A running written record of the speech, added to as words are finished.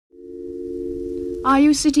Are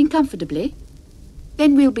you sitting comfortably?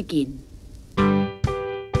 Then we'll begin.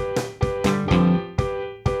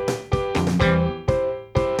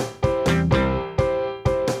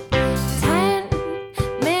 10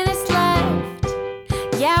 minutes left.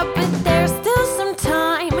 Yeah, but there's still some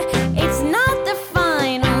time. It's not the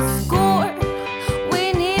final score.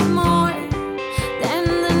 We need more than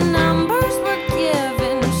the numbers we're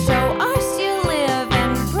given. Show us you live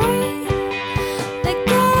and breathe the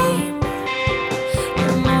game.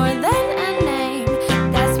 You're more than a name.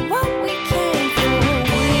 That's what we came for.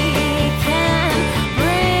 We can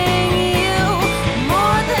bring you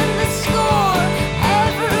more than the score.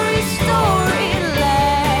 Every story.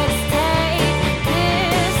 Let's take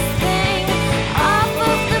this thing off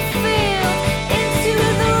of the field into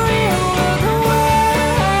the real world, away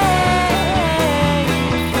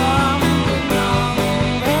from the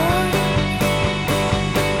numbers,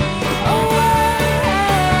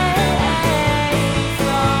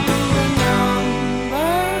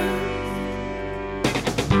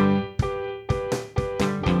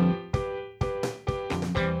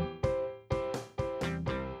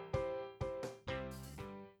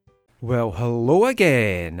 Well, hello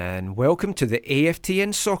again, and welcome to the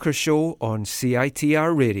AFTN Soccer Show on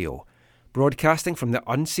CITR Radio, broadcasting from the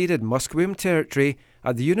unceded Musqueam Territory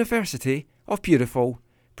at the University of beautiful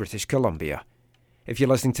British Columbia. If you're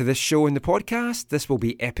listening to this show in the podcast, this will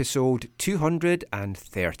be episode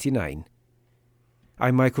 239.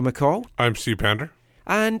 I'm Michael McCall, I'm Steve Pander.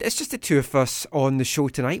 and it's just the two of us on the show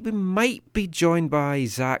tonight. We might be joined by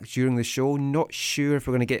Zach during the show, not sure if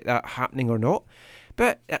we're going to get that happening or not.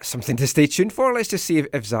 But that's something to stay tuned for. Let's just see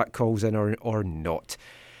if Zach calls in or not.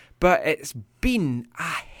 But it's been a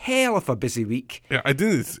hell of a busy week. Yeah, I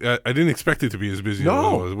didn't expect it to be as busy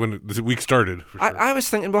No. as it was when the week started. For sure. I was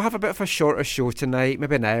thinking we'll have a bit of a shorter show tonight,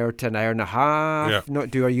 maybe an hour to an hour and a half, Yeah. not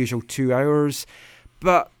do our usual 2 hours.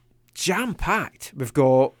 But jam-packed. We've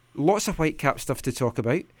got lots of Whitecap stuff to talk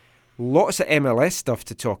about, lots of MLS stuff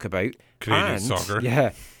to talk about. Canadian and, soccer.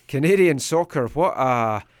 Yeah, Canadian soccer. What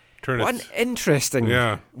an Turn interesting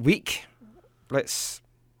Yeah. week. Let's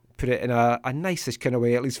put it in a nicest kind of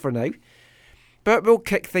way, at least for now. But we'll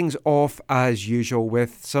kick things off as usual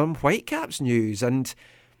with some Whitecaps news. And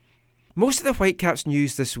most of the Whitecaps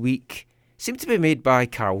news this week seemed to be made by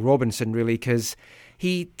Carl Robinson, really, because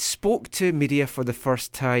he spoke to media for the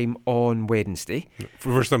first time on Wednesday. For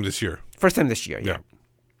the first time this year. First time this year, yeah. Yeah.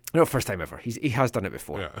 Not first time ever. He has done it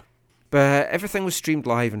before. Yeah. But everything was streamed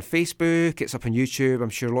live on Facebook. It's up on YouTube. I'm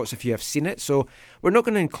sure lots of you have seen it. So we're not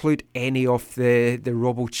going to include any of the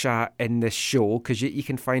Robo chat in this show because you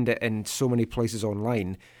can find it in so many places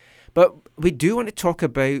online. But we do want to talk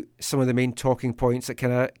about some of the main talking points that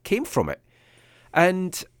kind of came from it.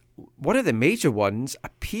 And one of the major ones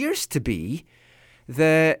appears to be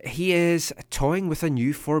that he is toying with a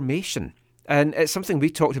new formation. And it's something we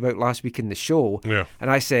talked about last week in the show. Yeah. And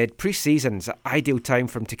I said, pre-season's the ideal time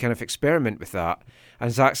for him to kind of experiment with that.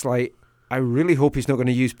 And Zach's like, I really hope he's not going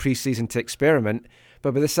to use pre-season to experiment.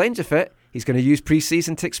 But by the signs of it, he's going to use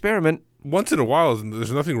pre-season to experiment. Once in a while,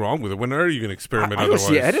 there's nothing wrong with it. When are you going to experiment I don't otherwise?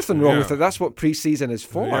 see anything wrong Yeah. with it. That's what pre-season is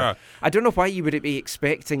for. Yeah. I don't know why you would be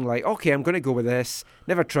expecting, like, okay, I'm going to go with this.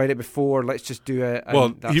 Never tried it before. Let's just do it. And Well,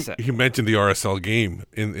 that's it. he mentioned the RSL game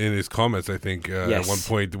in his comments, I think, Yes. at one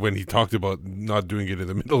point when he talked about not doing it in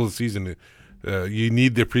the middle of the season. You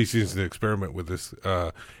need the preseason to experiment with this,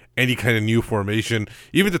 any kind of new formation,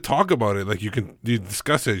 even to talk about it. Like you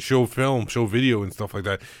discuss it, show film, show video and stuff like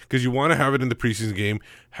that, because you want to have it in the preseason game,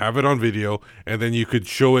 have it on video, and then you could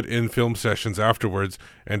show it in film sessions afterwards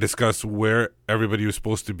and discuss where everybody was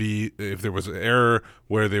supposed to be, if there was an error,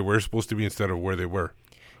 where they were supposed to be instead of where they were.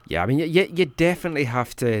 Yeah, I mean, you definitely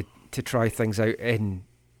have to try things out in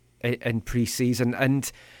pre-season,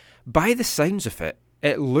 and by the sounds of it,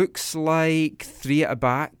 it looks like three at a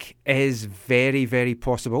back is very, very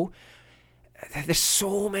possible. There's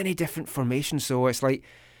so many different formations, so it's like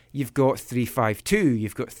you've got 3-5-2,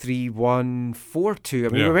 you've got 3-1-4-2. I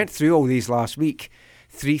mean, Yeah. we went through all these last week.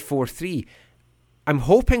 3-4-3. I'm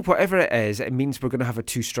hoping whatever it is, it means we're going to have a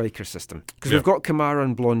two-striker system because Yeah. we've got Kamara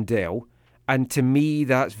and Blondell, and to me,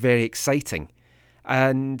 that's very exciting.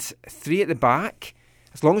 And three at the back,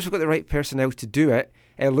 as long as we've got the right personnel to do it,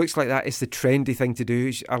 it looks like that is the trendy thing to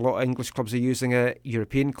do. A lot of English clubs are using it,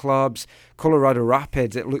 European clubs. Colorado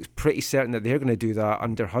Rapids, it looks pretty certain that they're going to do that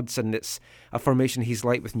under Hudson. It's a formation he's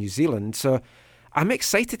liked with New Zealand. So I'm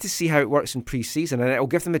excited to see how it works in pre-season, and it'll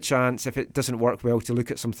give them a chance, if it doesn't work well, to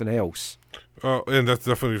look at something else. And that's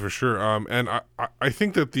definitely for sure. And I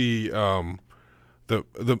think that the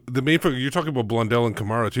main focus, you're talking about Blondell and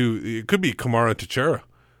Kamara too. It could be Kamara and Teixeira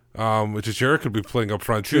Teixeira could be playing up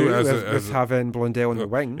front True, too. with having Blondell on the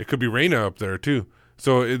wing. It could be Reyna up there too.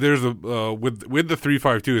 So there's with the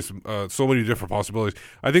 3-5-2, it's so many different possibilities.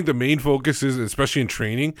 I think the main focus is, especially in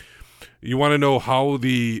training, you want to know how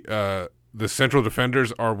the central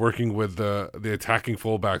defenders are working with the attacking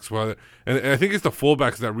fullbacks. Well, and I think it's the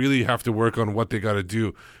fullbacks that really have to work on what they got to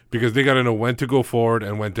do, because they got to know when to go forward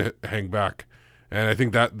and when to hang back. And I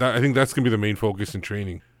think that's going to be the main focus in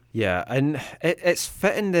training. Yeah, and it's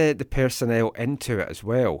fitting the personnel into it as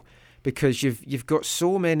well, because you've got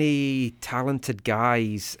so many talented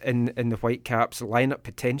guys in the Whitecaps lineup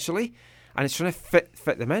potentially, and it's trying to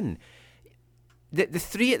fit them in. The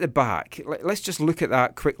three at the back, let's just look at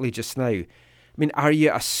that quickly just now. I mean, are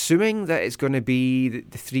you assuming that it's going to be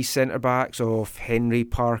the three centre-backs of Henry,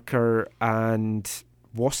 Parker and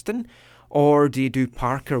Waston? Or do you do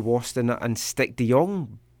Parker, Waston and stick De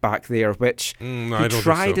Jong back there, which he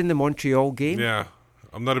tried in the Montreal game? Yeah,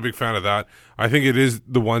 I'm not a big fan of that. I think it is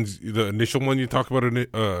the initial one you talk about.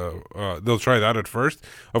 They'll try that at first.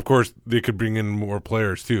 Of course, they could bring in more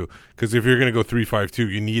players too, because if you're going to go 3-5-2,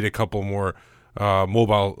 you need a couple more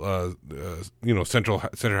mobile,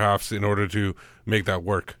 center halves in order to make that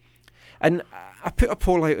work. And I put a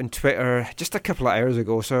poll out on Twitter just a couple of hours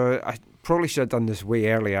ago, so I probably should have done this way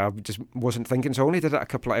earlier. I just wasn't thinking, so I only did it a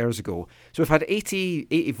couple of hours ago. So we've had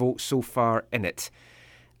 80 votes so far in it,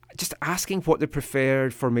 just asking what the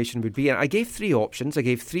preferred formation would be. And I gave three options. I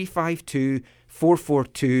gave 3-5-2,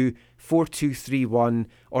 4-4-2, 4-2-3-1,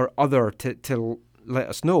 or other to let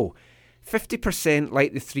us know. 50%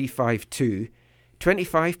 like the 3-5-2,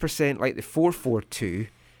 25% like the 4-4-2,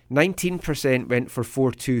 19% went for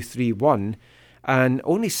 4-2-3-1, and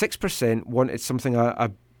only 6% wanted something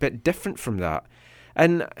a bit different from that.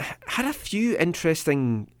 And had a few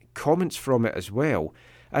interesting comments from it as well.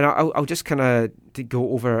 And I'll just kind of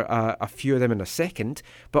go over a few of them in a second.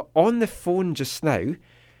 But on the phone just now,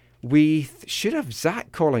 we should have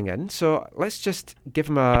Zach calling in. So let's just give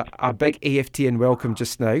him a big AFT and welcome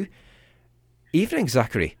just now. Evening,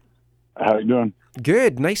 Zachary. How you doing?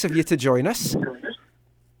 Good. Nice of you to join us.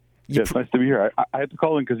 It's nice to be here. I had to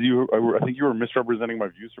call in because I think you were misrepresenting my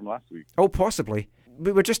views from last week. Oh, possibly.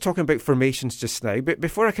 We were just talking about formations just now. But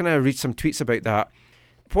before I kind of read some tweets about that,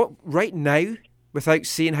 what right now, without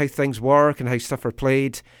seeing how things work and how stuff are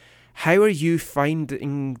played, how are you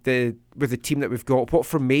finding with the team that we've got? What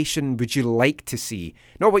formation would you like to see?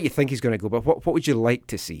 Not what you think is going to go, but what would you like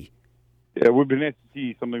to see? Yeah, it would be nice to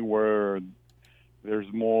see something where there's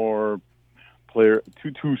more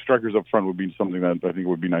two strikers up front would be something that I think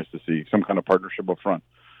would be nice to see. Some kind of partnership up front.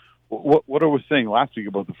 What I was saying last week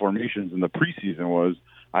about the formations in the preseason was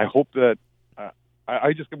I hope that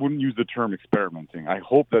I just wouldn't use the term experimenting. I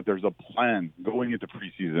hope that there's a plan going into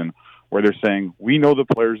preseason where they're saying, we know the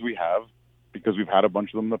players we have because we've had a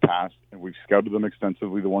bunch of them in the past and we've scouted them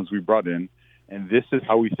extensively, the ones we brought in, and this is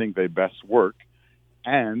how we think they best work.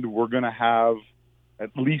 And we're going to have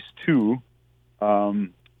at least two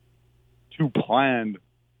planned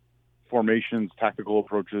formations, tactical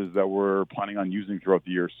approaches that we're planning on using throughout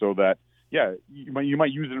the year, so that you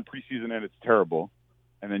might use it in preseason and it's terrible,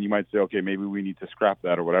 and then you might say, okay, maybe we need to scrap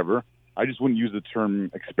that or whatever. I just wouldn't use the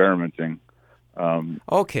term experimenting.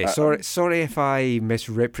 Okay, sorry if I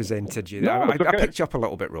misrepresented you. No, I okay. picked you up a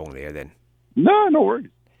little bit wrong there then. No worries.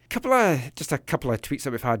 A couple of tweets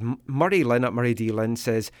that we've had. Murray Lynn at Murray D. Lynn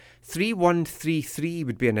says 3-1-3-3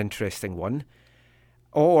 would be an interesting one.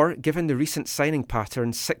 Or, given the recent signing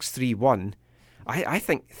pattern, 6-3-1. I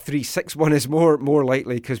think 3-6-1 is more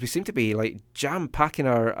likely, because we seem to be like jam-packing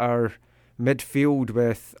our midfield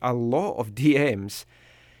with a lot of DMs.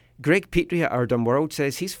 Greg Petrie at Our Dumb World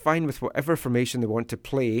says he's fine with whatever formation they want to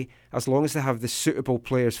play, as long as they have the suitable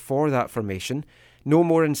players for that formation. No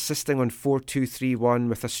more insisting on 4-2-3-1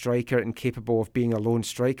 with a striker incapable of being a lone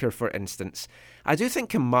striker, for instance. I do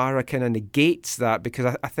think Kamara kind of negates that,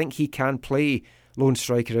 because I think he can play lone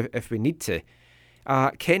striker if we need to.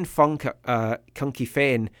 Ken Funk, Kunky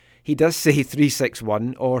Fen, he does say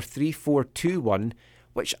 3-6-1 or 3-4-2-1,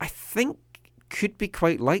 which I think could be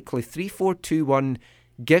quite likely. 3-4-2-1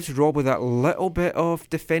 gives Robbo that little bit of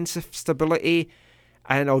defensive stability,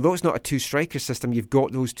 and although it's not a two-striker system, you've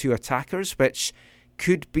got those two attackers, which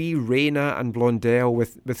could be Reyna and Blondell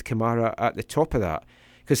with Kamara at the top of that,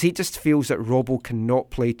 because he just feels that Robbo cannot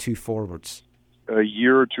play two forwards. A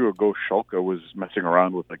year or two ago, Schalke was messing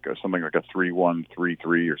around with something like a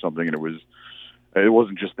 3-1-3-3 or something, and it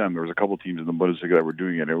wasn't just them. There was a couple teams in the Bundesliga that were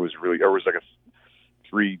doing it. It was like a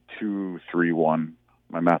 3-2-3-1.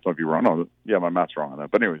 My math might be wrong. No, yeah, my math's wrong on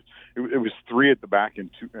that. But anyways, it was three at the back and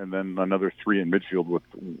then another three in midfield with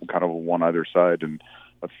kind of one either side. And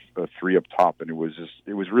a three up top, and it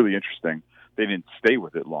was really interesting. They didn't stay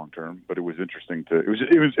with it long term, but it was interesting it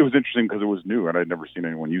was interesting because it was new, and I'd never seen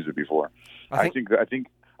anyone use it before. I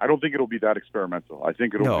don't think it'll be that experimental. I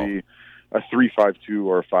think it'll be a 3-5-2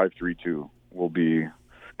 or a 5-3-2 will be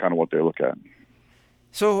kind of what they look at.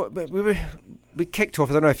 So we kicked off.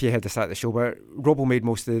 I don't know if you heard this at the show, but Robbo made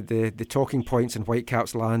most of the talking points in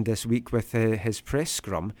Whitecaps land this week with his press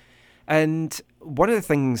scrum. And one of the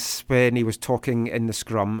things when he was talking in the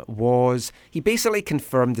scrum was he basically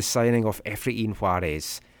confirmed the signing of Efrain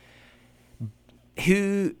Juarez,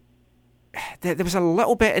 who there was a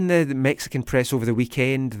little bit in the Mexican press over the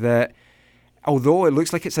weekend that although it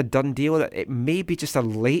looks like it's a done deal, that it may be just a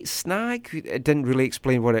late snag. It didn't really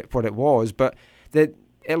explain what it was, but it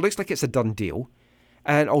looks like it's a done deal.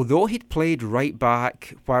 And although he'd played right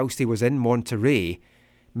back whilst he was in Monterrey,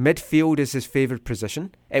 midfield is his favourite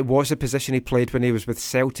position. It was a position he played when he was with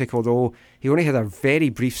Celtic, although he only had a very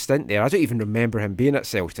brief stint there. I don't even remember him being at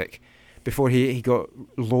Celtic before he got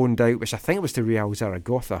loaned out, which I think was to Real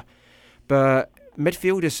Zaragoza. But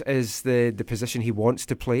midfield is the position he wants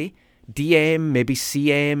to play. DM, maybe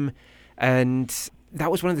CM, and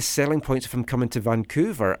that was one of the selling points of him coming to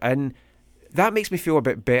Vancouver. And that makes me feel a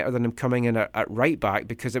bit better than him coming in at right back,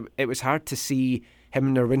 because it was hard to see him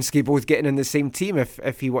and Nerwinski both getting in the same team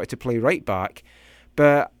if he wanted to play right back.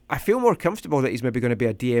 But I feel more comfortable that he's maybe going to be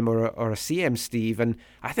a DM or a CM, Steve, and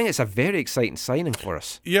I think it's a very exciting signing for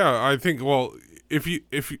us. Yeah, I think, well, if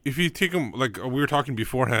you take him, like we were talking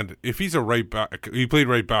beforehand, if he's a right back, he played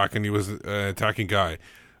right back and he was an attacking guy.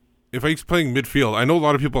 If he's playing midfield, I know a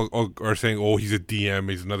lot of people are saying, "Oh, he's a DM.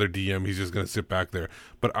 He's another DM. He's just going to sit back there."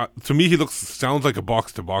 But to me, he sounds like a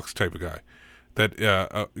box-to-box type of guy. That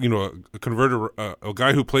a converter, a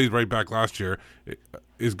guy who played right back last year,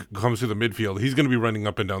 comes to the midfield. He's going to be running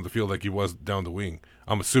up and down the field like he was down the wing.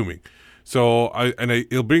 I'm assuming. So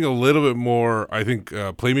he'll bring a little bit more, I think,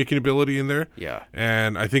 playmaking ability in there. Yeah.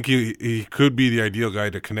 And I think he could be the ideal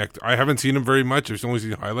guy to connect. I haven't seen him very much. I've only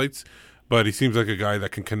seen highlights. But he seems like a guy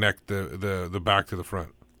that can connect the back to the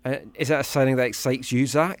front. Is that a signing that excites you,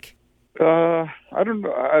 Zach? I don't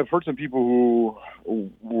know. I've heard some people who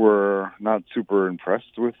were not super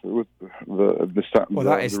impressed with the stuff. Well,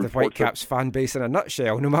 that is the Whitecaps fan base in a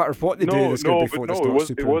nutshell. No matter what they do, there's going to be folks not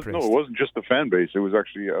super impressed. No, it wasn't just the fan base. It was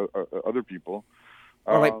actually other people.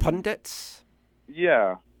 Or like pundits?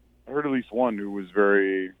 Yeah. I heard at least one who was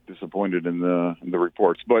very disappointed in the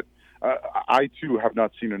reports. But I too have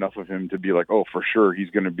not seen enough of him to be like, oh, for sure he's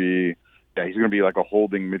going to be like a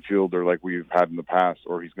holding midfielder like we've had in the past,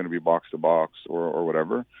 or he's going to be box to box or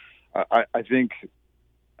whatever. I think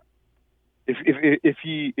if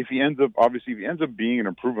he ends up being an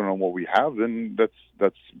improvement on what we have, then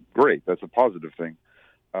that's great. That's a positive thing.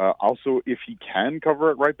 Also, if he can cover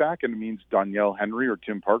it right back, and it means Danielle Henry or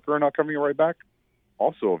Tim Parker are not coming right back,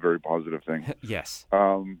 also a very positive thing. Yes.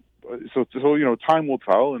 So time will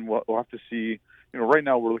tell, and we'll have to see. Right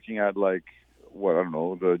now we're looking at like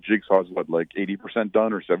the jigsaw's 80%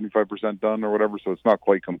 done or 75% done or whatever. So it's not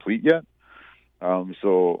quite complete yet.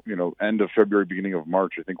 End of February, beginning of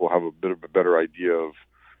March, I think we'll have a bit of a better idea of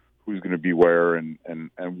who's going to be where and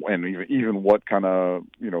even what kind of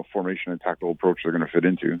formation and tactical approach they're going to fit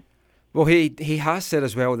into. Well, he has said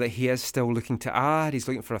as well that he is still looking to add. He's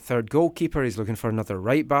looking for a third goalkeeper. He's looking for another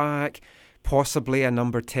right back, possibly a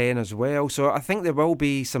number 10 as well. So I think there will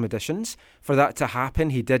be some additions. For that to happen,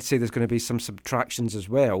 he did say there's going to be some subtractions as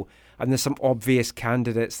well. And there's some obvious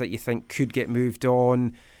candidates that you think could get moved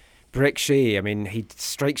on. Brek Shea, I mean, he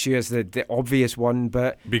strikes you as the obvious one,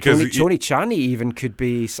 but Tony Chaney even could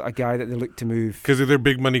be a guy that they look to move. Because they're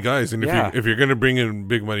big money guys, and if you're going to bring in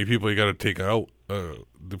big money people, you got to take it out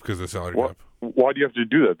because of the salary cap. Why do you have to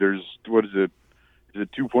do that? There's, what is it? Is it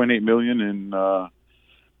 $2.8 million in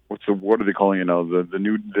what are they calling it now? The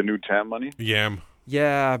new TAM money? YAM.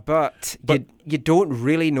 Yeah, but you don't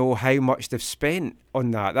really know how much they've spent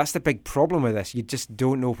on that. That's the big problem with this. You just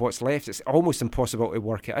don't know what's left. It's almost impossible to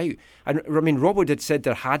work it out. And I mean, Robbo did said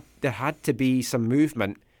there had to be some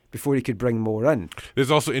movement before he could bring more in.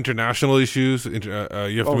 There's also international issues. You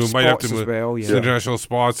might have to move international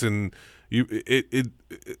spots, and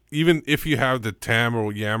even if you have the TAM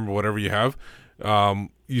or YAM or whatever you have,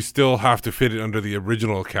 you still have to fit it under the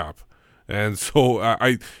original cap. And so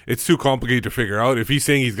it's too complicated to figure out. If he's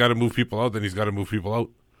saying he's got to move people out, then he's got to move people out.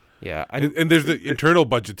 Yeah, and there's the internal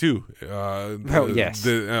budget too. Yes.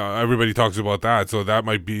 Everybody talks about that, so that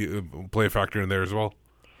might play a factor in there as well.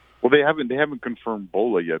 Well, they haven't confirmed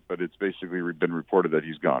Bola yet, but it's basically been reported that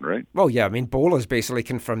he's gone, right? Well, yeah, I mean, Bola's basically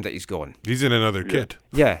confirmed that he's gone. He's in another kit.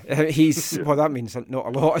 Yeah, he's well. That means not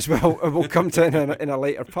a lot as well. We'll come to in a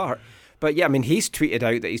later part. But yeah, I mean, he's tweeted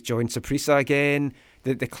out that he's joined Saprissa again,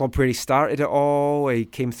 the club where he started it all. He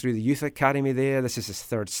came through the youth academy there. This is his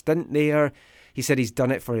third stint there. He said he's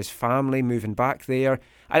done it for his family, moving back there.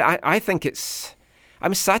 I think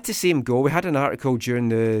I'm sad to see him go. We had an article during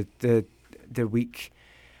the week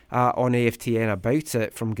on AFTN about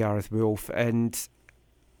it from Gareth Wolfe, and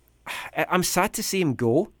I'm sad to see him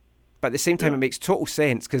go. But at the same time, it makes total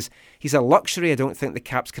sense because he's a luxury I don't think the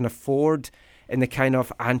Caps can afford in the kind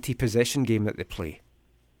of anti-possession game that they play.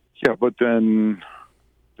 Yeah, but then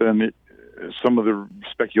some of the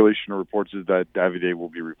speculation or reports is that Davide will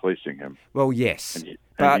be replacing him. Well, yes, and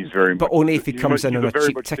he's very but much, only if he comes in on a very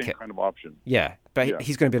cheap much same ticket. kind of option. Yeah, but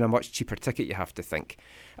he's going to be on a much cheaper ticket, you have to think.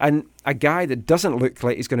 And a guy that doesn't look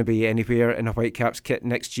like he's going to be anywhere in a Whitecaps kit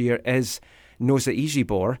next year is Noza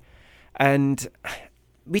Ijibor. And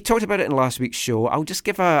we talked about it in last week's show. I'll just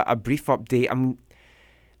give a brief update.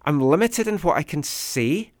 I'm limited in what I can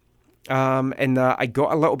say. In that I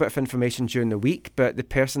got a little bit of information during the week, but the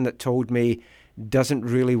person that told me doesn't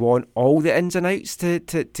really want all the ins and outs to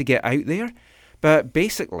get out there. But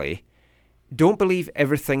basically, don't believe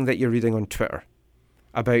everything that you're reading on Twitter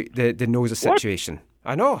about the Noza situation.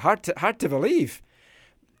 I know, hard to believe.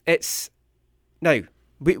 It's now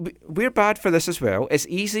we're bad for this as well. It's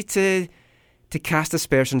easy to cast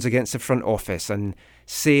aspersions against the front office and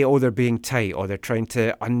say, oh, they're being tight or they're trying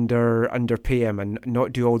to underpay him and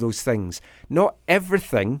not do all those things. Not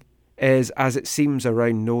everything is as it seems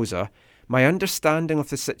around Noza. My understanding of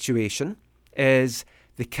the situation is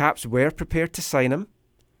the Caps were prepared to sign him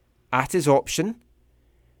at his option.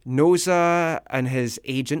 Noza and his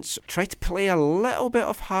agents tried to play a little bit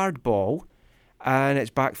of hardball and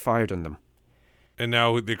it's backfired on them. And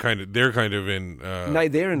now they're kind of in now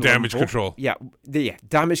they're in damage limbo. control. Yeah,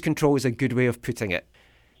 damage control is a good way of putting it.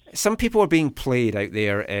 Some people are being played out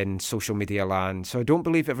there in social media land, so I don't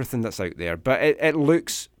believe everything that's out there. But it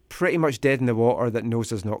looks pretty much dead in the water that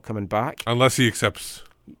Noza's not coming back. Unless he accepts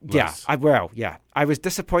less. Yeah. I was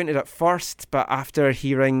disappointed at first, but after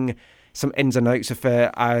hearing some ins and outs of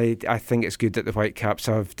it, I think it's good that the Whitecaps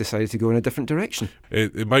have decided to go in a different direction.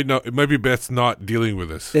 It might be best not dealing with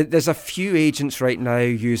this. There's a few agents right now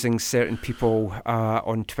using certain people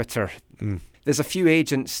on Twitter. There's a few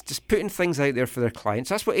agents just putting things out there for their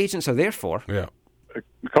clients. That's what agents are there for. Yeah.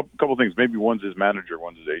 A couple things. Maybe one's his manager,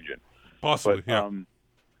 one's his agent. Possibly, but, yeah.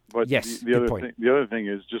 But yes, the other thing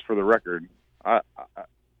is, just for the record, I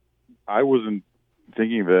wasn't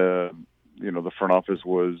thinking the front office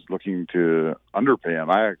was looking to underpay him.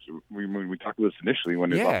 When we talked about this initially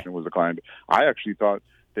when his option was declined, I actually thought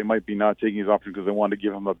they might be not taking his option because they wanted to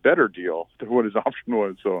give him a better deal than what his option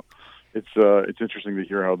was. So it's interesting to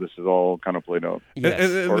hear how this is all kind of played out.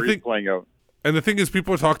 Yes. Or is playing out. And the thing is,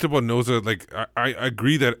 people talked about Noza. Like, I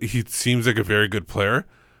agree that he seems like a very good player,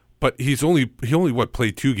 but he only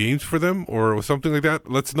played 2 games for them or something like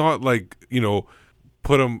that. Let's not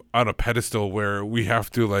put him on a pedestal where we have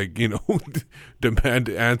to demand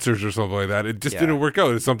answers or something like that. It just didn't work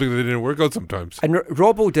out. It's something that didn't work out sometimes. And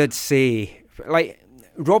Robbo did say,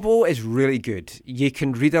 Robbo is really good. You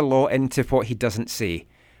can read a lot into what he doesn't say,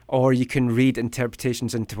 or you can read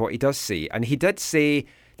interpretations into what he does say. And he did say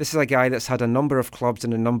this is a guy that's had a number of clubs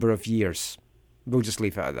in a number of years. We'll just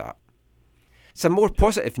leave it at that. Some more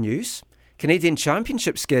positive news. Canadian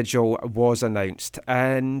Championship schedule was announced,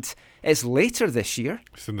 and it's later this year.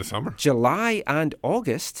 It's in the summer. July and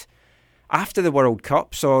August, after the World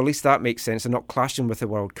Cup, so at least that makes sense. They're not clashing with the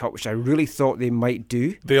World Cup, which I really thought they might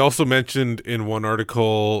do. They also mentioned in one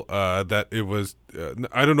article that it was,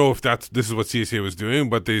 I don't know if this is what CSA was doing,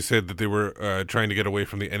 but they said that they were trying to get away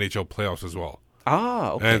from the NHL playoffs as well.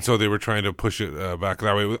 Ah, okay. And so they were trying to push it back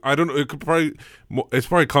that way. I don't know. It's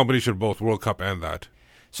probably a combination of both World Cup and that.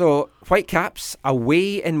 So, Whitecaps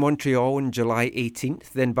away in Montreal on July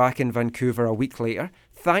 18th, then back in Vancouver a week later.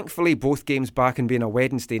 Thankfully, both games back and being a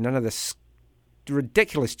Wednesday. None of this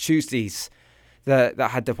ridiculous Tuesdays that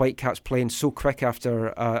had the Whitecaps playing so quick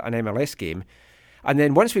after an MLS game. And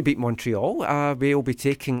then once we beat Montreal, we'll be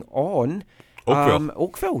taking on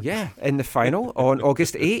Oakville, in the final on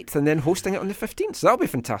August 8th and then hosting it on the 15th. So that'll be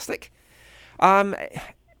fantastic.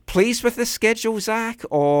 Pleased with the schedule, Zach,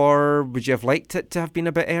 or would you have liked it to have been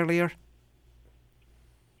a bit earlier?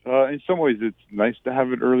 In some ways, it's nice to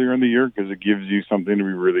have it earlier in the year because it gives you something to be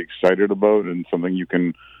really excited about and something you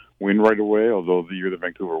can win right away. Although the year that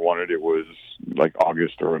Vancouver won it was like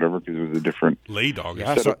August or whatever because it was a different late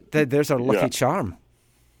August. Yeah, so there's our lucky charm.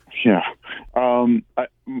 Yeah.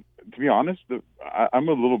 To be honest, I'm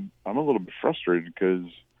a little bit frustrated because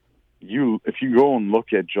if you go and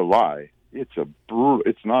look at July. It's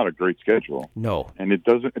not a great schedule. No, and it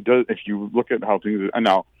does. If you look at how things are, and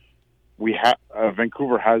now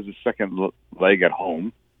Vancouver has the second leg at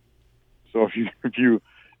home. So if you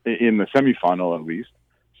in the semifinal at least.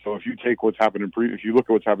 So if you take what's happened if you look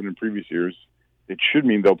at what's happened in previous years, it should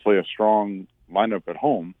mean they'll play a strong lineup at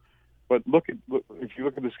home. But if you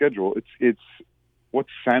look at the schedule, it's what's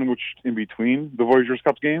sandwiched in between the Voyageurs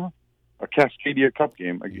Cup game, a Cascadia Cup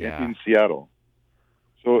game in Seattle.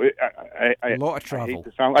 So a lot of travel.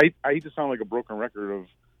 I hate to sound like a broken record of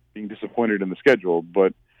being disappointed in the schedule,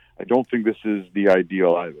 but I don't think this is the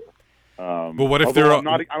ideal either. But what if they're? I'm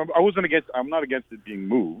not against it being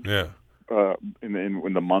moved. Yeah.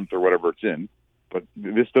 In the month or whatever it's in, but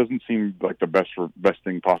this doesn't seem like the best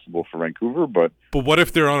thing possible for Vancouver. But what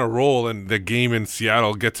if they're on a roll and the game in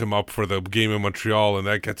Seattle gets them up for the game in Montreal, and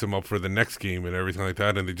that gets them up for the next game and everything like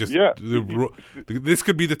that, and they just this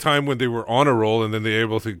could be the time when they were on a roll and then they're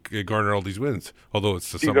able to garner all these wins. Although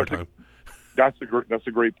it's the summertime. That's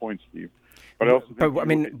a great point, Steve. But I also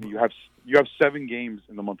think you have 7 games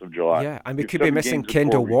in the month of July. Yeah, and we could be missing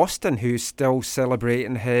Kendall Waston, who's still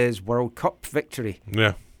celebrating his World Cup victory.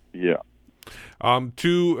 Yeah. Yeah.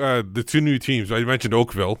 The two new teams. I mentioned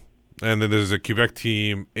Oakville, and then there's a Quebec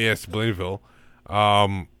team, AS Blainville.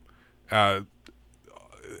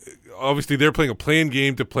 Obviously, they're playing a play-in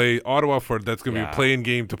game to play Ottawa for. That's going to be a play-in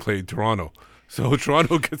game to play Toronto. So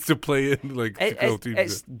Toronto gets to play in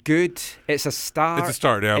it's good. It's a start. It's a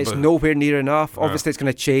start, yeah. It's nowhere near enough. Obviously, it's going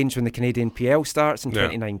to change when the Canadian PL starts in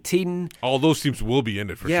 2019. All those teams will be in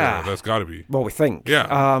it for sure. That's got to be. Well, we think.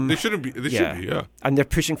 Yeah. They shouldn't be. They should be. Yeah. And they're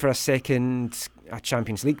pushing for a second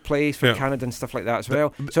Champions League place for Canada and stuff like that as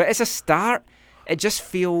well. So it's a start. It just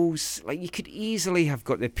feels like you could easily have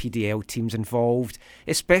got the PDL teams involved,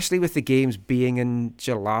 especially with the games being in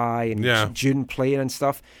July and June playing and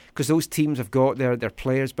stuff, because those teams have got their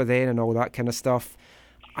players by then and all that kind of stuff.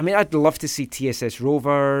 I mean, I'd love to see TSS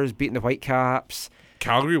Rovers beating the Whitecaps.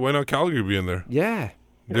 Calgary, why not Calgary be in there? Yeah.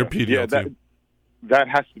 They're PDL team. That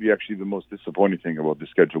has to be actually the most disappointing thing about the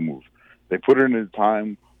schedule move. They put it in a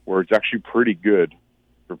time where it's actually pretty good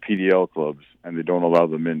for PDL clubs, and they don't allow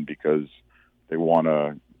them in because they want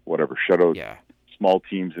to, shut out small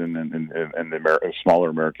teams in the smaller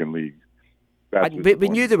American league. We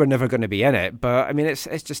knew they were never going to be in it, but I mean, it's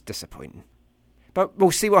just disappointing. But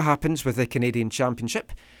we'll see what happens with the Canadian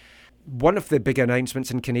Championship. One of the big announcements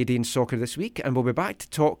in Canadian soccer this week, and we'll be back to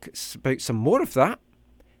talk about some more of that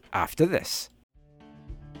after this.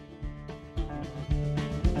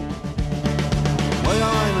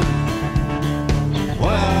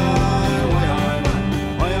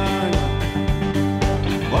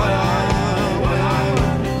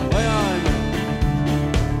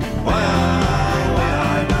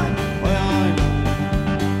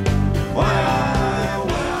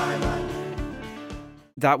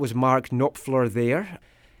 That was Mark Knopfler there,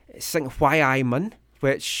 sing Why I Man,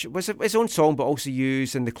 which was his own song but also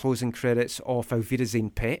used in the closing credits of Auf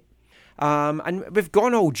Wiedersehen Pet. And we've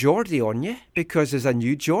gone all Geordie on you because there's a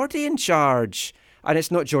new Geordie in charge. And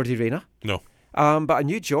it's not Geordie Rayner. No. But a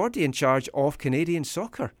new Geordie in charge of Canadian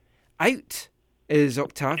soccer. Out is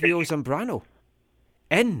Octavio Zambrano.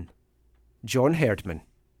 In, John Herdman.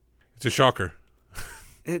 It's a shocker.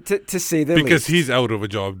 To say the least. Because he's out of a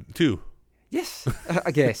job too. Yes,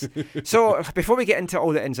 I guess. So before we get into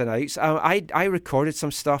all the ins and outs, I recorded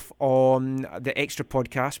some stuff on the Extra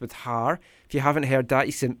podcast with Har. If you haven't heard that,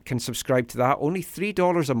 you can subscribe to that. Only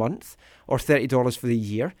 $3 a month or $30 for the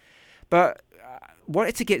year. But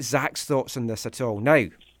wanted to get Zach's thoughts on this at all. Now,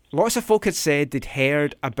 lots of folk had said they'd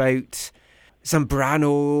heard about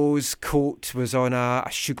Zambrano's coat was on a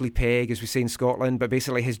sugly peg, as we say in Scotland, but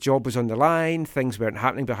basically his job was on the line, things weren't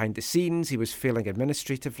happening behind the scenes, he was failing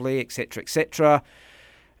administratively, etc., etc.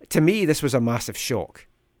 To me, this was a massive shock.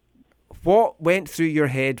 What went through your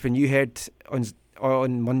head when you heard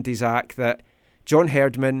on Monday, Zach, that John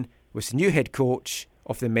Herdman was the new head coach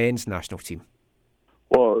of the men's national team?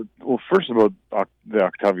 Well, first about the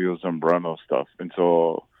Octavio Zambrano stuff, and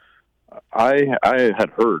so I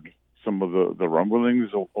had heard some of the rumblings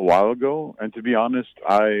a while ago, and to be honest,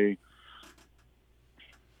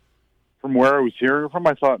 from where I was hearing from,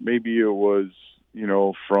 I thought maybe it was,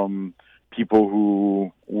 from people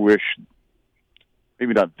who wish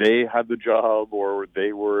maybe not they had the job or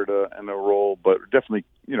they were in a role, but definitely,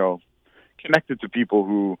 connected to people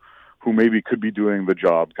who maybe could be doing the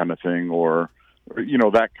job kind of thing, or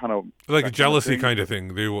that kind of like a jealousy kind of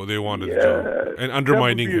thing. They wanted the job and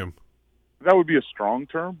undermining him. That would be a strong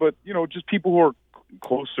term, but just people who are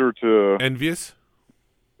closer to envious.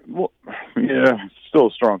 Well, yeah, still a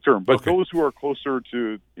strong term, but those who are closer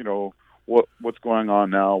to what's going on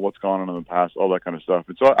now, what's gone on in the past, all that kind of stuff.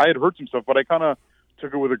 And so I had heard some stuff, but I kind of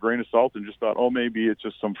took it with a grain of salt and just thought, oh, maybe it's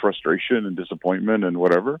just some frustration and disappointment and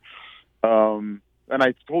whatever. And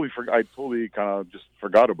I totally kind of just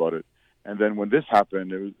forgot about it. And then when this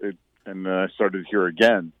happened, and I started to hear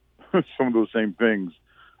again some of those same things.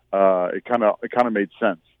 It kind of made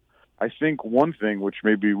sense. I think one thing which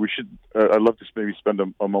maybe we should, I'd love to maybe spend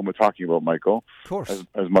a moment talking about, Michael, Of course.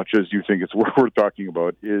 as much as you think it's worth talking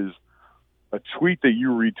about, is a tweet that you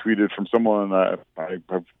retweeted from someone I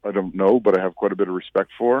don't know, but I have quite a bit of respect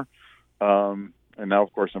for. And now,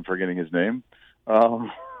 of course, I'm forgetting his name. Oh,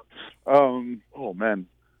 man.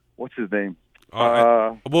 What's his name?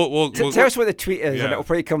 Well, Tell us what the tweet is, Yeah. and it'll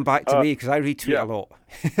probably come back to me because I retweet yeah. a lot.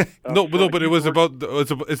 No, but it was about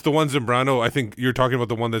it's the one Zambrano. I think you're talking about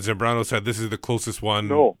the one that Zambrano said this is the closest one.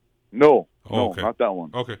 No, okay. not that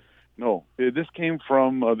one. Okay. No, this came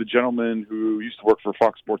from the gentleman who used to work for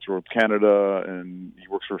Fox Sports World Canada, and he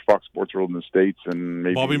works for Fox Sports World in the States, and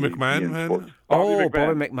maybe Bobby McMahon, ESPN man? Sports.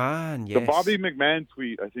 Bobby McMahon, yes. The Bobby McMahon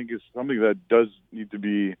tweet, I think, is something that does need to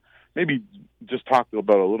be maybe just talked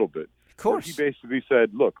about a little bit. Of course. He basically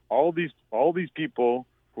said, look, all these people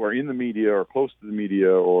who are in the media or close to the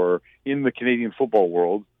media or in the Canadian football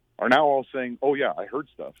world are now all saying, oh, yeah, I heard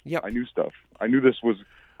stuff. Yep. I knew stuff. I knew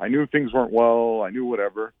things weren't well. I knew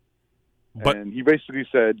whatever. But And he basically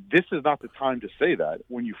said, this is not the time to say that.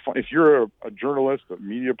 If you're a journalist, a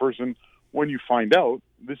media person, when you find out,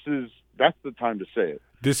 that's the time to say it.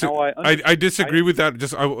 I disagree with that.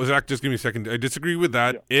 Zach, just give me a second. I disagree with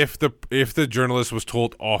that. Yeah. If the journalist was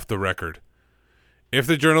told off the record, if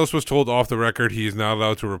the journalist was told off the record, he is not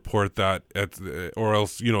allowed to report that, or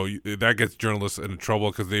else that gets journalists in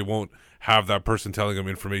trouble because they won't have that person telling them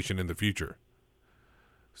information in the future.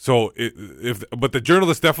 So, but the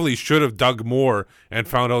journalist definitely should have dug more and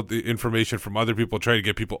found out the information from other people, try to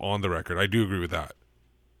get people on the record. I do agree with that.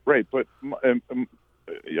 Right, but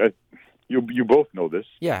you both know this.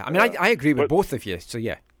 Yeah, I mean, I agree with both of you, so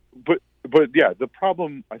yeah. But yeah, the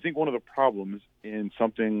problem, I think one of the problems in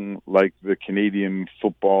something like the Canadian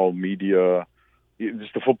football media,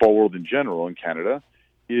 just the football world in general in Canada,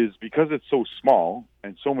 is because it's so small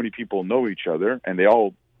and so many people know each other, and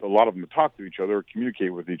a lot of them talk to each other, or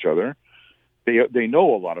communicate with each other. They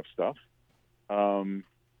know a lot of stuff,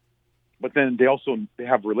 but then they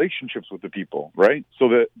have relationships with the people, right? So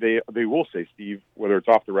that they will say, Steve, whether it's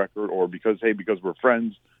off the record or because we're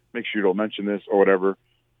friends, make sure you don't mention this or whatever.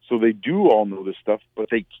 So they do all know this stuff, but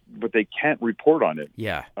they can't report on it.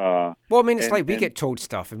 Yeah. Well, I mean, it's like we get told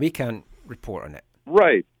stuff and we can't report on it.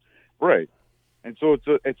 Right. And so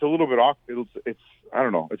it's a little bit awkward. I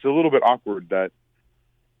don't know. It's a little bit awkward that,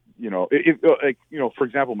 for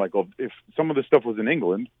example, Michael, if some of this stuff was in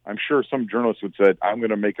England, I'm sure some journalists would say, I'm going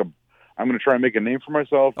to try and make a name for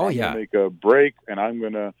myself. Oh, I'm yeah. going to make a break, and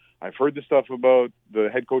I've heard this stuff about the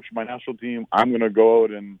head coach of my national team. I'm going to go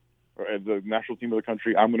out or the national team of the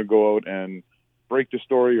country, I'm going to go out and break the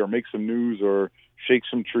story or make some news or shake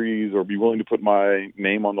some trees or be willing to put my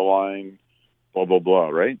name on the line, blah, blah, blah,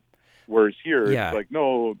 right? Whereas here, It's like,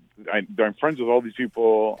 no, I'm friends with all these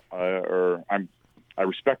people, or I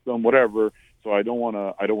respect them, whatever. So I don't want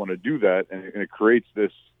to do that, and it creates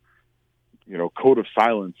this, code of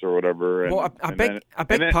silence or whatever. And, well, a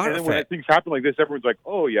big part of when it. things happen like this, everyone's like,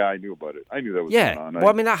 "Oh yeah, I knew about it. I knew that was going on." Well,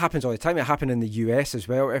 I mean, that happens all the time. It happened in the US as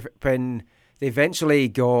well. When they eventually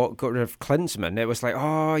got rid of Klinsmann, it was like,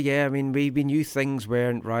 oh yeah, I mean, we knew things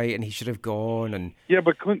weren't right, and he should have gone. And yeah,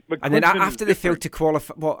 but and then after they failed to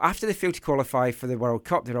qualify for the World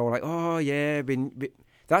Cup, they're all like, oh yeah,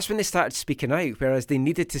 that's when they started speaking out, whereas they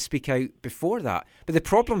needed to speak out before that. But the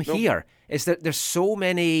problem here is that there's so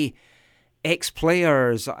many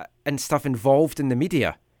ex-players and stuff involved in the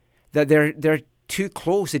media that they're too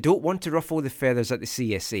close. They don't want to ruffle the feathers at the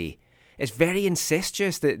CSA. It's very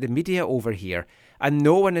incestuous, the media over here, and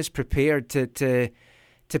no one is prepared to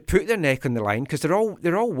put their neck on the line because they're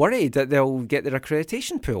all worried that they'll get their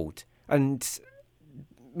accreditation pulled. And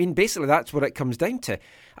I mean, basically that's what it comes down to.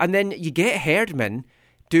 And then you get Herdman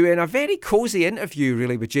doing a very cosy interview,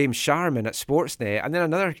 really, with James Sharman at Sportsnet, and then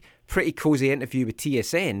another pretty cosy interview with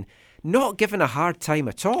TSN, not given a hard time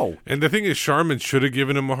at all. And the thing is, Sharman should have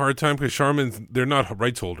given him a hard time because they're not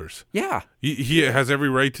rights holders. Yeah. He has every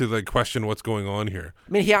right to question what's going on here.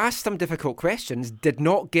 I mean, he asked some difficult questions, did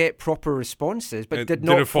not get proper responses, but And did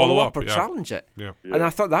not didn't follow follow up up, or yeah. challenge it. Yeah. And I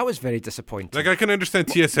thought that was very disappointing. I can understand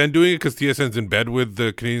TSN doing it because TSN's in bed with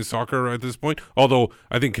the Canadian soccer at this point. Although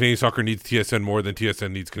I think Canadian soccer needs TSN more than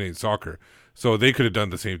TSN needs Canadian soccer. So they could have done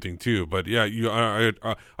the same thing too. But yeah, I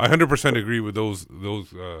 100% agree with those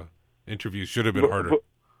interviews should have been harder. But,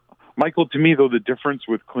 Michael, to me though, the difference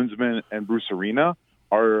with Klinsmann and Bruce Arena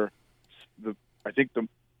are, I think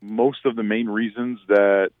most of the main reasons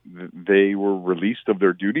that they were released of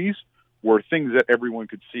their duties were things that everyone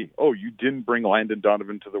could see. Oh, you didn't bring Landon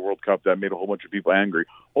Donovan to the World Cup. That made a whole bunch of people angry.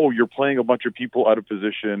 Oh, you're playing a bunch of people out of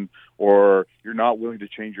position, or you're not willing to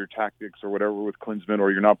change your tactics or whatever with Klinsmann,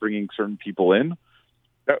 or you're not bringing certain people in.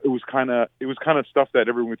 It was kind of stuff that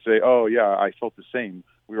everyone would say, oh, yeah, I felt the same.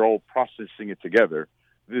 We were all processing it together.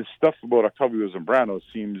 This stuff about Octavio Zambrano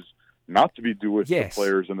seems not to be due with the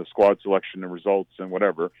players and the squad selection and results and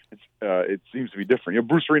whatever. It seems to be different. You know,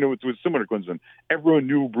 Bruce Arena was similar to Klinsmann. Everyone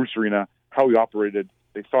knew Bruce Arena, how he operated.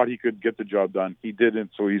 They thought he could get the job done. He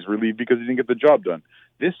didn't, so he's relieved because he didn't get the job done.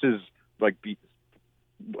 This is behind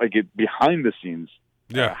the scenes.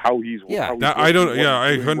 Yeah, how he's. Yeah, I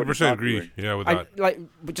 100% agree. Doing. Yeah, with that.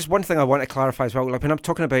 Just one thing I want to clarify as well. Like when I'm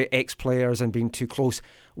talking about ex-players and being too close,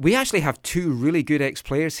 we actually have two really good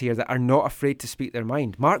ex-players here that are not afraid to speak their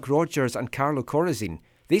mind. Mark Rogers and Carlo Corazin.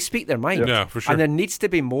 They speak their mind. Yeah, for sure. And there needs to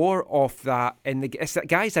be more of that. It's that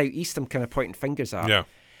guys out east I'm kind of pointing fingers at. Yeah.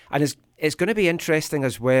 And it's going to be interesting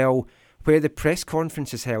as well where the press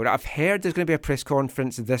conference is held. I've heard there's going to be a press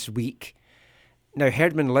conference this week. Now,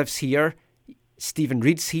 Herdman lives here. Stephen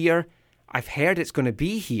Reed's here. I've heard it's going to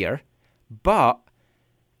be here, but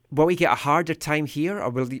will we get a harder time here, or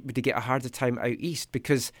would he get a harder time out east?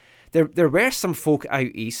 Because there were some folk out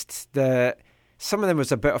east that some of them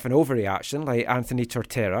was a bit of an overreaction, like Anthony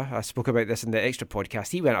Tortera. I spoke about this in the extra podcast.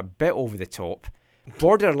 He went a bit over the top,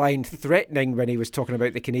 borderline threatening when he was talking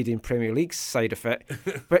about the Canadian Premier League side of it.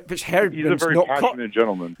 But Herdman's he's a very not passionate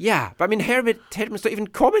gentleman. Yeah, but I mean, Herdman's not even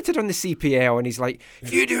commented on the CPL, and he's like,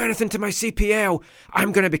 if you do anything to my CPL,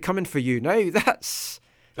 I'm going to be coming for you. Now, that's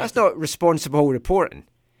not responsible reporting.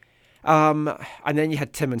 And then you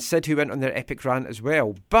had Tim and Sid who went on their epic rant as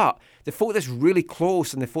well. But the folk that's really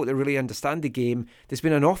close and the folk that really understand the game, there's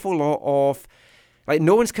been an awful lot of... Like,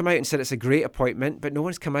 no one's come out and said it's a great appointment, but no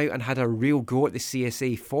one's come out and had a real go at the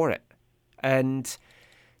CSA for it. And...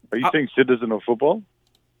 Are you saying Sid doesn't know football?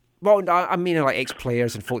 Well, I mean like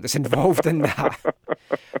ex-players and folk that's involved in that.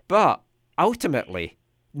 But ultimately,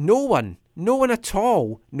 no one at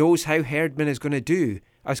all knows how Herdman is going to do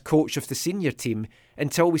as coach of the senior team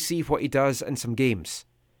until we see what he does in some games.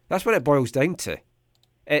 That's what it boils down to.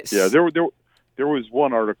 There was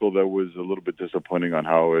one article that was a little bit disappointing on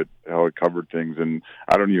how it covered things, and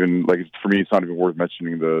I don't even for me, it's not even worth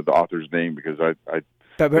mentioning the author's name because I.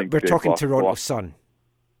 But we're talking Toronto Sun.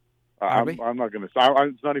 I'm not going to.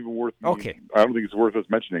 It's not even worth. Okay. I don't think it's worth us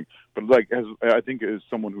mentioning. But I think as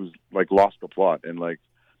someone who's lost the plot and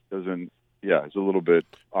doesn't. Yeah, it's a little bit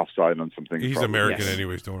offside on some things. He's probably. American,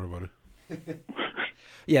 anyways. Don't worry about it.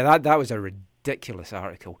 Yeah, that was a ridiculous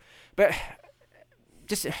article. But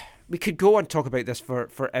just we could go and talk about this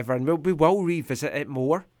forever, and we will revisit it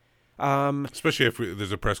more. Especially if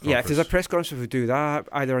there's a press conference. Yeah, if there's a press conference, we'll do that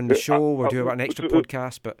either on the show or do an extra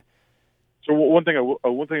podcast. But so one thing I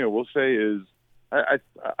will say is I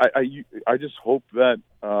just hope that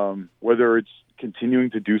whether it's continuing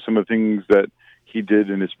to do some of the things that he did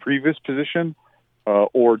in his previous position,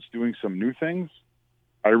 or it's doing some new things,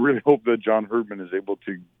 I really hope that John Herdman is able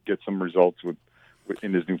to get some results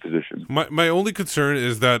in his new position. My only concern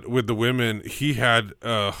is that with the women, he had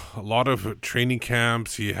a lot of training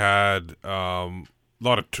camps. He had a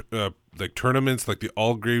lot of tournaments, like the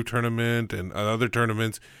Algrave tournament and other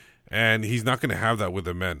tournaments, and he's not going to have that with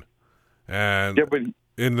the men. And yeah, but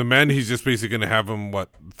in the men, he's just basically going to have them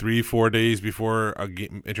 3-4 days before a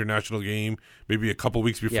international game, maybe a couple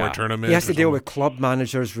weeks before a tournament. He has to deal with club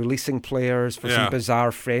managers releasing players for some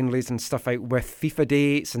bizarre friendlies and stuff out with FIFA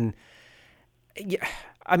dates and. Yeah,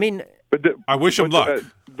 I mean, I wish him luck.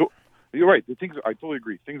 You're right. I totally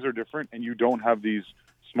agree. Things are different, and you don't have these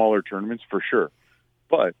smaller tournaments for sure.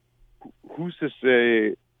 But who's to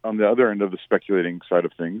say on the other end of the speculating side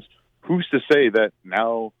of things? Who's to say that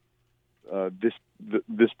now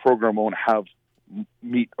this program won't have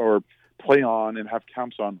meet or play on and have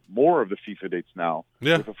camps on more of the FIFA dates now,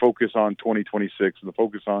 with a focus on 2026 and the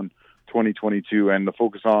focus on 2022 and the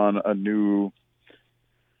focus on a new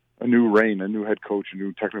reign, a new head coach, a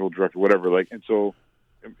new technical director, whatever. And so,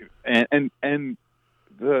 and in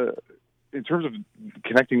terms of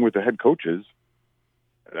connecting with the head coaches,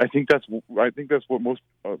 I think that's what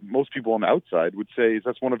most people on the outside would say is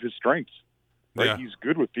that's one of his strengths. Right? Yeah. He's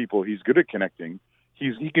good with people. He's good at connecting.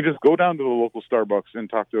 He can just go down to the local Starbucks and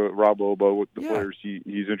talk to Robbo about what the players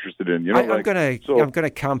he's interested in. You know, I'm gonna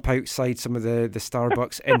camp outside some of the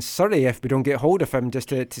Starbucks in Surrey if we don't get hold of him, just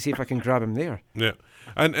to see if I can grab him there. Yeah,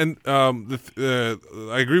 and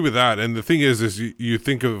I agree with that. And the thing is you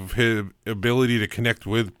think of his ability to connect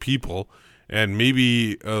with people, And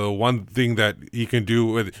maybe one thing that he can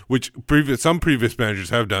do, which some previous managers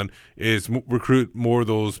have done, is recruit more of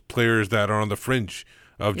those players that are on the fringe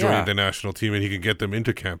of joining the national team, and he can get them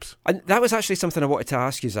into camps. And that was actually something I wanted to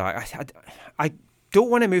ask you, Zach. I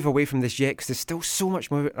don't want to move away from this yet because there's still so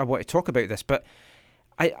much more I want to talk about this, but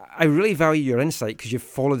I really value your insight because you've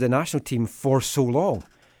followed the national team for so long.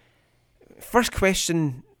 First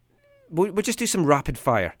question, we'll just do some rapid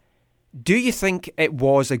fire. Do you think it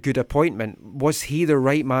was a good appointment? Was he the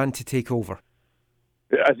right man to take over?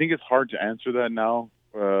 I think it's hard to answer that now,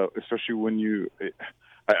 especially when you.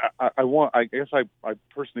 I guess I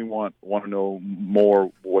personally want to know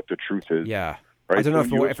more what the truth is. Yeah, right? I don't know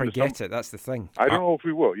if we'll ever get it. That's the thing. I don't know if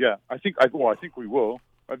we will. Yeah, I think we will.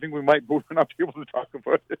 I think we might, but we're not able to talk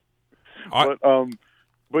about it.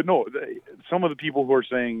 But no, some of the people who are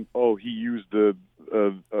saying, "Oh, he used a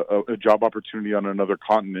job opportunity on another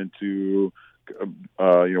continent to,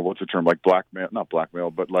 what's the term? Like not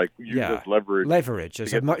blackmail, but like use as leverage." Leverage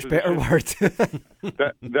is a much better word.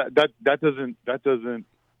 that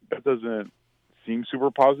doesn't seem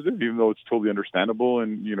super positive, even though it's totally understandable.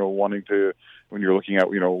 And wanting to, when you're looking at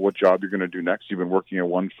what job you're going to do next, you've been working at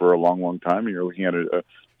one for a long time, and you're looking at it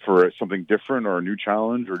for something different or a new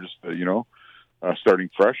challenge, or just starting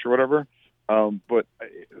fresh or whatever. But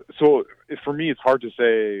so for me, it's hard to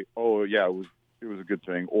say, oh yeah, it was a good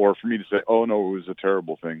thing, or for me to say, oh no, it was a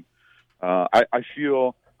terrible thing. I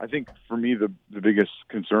think for me the biggest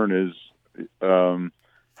concern is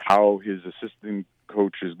how his assistant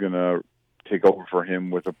coach is going to take over for him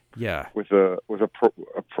with a I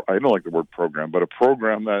don't like the word program, but a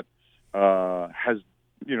program that has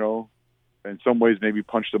in some ways maybe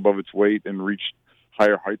punched above its weight and reached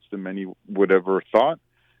higher heights than many would ever thought.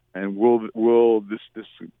 And will this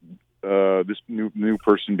new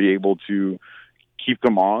person be able to keep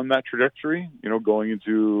them on that trajectory? Going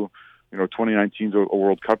into 2019's a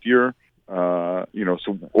World Cup year. So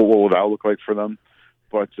what will that look like for them?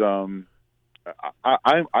 But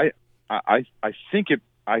I think it.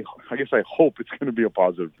 I guess I hope it's going to be a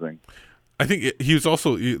positive thing. I think he was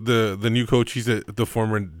also the new coach. He's the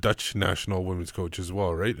former Dutch national women's coach as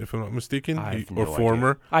well, right? If I'm not mistaken,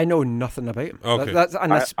 former. I know nothing about him. Okay,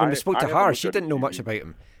 when we spoke to her, she didn't know much about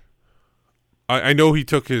him. I know he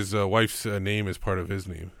took his wife's name as part of his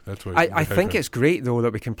name. That's why I think it's great though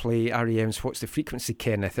that we can play REM's "What's the Frequency,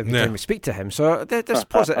 Kenneth" every time we speak to him. So there's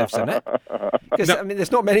positives in it. Because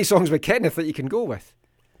there's not many songs with Kenneth that you can go with.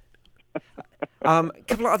 A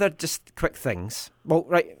couple of other just quick things. Well,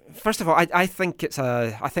 right. First of all, I think it's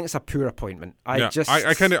a poor appointment.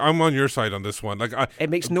 I'm on your side on this one. Like, it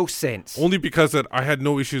makes no sense. Only because that I had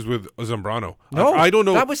no issues with Zambrano. No, I don't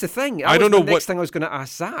know. That was the thing. I don't know next thing I was going to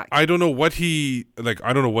ask Zach. I don't know what he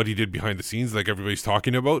did behind the scenes, like everybody's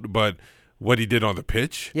talking about, but what he did on the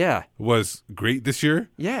pitch, was great this year.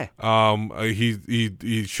 Yeah.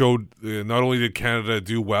 He showed not only did Canada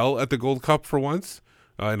do well at the Gold Cup for once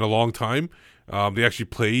in a long time. They actually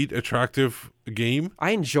played attractive game.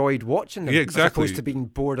 I enjoyed watching them, exactly, as opposed to being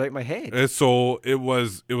bored out my head. So it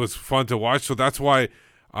was fun to watch. So that's why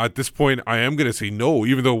at this point I am going to say no,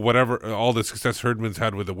 even though whatever all the success Herdman's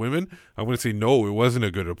had with the women, I'm going to say no. It wasn't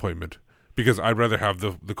a good appointment because I'd rather have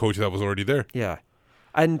the coach that was already there. Yeah,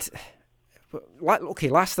 and okay,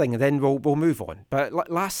 last thing, and then we'll move on. But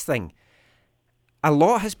last thing. A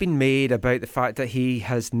lot has been made about the fact that he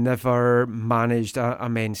has never managed a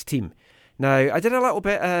men's team. Now, I did a little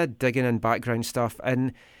bit of digging and background stuff,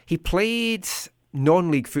 and he played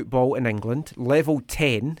non-league football in England, level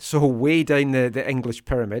 10, so way down the English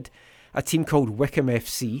pyramid, a team called Wickham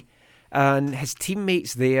FC, and his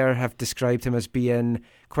teammates there have described him as being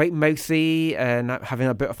quite mouthy and having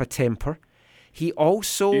a bit of a temper. He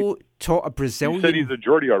also taught a Brazilian... You said he's a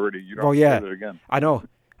Geordie already. You don't have to say it again. I know.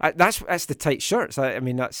 That's the tight shirts. I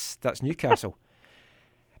mean, that's Newcastle.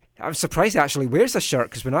 I'm surprised he actually wears a shirt,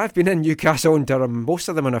 because when I've been in Newcastle and Durham, most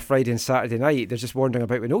of them on a Friday and Saturday night, they're just wandering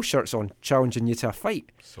about with no shirts on, challenging you to a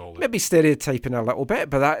fight. Solid. Maybe stereotyping a little bit,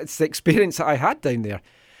 but that's the experience that I had down there.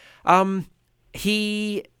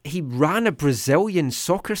 He ran a Brazilian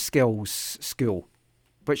soccer skills school,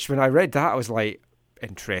 which when I read that, I was like,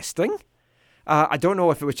 interesting. I don't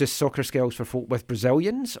know if it was just soccer skills for folk with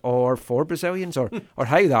Brazilians or for Brazilians or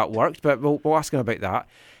how that worked, but we'll ask him about that.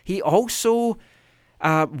 He also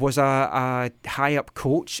was a high-up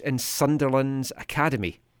coach in Sunderland's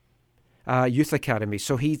academy, youth academy.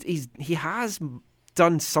 So he has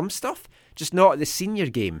done some stuff, just not at the senior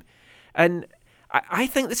game. And I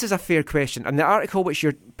think this is a fair question. And the article which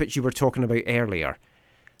you were talking about earlier,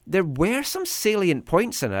 there were some salient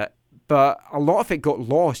points in it, but a lot of it got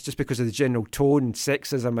lost just because of the general tone,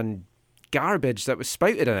 sexism and garbage that was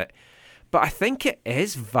spouted in it. But I think it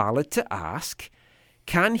is valid to ask,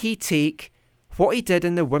 can he take what he did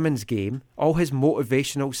in the women's game, all his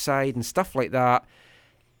motivational side and stuff like that,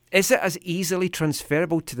 is it as easily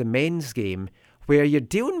transferable to the men's game where you're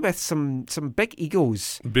dealing with some big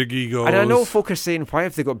egos? Big egos. And I know folk are saying, why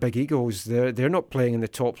have they got big egos? They're not playing in the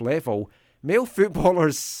top level. Male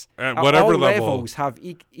footballers At at whatever all level. levels have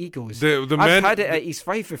egos. The I've men- had it at East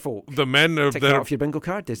Fife with folk. The men Tick that that are, off your bingo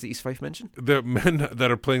card. Is the East Fife mentioned? the men that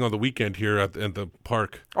are playing on the weekend here at the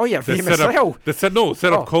park. Oh yeah, That famous set up, style. that set Oh.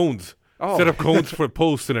 up cones. Oh. Set up cones for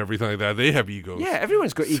posts and everything like that. They have egos. Yeah,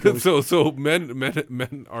 everyone's got egos. So men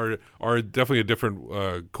are definitely a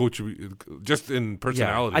different coach, just in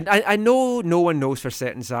personality. And I know no one knows for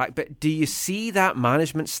certain, Zach, but do you see that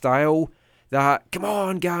management style? That, come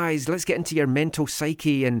on, guys, let's get into your mental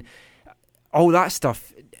psyche and all that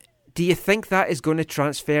stuff. Do you think that is going to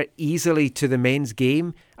transfer easily to the men's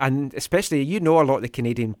game? And especially, you know a lot of the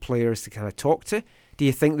Canadian players to kind of talk to. Do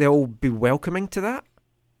you think they'll be welcoming to that?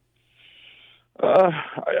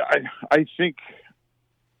 I think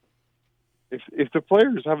if the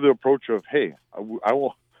players have the approach of, hey, I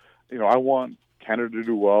want Canada to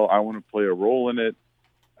do well, I want to play a role in it.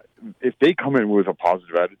 If they come in with a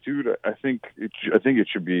positive attitude, I think it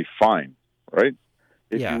should be fine, right?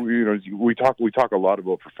 Yeah. We talk a lot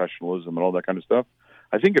about professionalism and all that kind of stuff.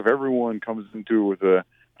 I think if everyone comes into it with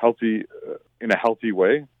in a healthy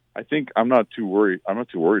way, I think I'm not too worried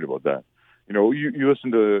about that. You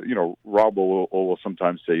listen to, Rob will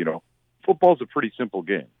sometimes say, football's a pretty simple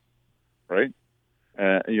game, right?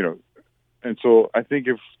 And so I think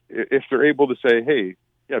if they're able to say, hey,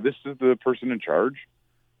 yeah, this is the person in charge,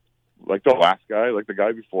 like the last guy, like the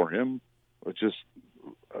guy before him, let's just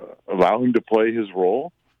allow him to play his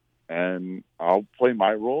role, and I'll play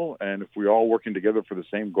my role. And if we're all working together for the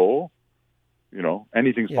same goal,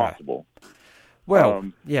 anything's possible. Well,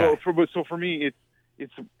 yeah. So for me,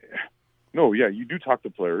 it's no, yeah, you do talk to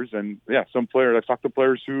players, and yeah, I've talked to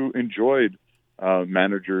players who enjoyed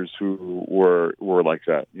managers who were like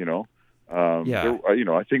that.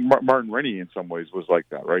 I think Martin Rennie in some ways was like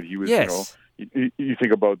that, right? He was, yes. You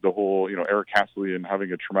think about the whole, Eric Castley and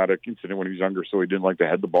having a traumatic incident when he was younger, so he didn't like to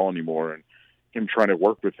head the ball anymore, and him trying to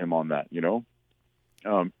work with him on that,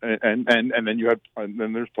 and then you had, and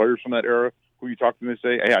then there's players from that era who you talk to and they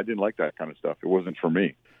say, hey, I didn't like that kind of stuff. It wasn't for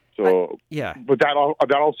me. So, but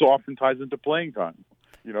that also often ties into playing time,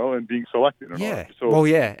 and being selected. Yeah. So, well,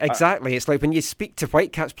 yeah, exactly. It's like when you speak to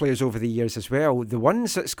Whitecaps players over the years as well, the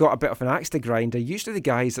ones that's got a bit of an axe to grind are usually the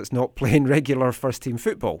guys that's not playing regular first-team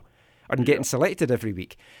football and getting selected every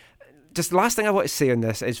week. Just the last thing I want to say on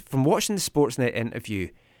this is, from watching the Sportsnet interview,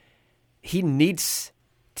 he needs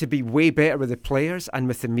to be way better with the players and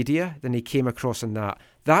with the media than he came across in that.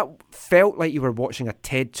 That felt like you were watching a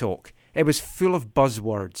TED Talk. It was full of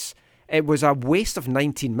buzzwords. It was a waste of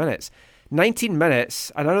 19 minutes. 19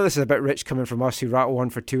 minutes, and I know this is a bit rich coming from us who rattle on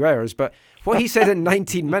for 2 hours, but what he said in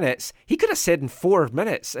 19 minutes, he could have said in 4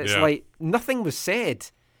 minutes. It's like nothing was said.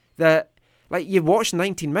 Like you watched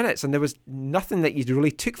 19 minutes and there was nothing that you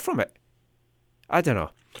really took from it. I don't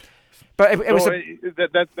know. But it was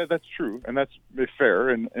that's true, and that's fair,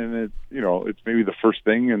 and it, it's maybe the first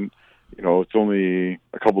thing, and it's only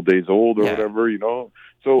a couple days old or whatever,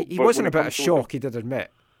 So he wasn't a bit of shock. He did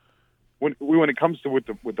admit. When it comes to with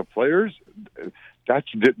the players,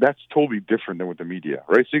 that's totally different than with the media,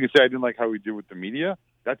 right? So you can say I didn't like how he did with the media.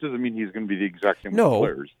 That doesn't mean he's going to be the exact same with the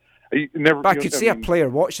players. But I could see a player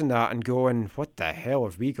watching that and going, "What the hell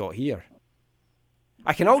have we got here?"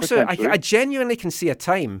 I can also, I genuinely can see a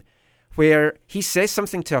time where he says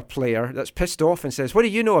something to a player that's pissed off and says, "What do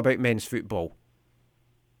you know about men's football?"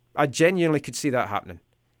 I genuinely could see that happening,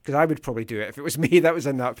 because I would probably do it if it was me that was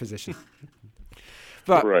in that position.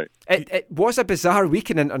 But it was a bizarre week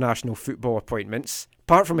in international football appointments.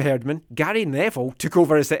 Apart from Herdman, Gary Neville took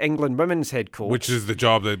over as the England women's head coach. Which is the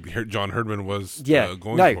job that John Herdman was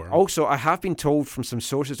going for. Also, I have been told from some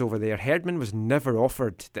sources over there, Herdman was never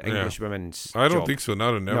offered the English women's I don't job. think so.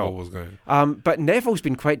 Not a Neville was going. But Neville's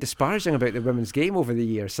been quite disparaging about the women's game over the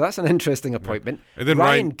years, so that's an interesting appointment. And then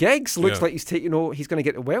Ryan Giggs looks like he's he's going to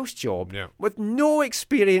get the Welsh job with no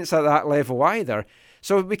experience at that level either.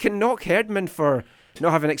 So we can knock Herdman for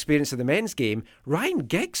not having experience of the men's game. Ryan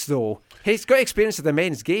Giggs, though, he's got experience of the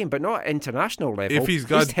men's game, but not at international level. If he's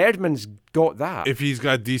got, at least Herdman's got that. If he's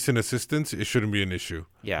got decent assistants, it shouldn't be an issue.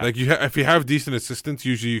 Yeah. Like if you have decent assistants,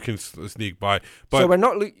 usually you can sneak by. But so we're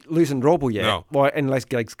not losing Robbo yet, no. Well, unless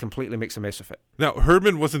Giggs completely makes a mess of it. Now,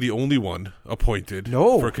 Herdman wasn't the only one appointed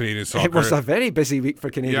for Canadian soccer. It was a very busy week for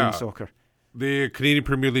Canadian soccer. The Canadian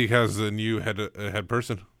Premier League has a new head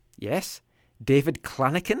person. Yes. David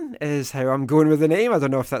Clanican is how I'm going with the name. I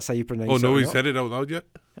don't know if that's how you pronounce it. Oh, no, or he not. said it out loud yet?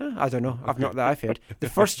 I don't know. I've not that I've heard. The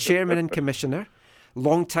first chairman and commissioner,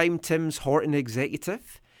 long-time Tim's Horton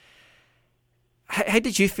executive. How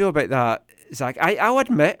did you feel about that, Zach? I'll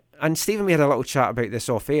admit, and Stephen, we had a little chat about this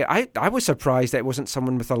off air, I was surprised that it wasn't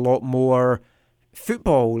someone with a lot more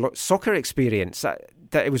football, soccer experience, that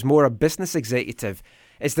it was more a business executive.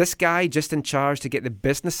 Is this guy just in charge to get the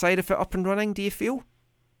business side of it up and running, do you feel?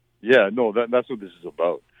 Yeah, no, that's what this is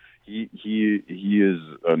about. He is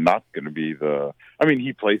not going to be the. I mean,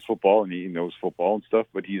 he plays football and he knows football and stuff,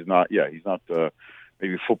 but he's not. Yeah, he's not the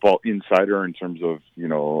maybe football insider in terms of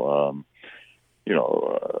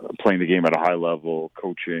playing the game at a high level,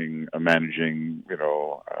 coaching, managing,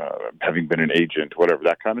 having been an agent, whatever,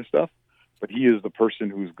 that kind of stuff. But he is the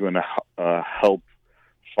person who's going to help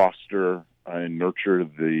foster and nurture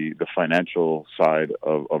the financial side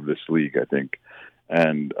of this league, I think.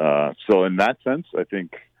 And so in that sense, I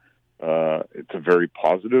think it's a very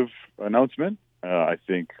positive announcement. I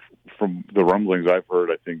think from the rumblings I've heard,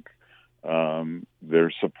 I think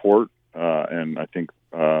there's support and I think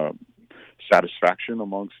satisfaction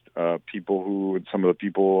amongst some of the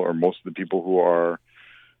people or most of the people who are,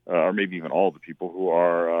 or maybe even all the people who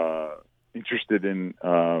are interested in,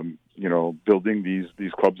 building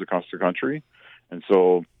these clubs across the country. And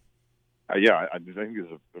so, I think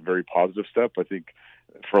it's a very positive step. I think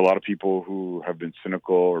for a lot of people who have been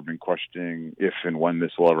cynical or been questioning if and when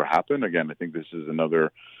this will ever happen, again, I think this is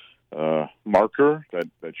another marker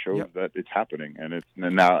that shows that it's happening, and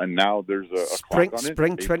now there's a clock on it.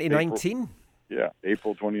 Spring 2019.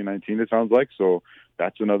 April 2019. It sounds like so.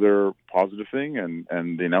 That's another positive thing,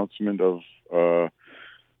 and the announcement of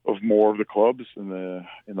more of the clubs in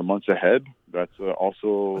the months ahead. That's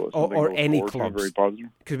also something or any clubs. Very positive,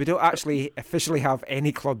 because we don't actually officially have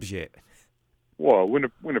any clubs yet. Well,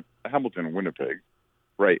 Hamilton and Winnipeg,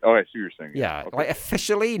 right? Oh, I see what you're saying. Yeah, okay. like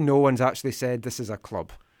officially, no one's actually said this is a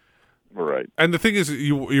club. Right. And the thing is,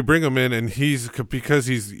 you bring him in, and because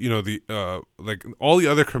he's like all the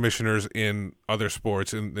other commissioners in other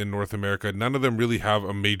sports in North America, none of them really have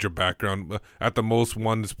a major background. At the most,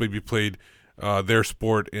 one that's maybe played their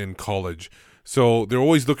sport in college. So they're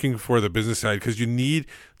always looking for the business side, because the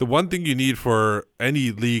one thing you need for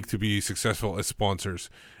any league to be successful is sponsors.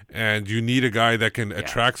 And you need a guy that can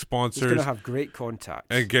attract sponsors. He's going to have great contacts.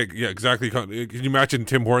 And exactly. Can you imagine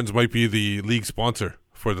Tim Hortons might be the league sponsor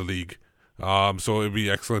for the league? So it'd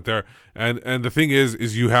be excellent there. And the thing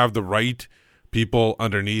is you have the right people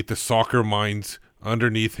underneath, the soccer minds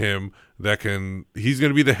underneath him he's going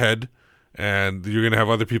to be the head, and you're going to have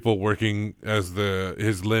other people working as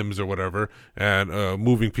his limbs or whatever, and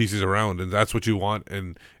moving pieces around, and that's what you want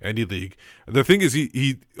in any league. The thing is,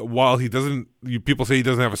 while he doesn't, people say he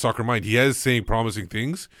doesn't have a soccer mind, he is saying promising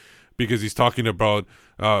things, because he's talking about,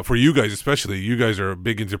 for you guys especially, you guys are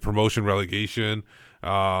big into promotion, relegation,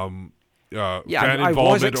 fan I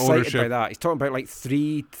was excited ownership. by that. He's talking about like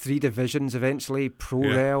three divisions eventually,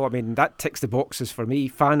 pro-rel. I mean, that ticks the boxes for me.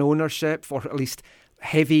 Fan ownership, or at least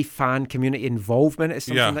heavy fan community involvement is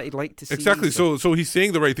something that he'd like to see. Exactly. So he's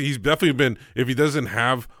saying the right thing. He's definitely been, if he doesn't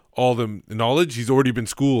have all the knowledge, he's already been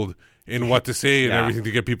schooled in what to say and everything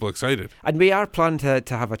to get people excited. And we are planning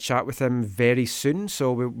to have a chat with him very soon,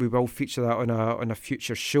 so we will feature that on a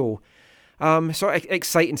future show. So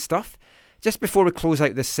exciting stuff. Just before we close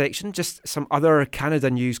out this section, just some other Canada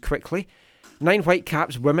news quickly. 9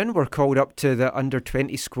 Whitecaps women were called up to the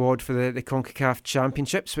under-20 squad for the CONCACAF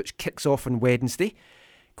Championships, which kicks off on Wednesday.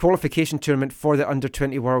 Qualification tournament for the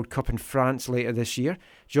under-20 World Cup in France later this year.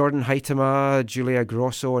 Jordan Huitema, Julia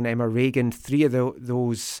Grosso and Emma Reagan, 3 of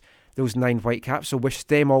those 9 Whitecaps, so wish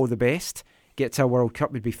them all the best. Get to a World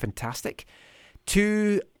Cup would be fantastic.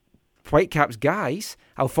 2 Whitecaps guys,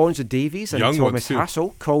 Alphonso Davies and Thomas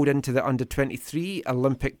Hassel, called into the under-23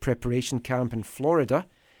 Olympic preparation camp in Florida.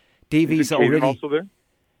 Davies already. Also there?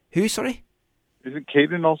 Who? Sorry. Isn't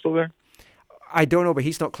Caden also there? I don't know, but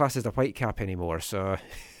he's not classed as a Whitecap anymore. So.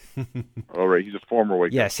 All right, he's a former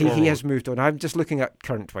Whitecap. Yes, he has moved on. I'm just looking at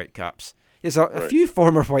current Whitecaps. There's a few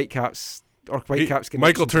former Whitecaps or Whitecaps.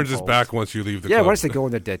 Michael turns his back once you leave the club. Yeah, once they go,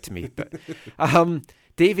 they're dead to me. But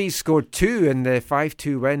Davies scored 2 in the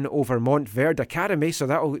 5-2 win over Montverde Academy, so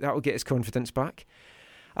that'll get his confidence back.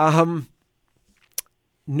 Another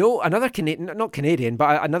Canadian, not Canadian,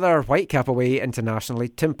 but another Whitecap away internationally.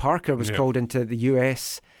 Tim Parker was called into the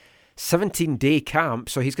US 17-day camp,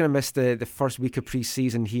 so he's going to miss the first week of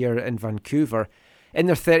pre-season here in Vancouver. In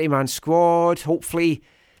their 30-man squad, hopefully.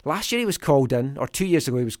 Last year he was called in, or 2 years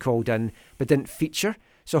ago he was called in, but didn't feature.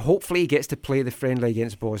 So hopefully he gets to play the friendly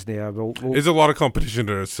against Bosnia. There's a lot of competition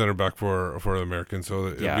there at centre back for the Americans, so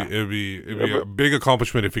it'd be a big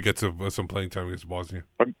accomplishment if he gets some playing time against Bosnia.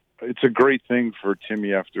 It's a great thing for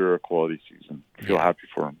Timmy after a quality season. I feel happy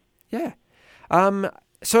for him. Yeah.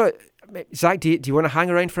 So, Zach, do you want to hang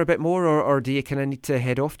around for a bit more, or do you kind of need to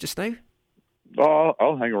head off just now?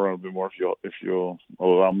 I'll hang around a bit more if you'll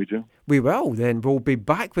allow me to. We will. Then we'll be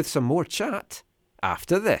back with some more chat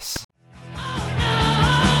after this.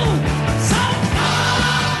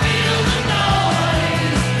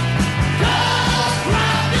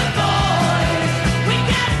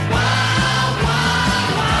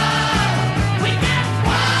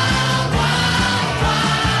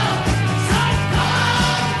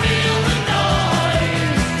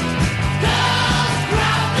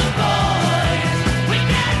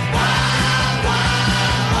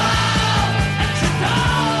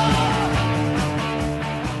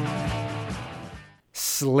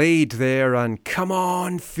 Slade there, and come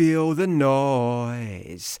on, feel the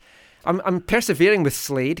noise. I'm persevering with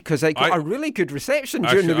Slade because I got a really good reception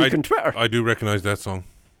during the week on Twitter. I do recognise that song.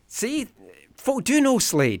 See, folk do know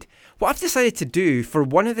Slade. What I've decided to do for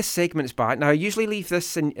one of the segments back, now I usually leave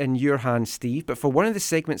this in your hands, Steve, but for one of the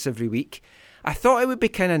segments every week, I thought it would be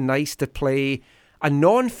kind of nice to play a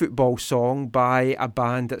non-football song by a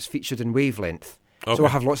band that's featured in Wavelength. Okay. So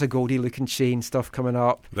I'll have lots of Goldie Luke and Shane stuff coming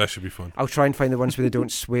up. That should be fun. I'll try and find the ones where they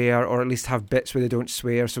don't swear, or at least have bits where they don't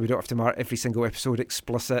swear, so we don't have to mark every single episode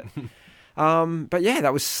explicit. But yeah,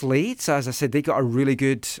 that was Slade. So as I said, they got a really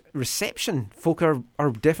good reception. Folk are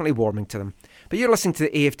definitely warming to them. But you're listening to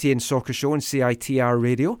the AFTN Soccer Show on CITR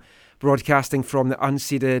Radio, broadcasting from the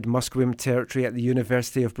unceded Musqueam territory at the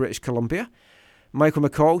University of British Columbia. Michael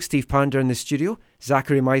McCall, Steve Pander in the studio,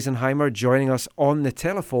 Zachary Meisenheimer joining us on the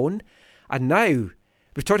telephone. And now,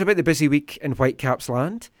 we've talked about the busy week in Whitecaps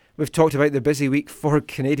land. We've talked about the busy week for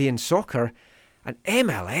Canadian soccer. And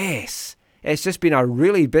MLS, it's just been a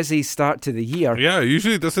really busy start to the year. Yeah,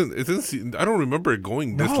 usually it doesn't. I don't remember it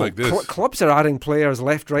going like this. Clubs are adding players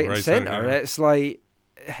left, right, and centre. Yeah. It's like,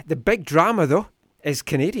 the big drama, though, is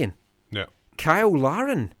Canadian. Yeah. Kyle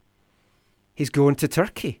Larin, he's going to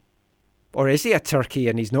Turkey. Or is he a Turkey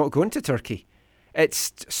and he's not going to Turkey?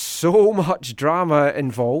 It's so much drama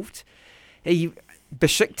involved.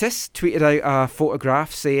 Besiktas tweeted out a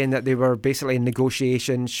photograph saying that they were basically in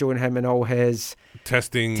negotiations, showing him in all his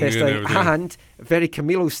testing and very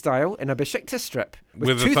Camilo style in a Besiktas strip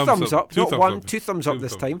with two thumbs up, not one, two thumbs up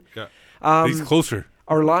this time. Yeah. He's closer.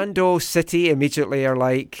 Orlando City immediately are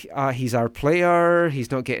like, he's our player, he's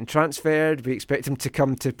not getting transferred, we expect him to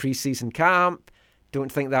come to pre-season camp,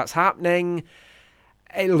 don't think that's happening.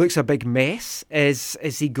 It looks a big mess. Is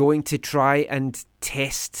he going to try and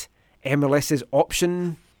test MLS's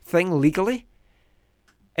option thing legally?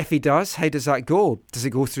 If he does, how does that go? Does it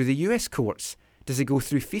go through the US courts? Does it go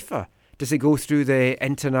through FIFA? Does it go through the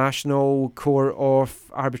International Court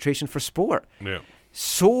of Arbitration for Sport? Yeah.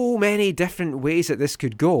 So many different ways that this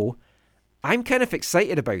could go. I'm kind of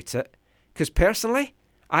excited about it because personally,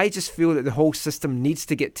 I just feel that the whole system needs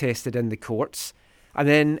to get tested in the courts. And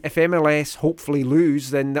then if MLS hopefully lose,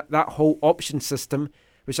 then that whole option system,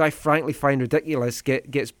 which I frankly find ridiculous,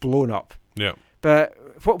 gets blown up. Yeah. But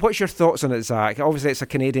what's your thoughts on it, Zach? Obviously, it's a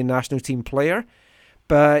Canadian national team player,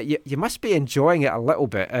 but you must be enjoying it a little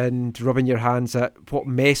bit and rubbing your hands at what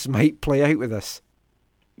mess might play out with this.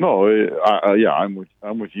 No, I'm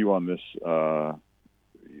with you on this.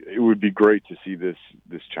 It would be great to see this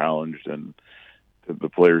challenged and the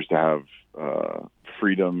players to have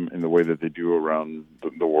freedom in the way that they do around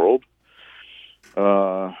the world.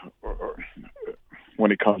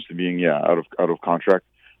 When it comes to being out of contract,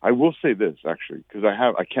 I will say this actually, because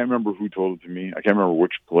I can't remember who told it to me. I can't remember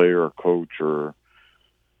which player or coach or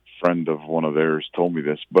friend of one of theirs told me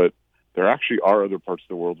this, but there actually are other parts of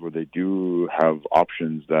the world where they do have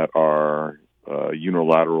options that are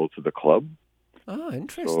unilateral to the club. Oh,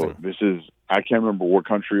 interesting. So I can't remember what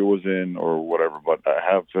country it was in or whatever, but I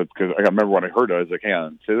have to, because I remember when I heard it, I was like, "Hang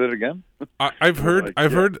on, say that again." I've heard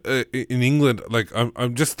in England, like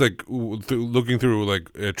I'm just like looking through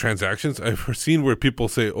like transactions. I've seen where people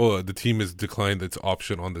say, "Oh, the team has declined its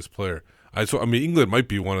option on this player." England might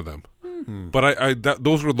be one of them, but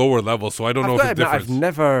those were lower levels, so I don't know if it's different. I've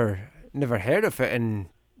never heard of it in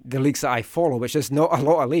the leagues that I follow, which is not a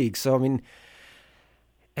lot of leagues. So I mean.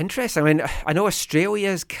 Interesting. I mean, I know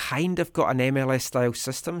Australia's kind of got an MLS-style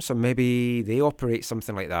system, so maybe they operate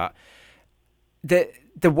something like that.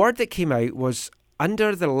 The word that came out was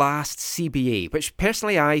under the last CBA, which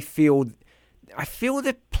personally I feel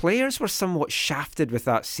the players were somewhat shafted with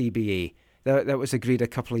that CBA. that was agreed a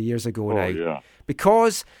couple of years ago now. yeah.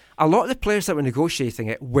 Because a lot of the players that were negotiating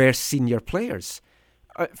it were senior players.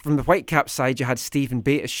 From the Whitecaps side, you had Stephen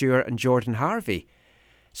Beitashour and Jordan Harvey.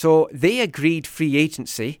 So they agreed free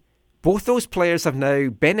agency. Both those players have now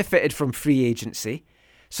benefited from free agency.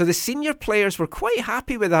 So the senior players were quite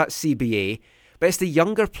happy with that CBA, but it's the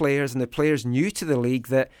younger players and the players new to the league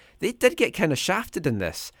that they did get kind of shafted in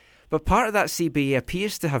this. But part of that CBA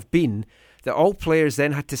appears to have been that all players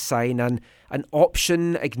then had to sign an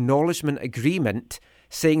option acknowledgement agreement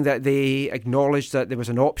saying that they acknowledged that there was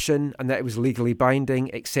an option and that it was legally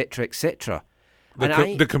binding, etc., etc. The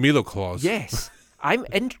Camilo clause. Yes. I'm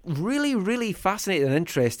really, really fascinated and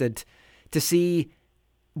interested to see,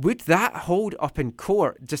 would that hold up in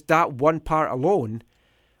court, just that one part alone,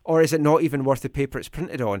 or is it not even worth the paper it's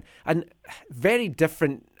printed on? And very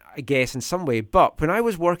different, I guess, in some way. But when I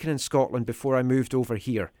was working in Scotland before I moved over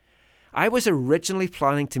here, I was originally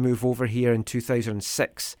planning to move over here in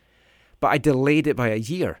 2006, but I delayed it by a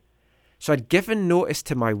year. So I'd given notice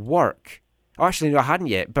to my work. Actually, no, I hadn't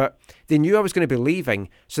yet, but they knew I was going to be leaving,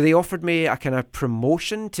 so they offered me a kind of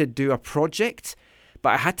promotion to do a project, but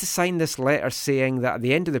I had to sign this letter saying that at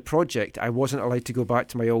the end of the project, I wasn't allowed to go back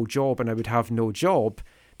to my old job and I would have no job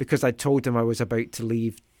because I'd told them I was about to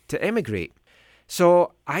leave to emigrate.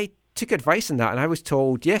 So I took advice on that and I was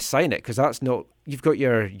told, yes, sign it, because that's not, you've got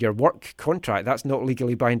your work contract, that's not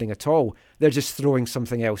legally binding at all. They're just throwing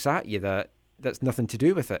something else at you that's nothing to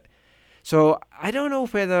do with it. So I don't know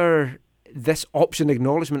whether this option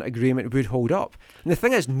acknowledgement agreement would hold up. And the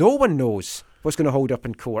thing is, no one knows what's going to hold up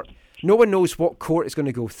in court. No one knows what court is going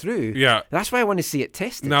to go through. Yeah. That's why I want to see it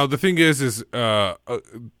tested. Now, the thing is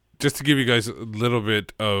just to give you guys a little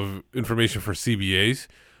bit of information for CBAs,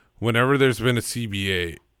 whenever there's been a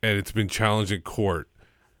CBA and it's been challenged in court,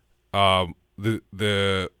 the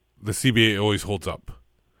CBA always holds up.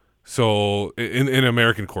 So in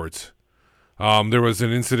American courts, there was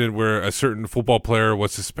an incident where a certain football player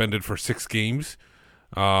was suspended for 6 games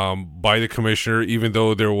by the commissioner, even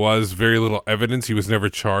though there was very little evidence. He was never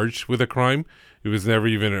charged with a crime. He was never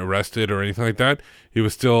even arrested or anything like that. He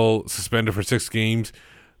was still suspended for 6 games.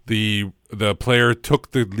 The player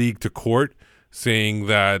took the league to court saying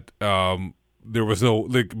that there was no,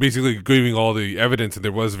 like, basically giving all the evidence, and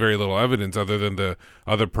there was very little evidence other than the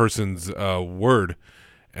other person's word.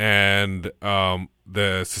 And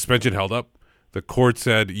the suspension held up. The court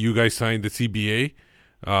said, you guys signed the CBA.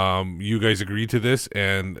 You guys agreed to this,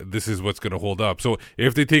 and this is what's going to hold up. So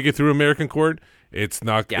if they take it through American court, it's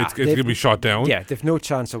not. It's going to be shot down. Yeah, they've no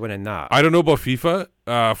chance of winning that. I don't know about FIFA.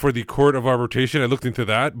 For the court of arbitration, I looked into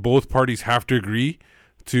that. Both parties have to agree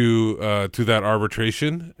to that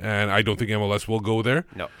arbitration, and I don't think MLS will go there.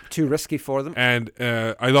 No, too risky for them. And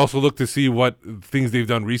I also looked to see what things they've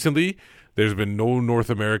done recently. There's been no North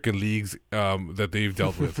American leagues that they've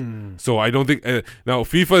dealt with. So I don't think... now,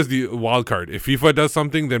 FIFA is the wild card. If FIFA does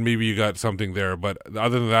something, then maybe you got something there. But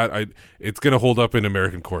other than that, it's going to hold up in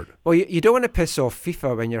American court. Well, you don't want to piss off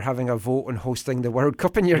FIFA when you're having a vote on hosting the World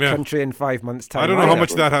Cup in your country in 5 months' time. I don't know how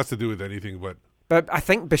much that has to do with anything, but... But I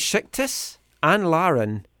think Besiktas and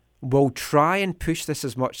Laren will try and push this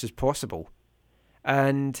as much as possible.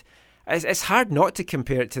 And... It's hard not to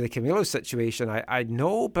compare it to the Camilo situation. I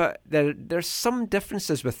know, but there's some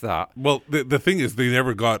differences with that. Well, the thing is, they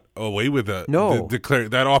never got away with that. No.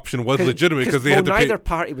 That option was legitimate because they had to pay. Neither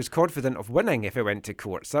party was confident of winning if it went to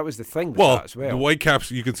court. So that was the thing with that as well. The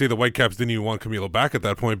Whitecaps, you can say the Whitecaps didn't even want Camilo back at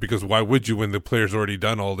that point, because why would you when the player's already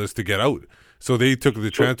done all this to get out? So they took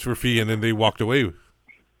the transfer fee and then they walked away.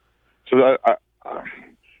 So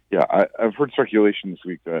I've heard speculation this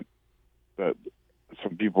week that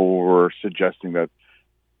some people were suggesting that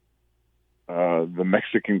the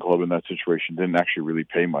Mexican club in that situation didn't actually really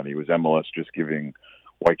pay money. It was MLS just giving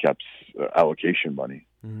Whitecaps allocation money.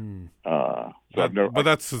 But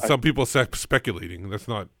that's some people speculating. That's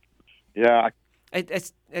not... Yeah.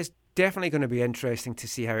 It's definitely going to be interesting to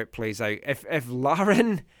see how it plays out. If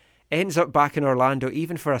Laren ends up back in Orlando,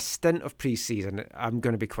 even for a stint of pre-season, I'm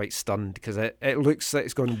going to be quite stunned, because it looks like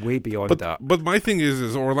it's gone way beyond that. But my thing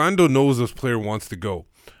is Orlando knows this player wants to go.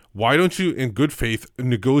 Why don't you, in good faith,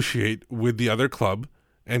 negotiate with the other club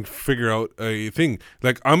and figure out a thing?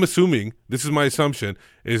 Like, I'm assuming, this is my assumption,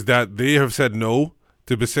 is that they have said no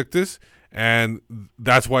to Besiktas, and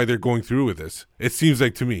that's why they're going through with this. It seems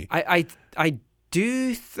like to me. I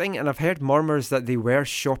do think, and I've heard murmurs that they were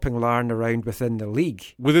shopping Laren around within the league.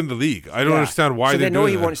 Within the league? I don't understand why they know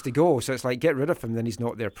he that. wants to go, so it's like, get rid of him, then he's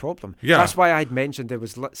not their problem. Yeah. That's why I'd mentioned there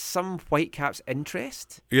was some Whitecaps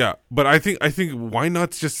interest. Yeah, but I think why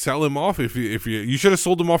not just sell him off? If you should have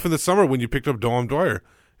sold him off in the summer when you picked up Dom Dwyer.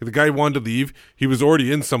 The guy wanted to leave. He was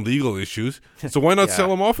already in some legal issues. So why not Yeah.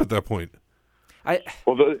 sell him off at that point?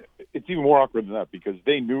 Well, it's even more awkward than that because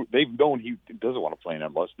they've known he doesn't want to play in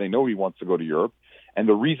MLS. They know he wants to go to Europe, and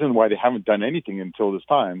the reason why they haven't done anything until this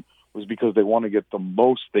time was because they want to get the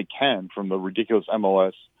most they can from the ridiculous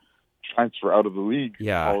MLS transfer out of the league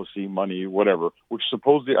policy, money, whatever. Which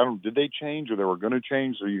supposedly, did they change or they were going to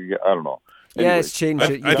change? So I don't know. Yeah, Anyways, it's changed.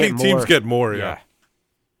 I think teams get more. Yeah.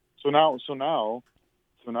 So now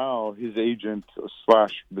his agent /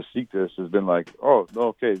 Besiktas has been like, oh,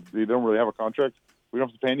 okay, they don't really have a contract. We don't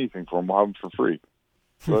have to pay anything for him. We'll have him for free.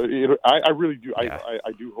 So I really do. Yeah.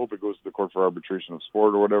 I do hope it goes to the court for arbitration of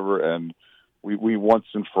sport or whatever, and we once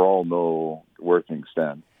and for all know where things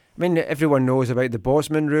stand. I mean, everyone knows about the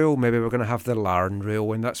Bosman rule. Maybe we're going to have the Larn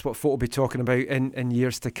rule, and that's what folk will be talking about in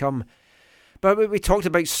years to come. But we talked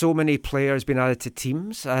about so many players being added to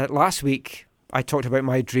teams. Last week, I talked about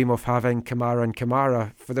my dream of having Kamara and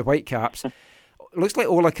Kamara for the Whitecaps. Looks like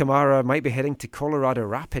Ola Kamara might be heading to Colorado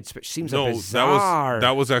Rapids, which seems a bizarre.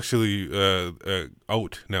 that was actually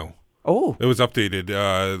out now. Oh, It was updated.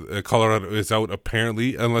 Colorado is out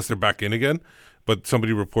apparently, unless they're back in again. But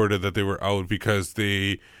somebody reported that they were out because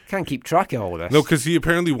they can't keep track of all this. no, because he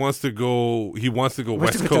apparently wants to go. He wants to go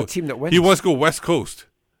Wants to West go to a Coast. team that wins. He wants to go West Coast.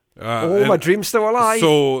 My dream's still alive.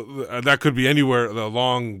 So that could be anywhere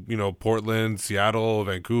along, Portland, Seattle,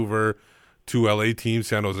 Vancouver, 2 LA teams,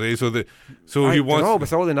 San Jose. I he wants. don't know,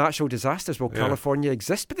 with all the natural disasters, will California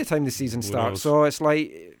exist by the time the season starts? knows? So it's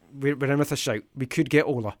like we're in with a shout. We could get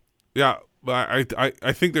Ola. Yeah, but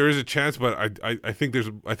I think there is a chance, but I think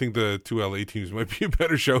the 2 LA teams might be a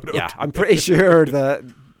better shout out. Yeah, I'm pretty sure that.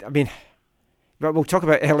 I mean, but we'll talk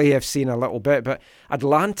about LAFC in a little bit. But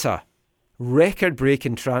Atlanta,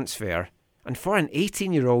 record-breaking transfer, and for an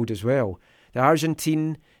 18-year-old as well. The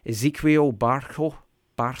Argentine Ezequiel Barco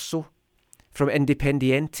from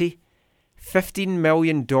Independiente, $15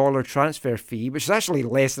 million transfer fee, which is actually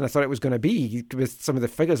less than I thought it was going to be with some of the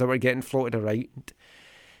figures that were getting floated around.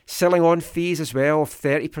 Selling on fees as well of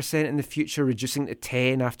 30% in the future, reducing to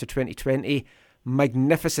 10% after 2020.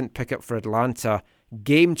 Magnificent pickup for Atlanta.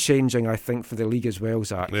 Game-changing, I think, for the league as well,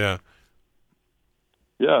 Zach. Yeah.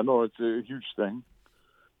 Yeah, no, it's a huge thing.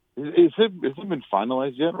 Has it been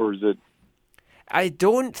finalized yet, or is it? I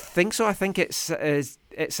don't think so. I think it's as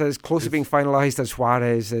close to being finalised as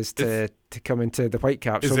Juarez is to come into the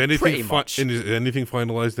Whitecaps. Is So anything pretty much. is anything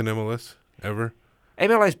finalized in MLS ever?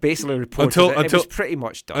 MLS basically reported that it was pretty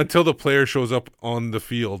much done. Until the player shows up on the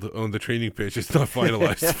field on the training pitch, it's not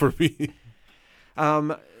finalized for me.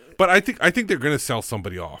 But I think they're going to sell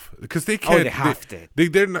somebody off because they can't. They have to.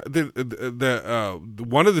 They're not,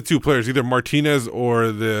 one of the two players, either Martinez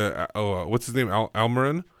or the what's his name,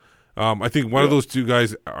 Almiron. I think one of those two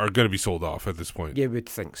guys are going to be sold off at this point. You would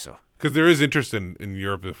think so. Because there is interest in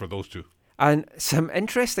Europe for those two. And some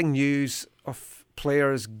interesting news of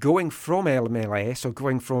players going from MLS or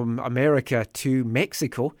going from America to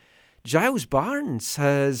Mexico. Giles Barnes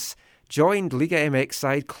has joined Liga MX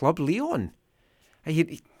side Club Leon.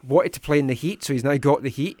 He wanted to play in the Heat, so he's now got the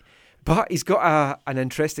Heat. But he's got an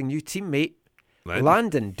interesting new teammate,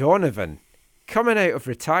 Landon Donovan, coming out of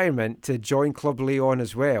retirement to join Club Leon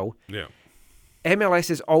as well. Yeah.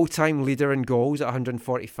 MLS's all-time leader in goals at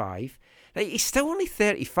 145. Now, he's still only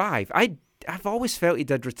 35. I've always felt he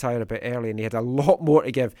did retire a bit early and he had a lot more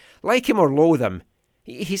to give. Like him or loathe him,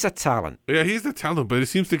 he's a talent. Yeah, he's the talent, but it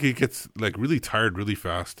seems like he gets really tired really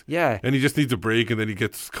fast. Yeah. And he just needs a break, and then he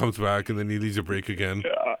comes back, and then he needs a break again.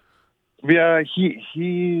 Yeah,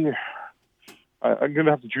 he. I'm going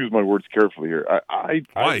to have to choose my words carefully here. Why?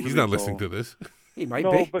 I He's not listening to this. He might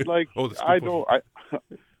no, be. but like Oh, I don't.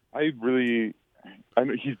 I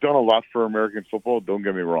know he's done a lot for American football. Don't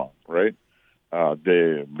get me wrong, right?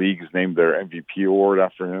 The league's named their MVP award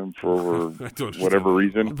after him for whatever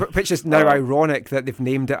reason. Which is now ironic that they've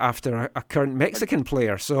named it after a current Mexican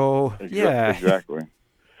player. So, yeah. Exactly.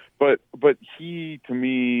 But he, to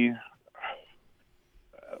me,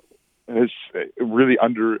 has really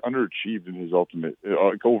underachieved in his ultimate,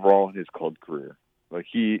 overall in his club career. Like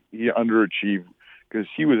he underachieved because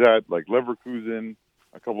he was at Leverkusen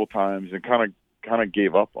a couple of times and kind of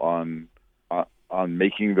gave up on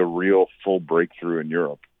making the real full breakthrough in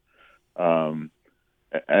Europe, and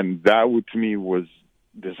that to me was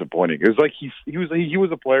disappointing. It was like he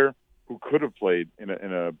was a player who could have played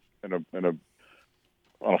on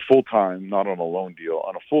a full time, not on a loan deal,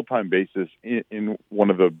 on a full time basis in one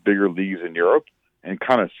of the bigger leagues in Europe, and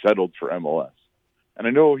kind of settled for MLS. And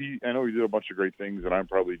I know he did a bunch of great things, and I'm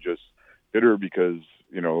probably just bitter because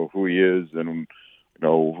who he is and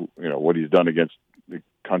what he's done against the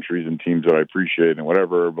countries and teams that I appreciate and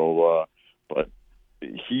whatever, blah, blah, blah.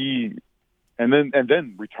 and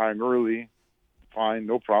then retiring early, fine,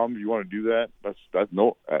 no problem. You want to do that? That's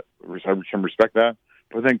no. I can respect that.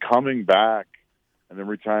 But then coming back and then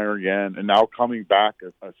retiring again, and now coming back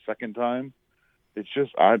a second time, it's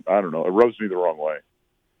just I don't know. It rubs me the wrong way.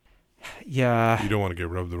 Yeah. You don't want to get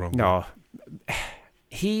rubbed the wrong way. No.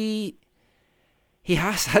 He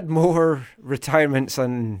has had more retirements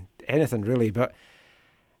than anything, really, but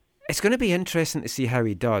it's going to be interesting to see how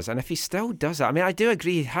he does. And if he still does it, I mean, I do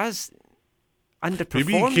agree he has underperformed.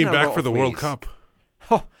 Maybe he came in a back lot for of the World ways. Cup.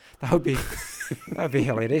 Oh, that would be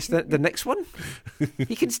hilarious. The next one,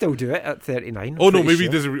 he can still do it at 39. Oh, no, pretty maybe sure. he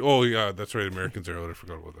doesn't. Oh, yeah, that's right. Americans are out. I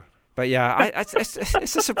forgot about that. But yeah,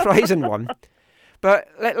 it's a surprising one. But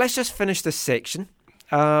let's just finish this section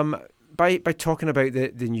by talking about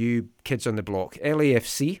the new kids on the block.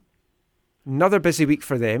 LAFC, another busy week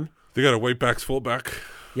for them. They got a white-backs fullback.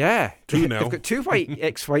 Yeah, Two now. They've got two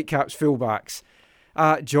ex-Whitecaps fullbacks.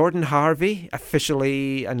 Jordan Harvey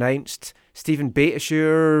officially announced. Stephen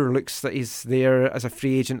Beitashour looks that he's there as a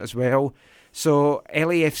free agent as well. So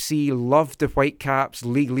LAFC loved the Whitecaps'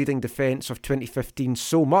 league-leading defence of 2015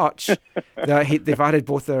 so much that they've added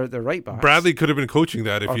both their right backs. Bradley could have been coaching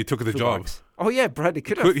that if Or he took the job. fullbacks. Oh yeah, Bradley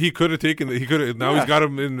could have. He could have taken the. He could have. Now Yeah. he's got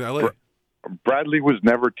him in LA. Bradley was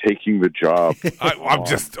never taking the job. I'm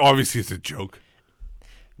just obviously it's a joke.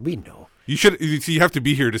 We know. You should. You see, you have to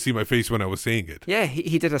be here to see my face when I was saying it. Yeah,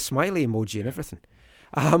 he did a smiley emoji and everything.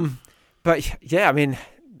 But yeah, I mean,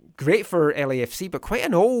 great for LAFC, but quite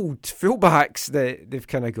an old fullbacks that they've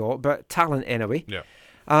kind of got, but talent anyway. Yeah.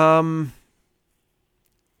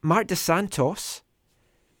 Mark Dos Santos,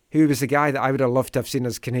 who was the guy that I would have loved to have seen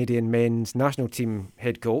as Canadian men's national team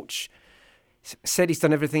head coach, said he's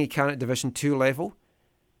done everything he can at Division 2 level.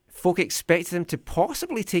 Folk expected him to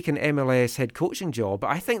possibly take an MLS head coaching job, but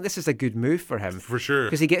I think this is a good move for him. For sure.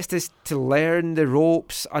 Because he gets to learn the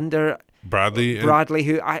ropes under Bradley. Bradley,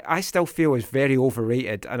 who I still feel is very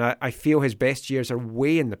overrated, and I feel his best years are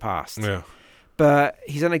way in the past. Yeah. But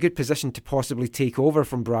he's in a good position to possibly take over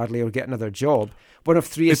from Bradley or get another job. One of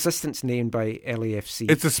three assistants named by LAFC.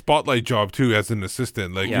 It's a spotlight job too, as an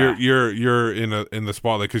assistant. Like Yeah. you're in the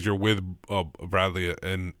spotlight because you're with Bradley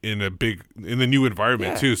and in the new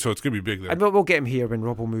environment Yeah. too. So it's gonna be big there. And we'll get him here when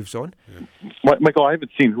Robbo moves on. Michael, I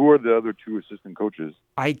haven't seen who are the other two assistant coaches.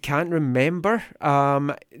 I can't remember.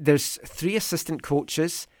 There's three assistant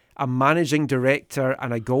coaches, a managing director,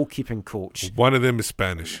 and a goalkeeping coach. One of them is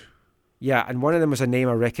Spanish. Yeah, and one of them was a name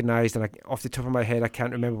I recognised, and off the top of my head, I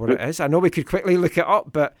can't remember what it is. I know we could quickly look it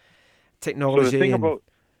up, but technology. So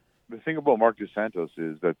the thing about Mark Dos Santos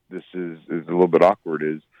is that this is a little bit awkward.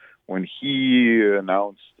 Is when he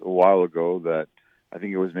announced a while ago that I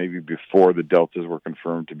think it was maybe before the Deltas were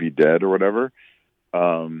confirmed to be dead or whatever.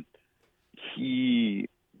 He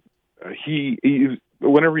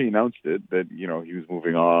whenever he announced it that he was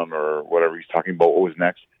moving on or whatever, he's talking about what was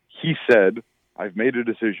next. He said, "I've made a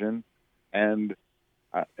decision." And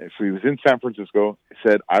so he was in San Francisco,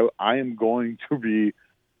 said, I am going to be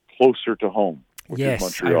closer to home, which is yes,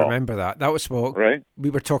 Montreal. I remember that. That was what Right? we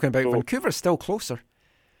were talking about. So- Vancouver's still closer.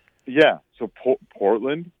 Yeah, so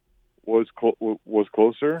Portland was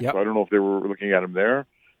closer. Yep. So I don't know if they were looking at him there.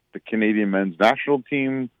 The Canadian men's national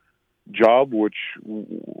team job, which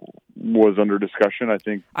was under discussion, I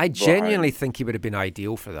think. I genuinely think he would have been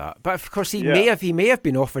ideal for that. But of course, he Yeah. may have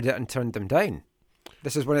been offered it and turned them down.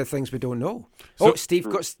 This is one of the things we don't know. So- Steve's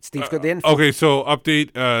got the info. Okay, so update.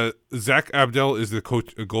 Zach Abdel is the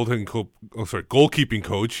coach, goalkeeping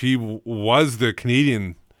coach. He was the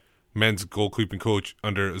Canadian men's goalkeeping coach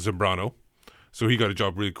under Zambrano, so he got a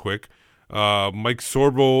job really quick. Mike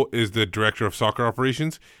Sorbo is the director of soccer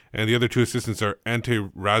operations, and the other two assistants are Ante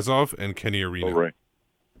Razov and Kenny Arena. Oh, right.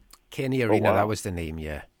 Kenny Arena, wow. that was the name,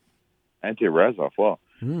 yeah. Ante Razov, wow.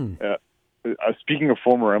 Speaking of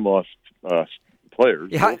former MLS players.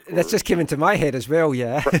 Yeah, that's just came into my head as well,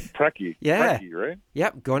 yeah. Preki. Yeah. Preki, right?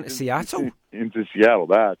 Yep, going to Seattle. Into Seattle.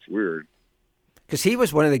 That's weird. Because he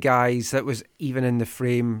was one of the guys that was even in the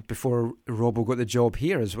frame before Robbo got the job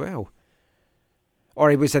here as well. Or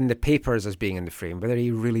he was in the papers as being in the frame. Whether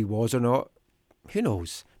he really was or not, who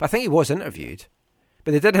knows? But I think he was interviewed.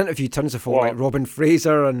 But they did interview tons of folk like Robin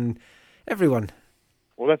Fraser and everyone.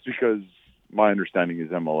 Well, that's because my understanding is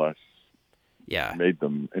MLS Yeah. made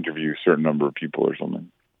them interview a certain number of people or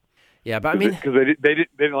something. Yeah, but I mean... Because they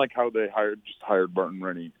didn't like how they hired Barton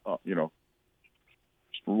Rennie,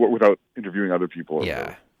 without interviewing other people. Or Yeah.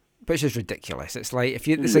 whatever. Which is ridiculous. It's like, if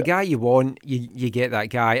it's a guy you want, you get that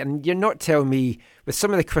guy. And you're not telling me, with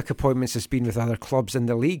some of the quick appointments there's been with other clubs in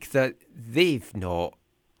the league, that they've not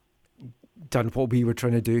done what we were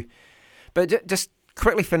trying to do. But just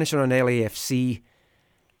quickly finishing on LAFC,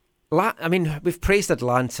 we've praised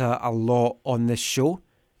Atlanta a lot on this show.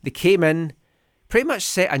 They came in, pretty much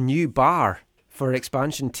set a new bar for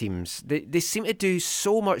expansion teams. They seem to do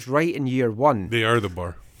so much right in year one. They are the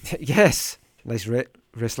bar. Yes, nice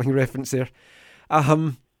wrestling reference there.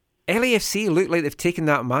 LAFC look like they've taken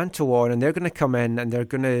that mantle on, and they're going to come in and they're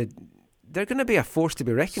going to be a force to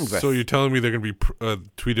be reckoned with. So you're telling me they're going to be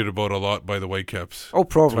tweeted about a lot by the Whitecaps? Oh,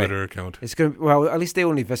 probably. Twitter account. It's going to, well, at least they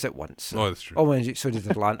only visit once. Oh, that's true. Oh, and so did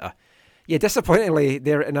Atlanta. Yeah, disappointingly,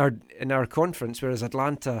 they're in our conference, whereas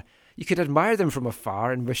Atlanta, you could admire them from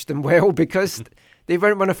afar and wish them well because they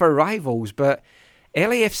weren't one of our rivals. But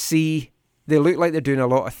LAFC, they look like they're doing a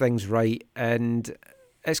lot of things right, and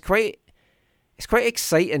it's quite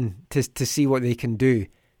exciting to see what they can do,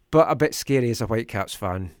 but a bit scary as a Whitecaps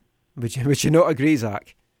fan. Would you not agree,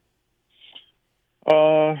 Zach?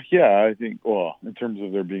 Yeah, I think. Well, in terms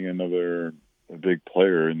of there being another big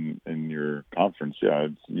player in your conference, yeah,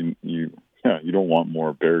 you don't want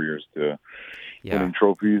more barriers to winning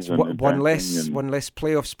trophies and one less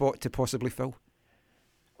playoff spot to possibly fill.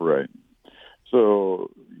 Right. So,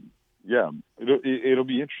 yeah, it'll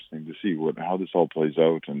be interesting to see how this all plays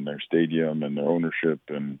out, and their stadium and their ownership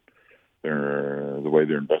and the way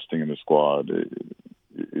they're investing in the squad.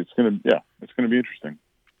 It's gonna be interesting.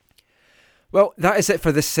 Well, that is it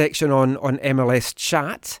for this section on MLS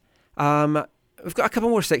Chat. We've got a couple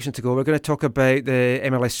more sections to go. We're going to talk about the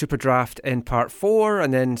MLS Super Draft in Part 4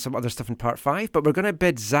 and then some other stuff in Part 5, but we're going to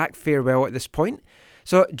bid Zach farewell at this point.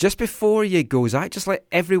 So just before you go, Zach, just let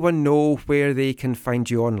everyone know where they can find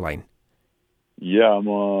you online. Yeah, I'm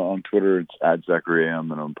on Twitter. It's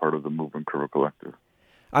 @ZacharyAM, and I'm part of the Movement Curve Collective.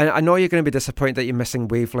 I know you're going to be disappointed that you're missing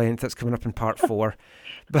Wavelength. That's coming up in Part 4.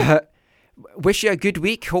 But wish you a good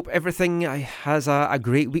week. Hope everything has a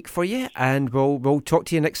great week for you. And we'll talk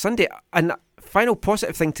to you next Sunday. And final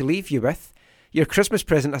positive thing to leave you with, your Christmas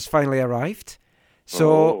present has finally arrived.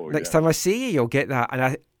 So next time I see you, you'll get that.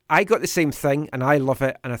 And I got the same thing, and I love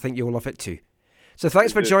it, and I think you'll love it too. So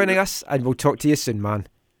thanks for joining us, and we'll talk to you soon, man.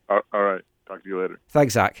 All right. Talk to you later.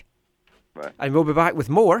 Thanks, Zach. Bye. And we'll be back with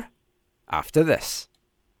more after this.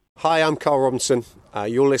 Hi, I'm Carl Robinson.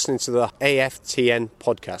 You're listening to the AFTN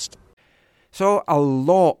podcast. So a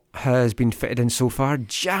lot has been fitted in so far.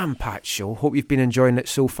 Jam-packed show. Hope you've been enjoying it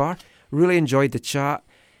so far. Really enjoyed the chat.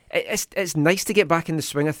 It's nice to get back in the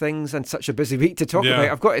swing of things and such a busy week to talk about,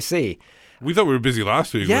 I've got to say. We thought we were busy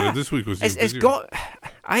last week, but this week was even busier.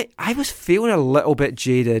 I was feeling a little bit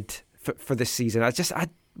jaded for this season. I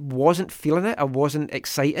wasn't feeling it. I wasn't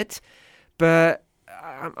excited. But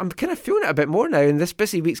I'm kind of feeling it a bit more now, and this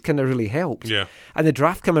busy week's kind of really helped. Yeah. And the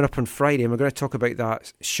draft coming up on Friday, and we're going to talk about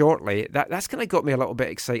that shortly, that's kind of got me a little bit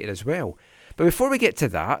excited as well. But before we get to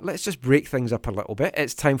that, let's just break things up a little bit.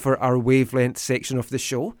 It's time for our Wavelength section of the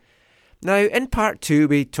show. Now, in Part 2,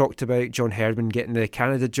 we talked about John Herdman getting the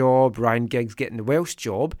Canada job, Ryan Giggs getting the Welsh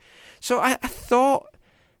job. So I thought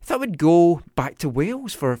we'd go back to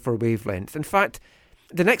Wales for Wavelength. In fact,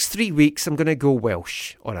 the next 3 weeks, I'm going to go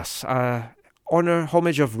Welsh on us. Honour,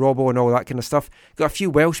 homage of Robbo and all that kind of stuff. Got a few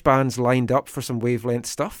Welsh bands lined up for some Wavelength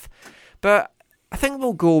stuff. But I think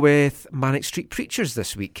we'll go with Manic Street Preachers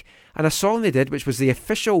this week. And a song they did, which was the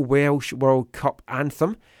official Welsh World Cup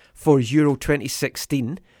anthem for Euro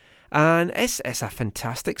 2016. And it's a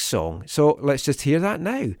fantastic song. So let's just hear that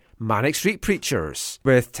now. Manic Street Preachers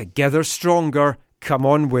with Together Stronger, Come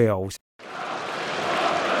On Wales.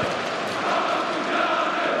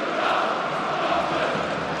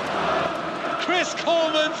 Chris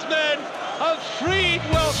Coleman's men have freed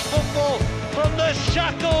Welsh football from the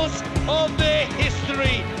shackles of their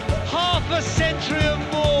history. Half a century and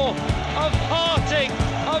more of heartache,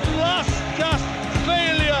 of last gasp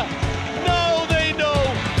failure. Now they know.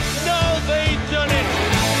 Now they've done it.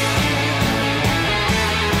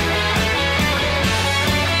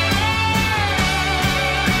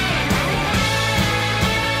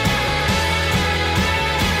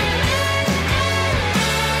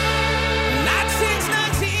 Not since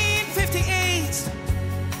 1958,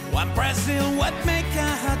 when Brazil would make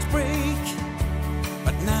our hearts break.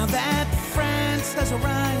 But now that France has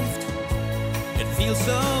arrived, it feels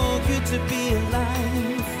so good to be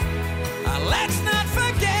alive. Let's not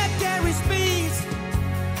forget Gary Speed.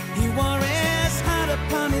 He wore his heart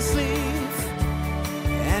upon his sleeve.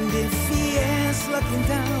 And if he is looking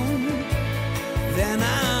down, then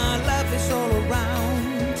our love is all around.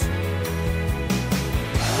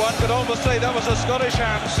 One could almost say that was a Scottish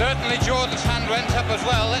hand. Certainly Jordan's hand went up as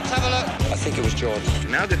well. Let's have a look. I think it was Jordan.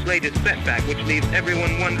 Now this latest setback, which leaves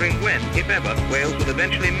everyone wondering when, if ever, Wales will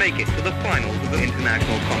eventually make it to the finals of the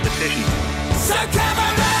international competition. So come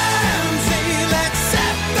on, Ramsey, let's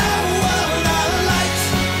set the world alight.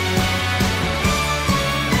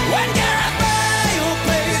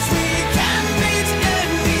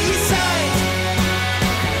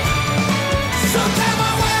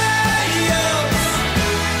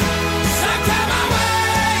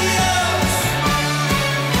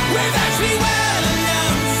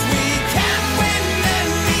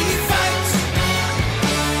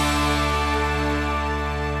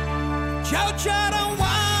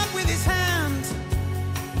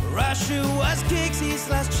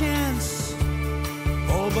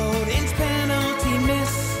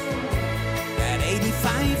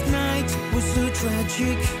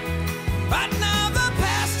 tragic. But now the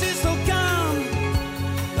past is all gone.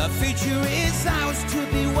 The future is ours to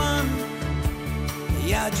be won.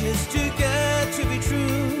 You're just too good to be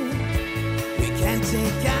true. We can't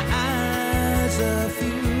take our eyes off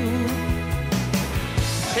you.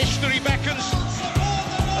 History beckons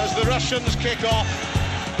as the Russians kick off.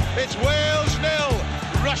 It's Wales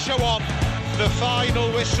 0, Russia 1. The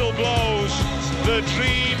final whistle blows. The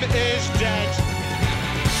dream is dead.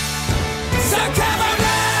 So come on,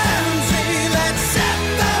 Ramsey, let's set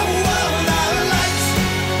the world alight.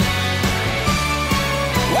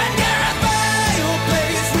 When Gareth Bale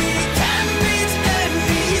plays, we can beat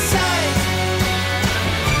any side.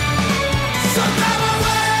 So come on,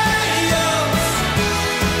 Wales.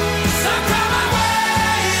 So come on,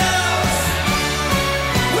 Wales.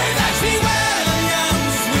 With Ashley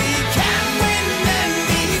Williams, we can win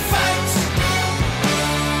any fight.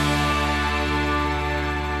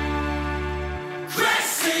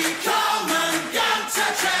 Chrissy Coleman,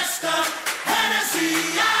 Gunter Chester, Hennessy,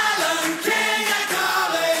 Allen, King and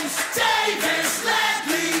Collins, Davis,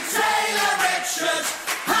 Ledley, Taylor, Richards,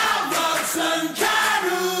 Hal Robson,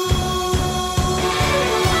 Carew.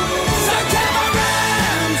 So come on,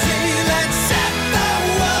 Ramsey, let's set the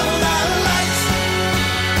world alight.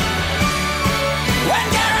 When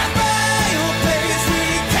Gareth Bale plays, we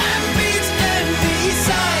can beat any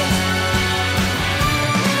side.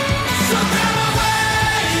 So come on,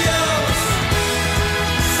 Wales.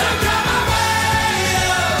 So come on,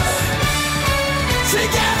 Wales.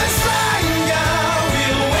 Together stronger,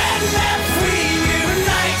 we'll win if we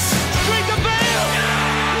unite. Straight to Bale!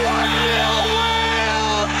 1-0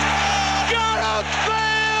 Wales! Gareth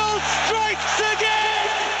Bale strikes again!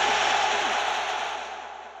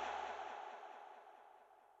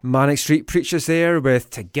 Manic Street Preachers there with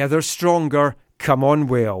Together Stronger, Come On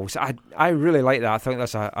Wales. I really like that. I think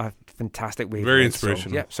that's a fantastic way. Very to end. inspirational.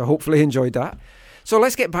 So, yeah, so hopefully you enjoyed that. So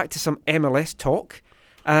let's get back to some MLS talk.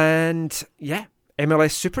 And yeah,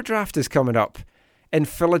 MLS Super Draft is coming up in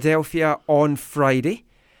Philadelphia on Friday.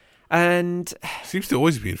 And Seems to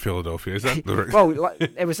always be in Philadelphia. Is that the right? well,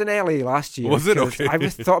 it was in LA last year. Was it? because Okay. I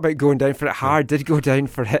was thought about going down for it hard, did go down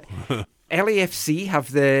for it. LAFC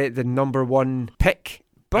have the number one pick,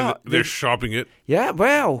 but And they're shopping it yeah,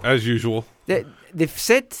 well, as usual.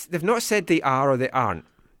 they've not said they are or they aren't.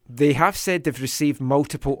 They have said they've received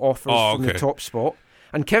multiple offers from the okay. top spot.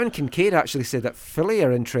 And Kevin Kincaid actually said that Philly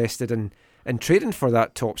are interested in trading for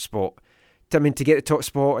that top spot. I mean, to get the top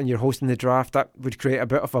spot and you're hosting the draft, that would create a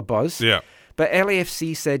bit of a buzz. Yeah. But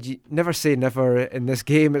LAFC said, you never say never in this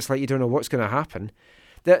game. It's like you don't know what's going to happen.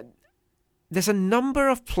 That there's a number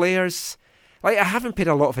of players. Like, I haven't paid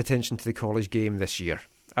a lot of attention to the college game this year.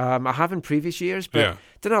 I have in previous years, but Yeah.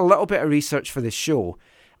 done a little bit of research for this show.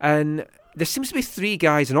 And there seems to be three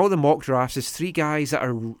guys in all the mock drafts. There's three guys that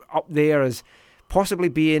are up there as possibly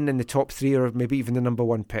being in the top three or maybe even the number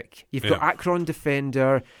one pick. You've got Yeah. Akron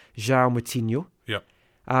defender João Moutinho.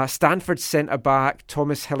 Yep. Stanford centre-back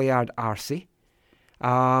Thomas Hilliard-Arce.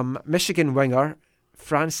 Michigan winger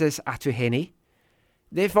Francis Atuhene.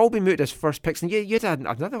 They've all been moved as first picks. And you had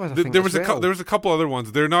another one, I think, There as was well. there was a couple other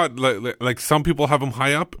ones. They're not like some people have them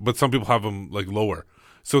high up, but some people have them like lower.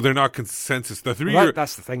 So they're not consensus. The three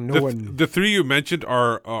That's the thing. No one... the three you mentioned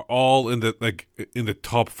are all in the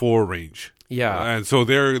top four range. Yeah. And so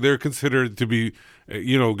they're considered to be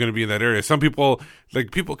going to be in that area. Some people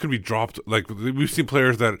can be dropped. Like we've seen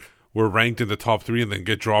players that were ranked in the top three and then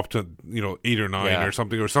get dropped to 8 or 9 Yeah. or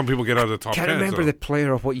something. Or some people get out of the top 10. I can't remember so. the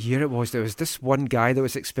player of what year it was. There was this one guy that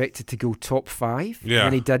was expected to go top 5, Yeah. and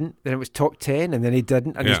then he didn't. Then it was top 10, and then he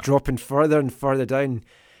didn't, and he's Yeah. dropping further and further down.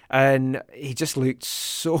 And he just looked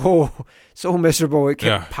so miserable. It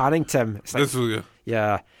kept panning to him. It's like, This was,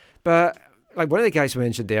 yeah. But like one of the guys we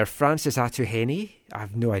mentioned there, Francis Atuhene, I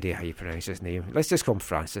have no idea how you pronounce his name. Let's just call him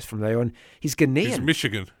Francis from now on. He's Ghanaian. He's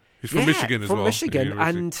Michigan. He's from Michigan as well. From Michigan,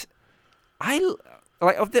 University. and I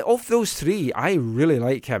like of those three, I really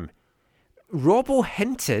like him. Robbo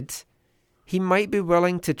hinted he might be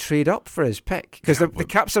willing to trade up for his pick because the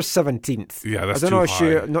Caps are 17th. Yeah, that's I don't know.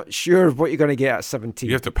 too high. Not sure what you're going to get at 17th.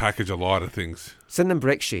 You have to package a lot of things. Sindon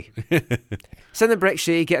Brexshea. Sindon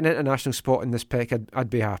Brexshea, get an international spot in this pick, I'd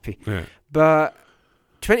be happy. Yeah. But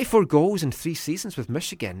 24 goals in 3 seasons with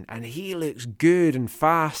Michigan, and he looks good and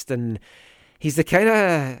fast, and he's the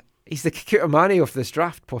Kikuta Mane of this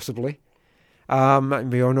draft, possibly.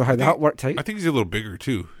 And we all know how that worked out. I think he's a little bigger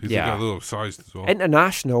too. He's got a little size as well.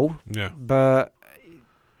 International. Yeah. But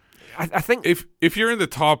I think if you're in the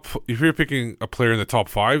top, if you're picking a player in the top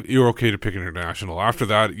 5, you're okay to pick an international. After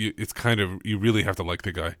that, it's kind of, you really have to like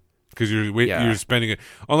the guy because you're spending it,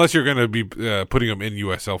 unless you're going to be putting him in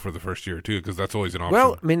USL for the first year too, because that's always an option.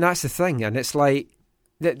 Well, I mean, that's the thing, and it's like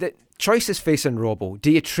the choice is facing Robbo.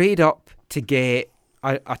 Do you trade up to get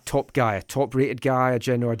a top guy, a top-rated guy, a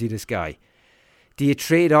General Adidas guy? Do you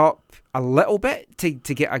trade up a little bit to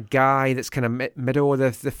get a guy that's kind of middle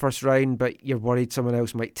of the first round, but you're worried someone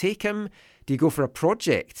else might take him? Do you go for a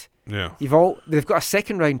project? Yeah. They've got a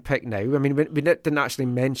second-round pick now. I mean, we didn't actually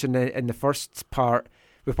mention in the first part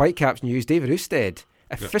with Whitecaps news, David Ousted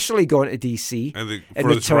officially gone to DC and in for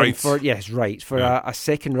his return rights. for a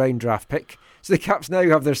second-round draft pick. So the Caps now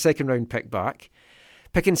have their second-round pick back,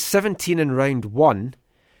 picking 17 in round 1.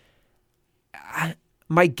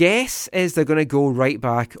 My guess is they're going to go right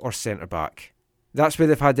back or centre back. That's where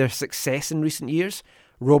they've had their success in recent years.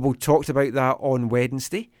 Robbo talked about that on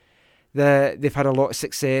Wednesday. They've had a lot of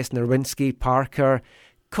success. Nerwinski, Parker.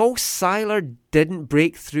 Cole Seiler didn't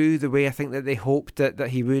break through the way I think that they hoped that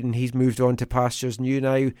he would, and he's moved on to pastures new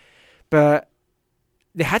now. But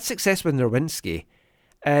they had success with Nerwinski,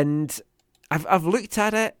 and I've looked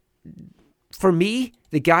at it. For me,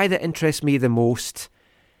 the guy that interests me the most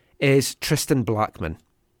is Tristan Blackman.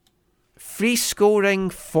 Free scoring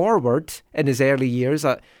forward in his early years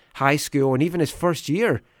at high school and even his first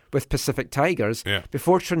year with Pacific Tigers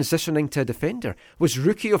before transitioning to a defender. Was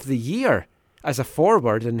Rookie of the Year as a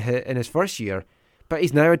forward in his first year, but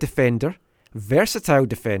he's now a defender, versatile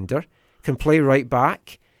defender, can play right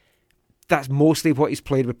back. That's mostly what he's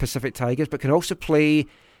played with Pacific Tigers, but can also play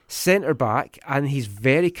centre back, and he's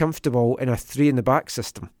very comfortable in a 3 in the back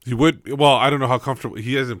system. He would. Well, I don't know how comfortable.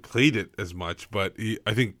 He hasn't played it as much, but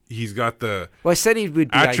I think he's got the. Well, I said he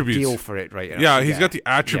would be attributes. Ideal for it, right? Yeah, he's got the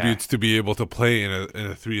attributes to be able to play in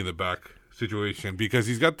a 3 in the back situation, because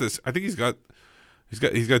he's got this. I think he's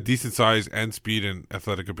got decent size and speed and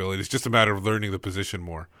athletic ability. It's just a matter of learning the position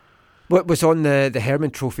more. What was on the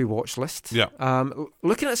Herman Trophy watch list? Yeah.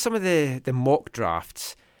 Looking at some of the mock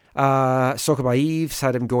drafts. Soccer by Eves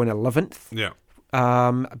had him going 11th. Yeah.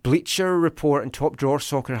 Bleacher Report and Top Drawer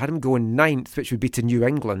Soccer had him going 9th, which would be to New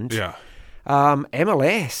England. Yeah.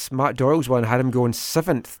 MLS, Matt Doyle's one, had him going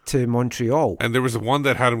 7th to Montreal. And there was one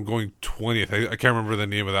that had him going 20th. I can't remember the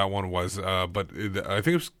name of that one was, but I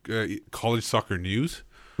think it was College Soccer News.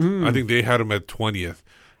 I think they had him at 20th.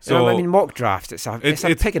 So I mean, mock draft, it's a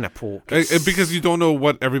pig in a poke. Because you don't know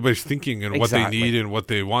what everybody's thinking and what they need and what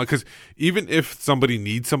they want. Because even if somebody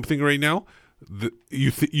needs something right now, you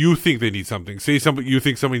think they need something. Say you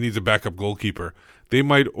think somebody needs a backup goalkeeper. They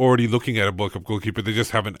might already looking at a backup goalkeeper. They just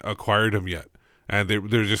haven't acquired him yet, and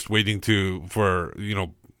they're just waiting for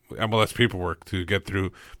MLS paperwork to get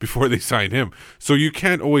through before they sign him. So you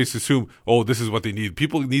can't always assume, this is what they need.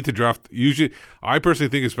 People need to draft. Usually, I personally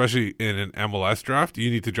think, especially in an MLS draft,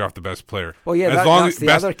 you need to draft the best player. Well, yeah, that's the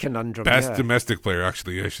other conundrum. Best domestic player,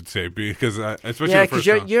 actually, I should say, because especially because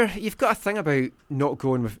you've got a thing about not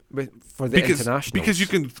going for the internationals, because you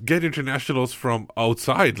can get internationals from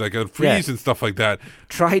outside, like a freeze and stuff like that,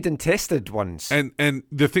 tried and tested ones. And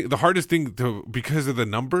the hardest thing because of the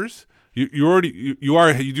numbers. You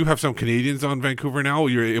do have some Canadians on Vancouver now.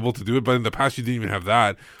 You're able to do it, but in the past you didn't even have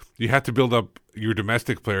that. You had to build up your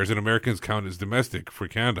domestic players, and Americans count as domestic for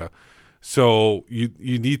Canada. So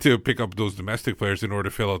you need to pick up those domestic players in order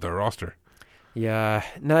to fill out their roster. Yeah.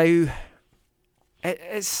 Now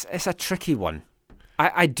it's a tricky one.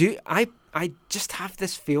 I just have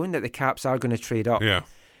this feeling that the Caps are going to trade up. Yeah.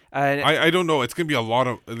 I don't know. It's going to be a lot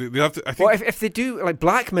of. They have to. I think. Well, if they do, like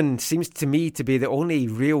Blackman seems to me to be the only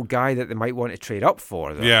real guy that they might want to trade up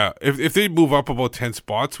for. Though. Yeah, if they move up about 10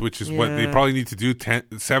 spots, which is what they probably need to do,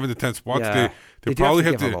 7 to 10 spots, they probably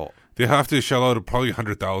have to. They have to shell out probably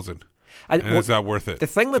 100,000. And is that worth it? The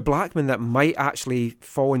thing with Blackman that might actually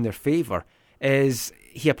fall in their favour is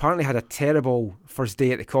he apparently had a terrible first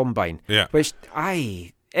day at the Combine. Yeah. Which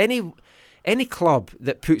any club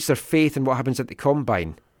that puts their faith in what happens at the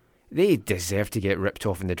Combine, they deserve to get ripped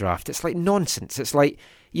off in the draft. It's like nonsense. It's like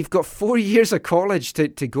you've got 4 years of college to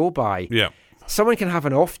go by. Yeah. Someone can have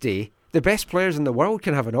an off day. The best players in the world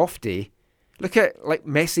can have an off day. Look at, like,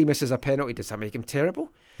 Messi misses a penalty. Does that make him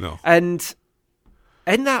terrible? No. And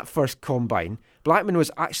in that first Combine, Blackman was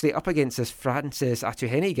actually up against this Francis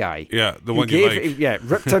Atuhene guy. Yeah, the one you like. Yeah,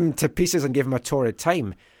 ripped him to pieces and gave him a torrid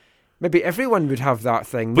time. Maybe everyone would have that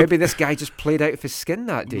thing. Maybe this guy just played out of his skin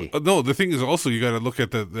that day. No, the thing is also you got to look at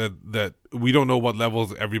that we don't know what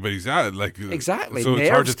levels everybody's at. Like exactly, so nerves it's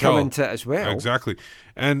hard to tell. Come into it as well. Exactly,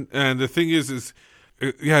 and the thing is but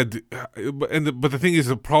the thing is,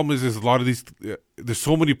 the problem is a lot of these. There's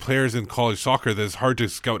so many players in college soccer that it's hard to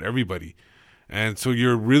scout everybody. And so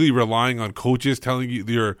you're really relying on coaches telling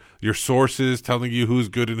you your sources, telling you who's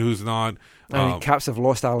good and who's not. Caps have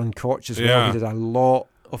lost Alan Koch as well. Yeah. He did a lot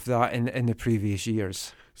of that in the previous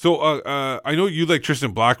years. So I know you like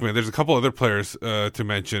Tristan Blackman. There's a couple other players to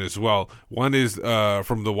mention as well. One is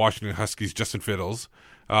from the Washington Huskies, Justin Fiddles.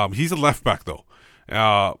 He's a left back though.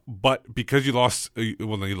 But because you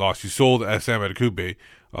sold SM Adekugbe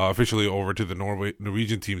officially over to the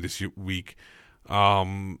Norwegian team this week,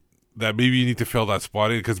 that maybe you need to fill that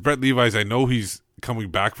spot in, because Brett Levi's, I know he's coming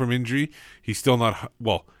back from injury. He's still not,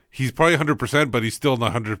 well, he's probably 100%, but he's still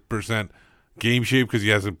not 100% game shape because he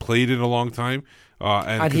hasn't played in a long time.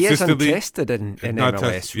 And he is consistently untested in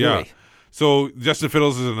MLS, really. Yeah. So Justin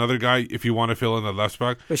Fiddles is another guy if you want to fill in the left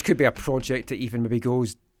back. Which could be a project that even maybe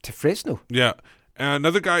goes to Fresno. Yeah. And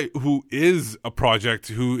another guy who is a project,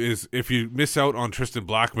 who is, if you miss out on Tristan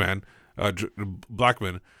Blackman,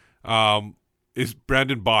 is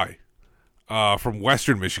Brandon Bai from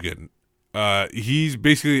Western Michigan. He's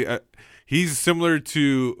basically he's similar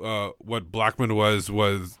to what Blackman was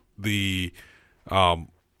the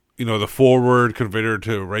the forward converter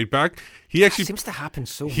to right back. He actually seems to happen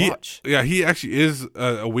so much. Yeah, he actually is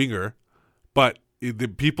a winger, but the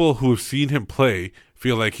people who have seen him play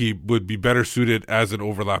feel like he would be better suited as an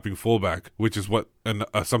overlapping fullback, which is what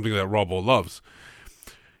something that Robbo loves.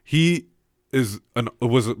 He was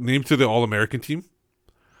named to the All-American team.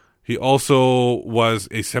 He also was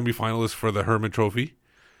a semifinalist for the Herman Trophy,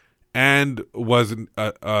 and was an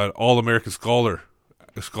All-American scholar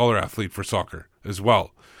athlete for soccer as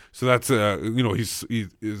well. So that's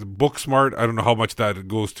he's book smart. I don't know how much that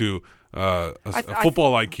goes to a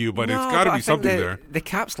football IQ, but it's got to be something there. The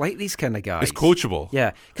Caps like these kind of guys. It's coachable.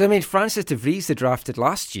 Yeah, because Francis de Vries they drafted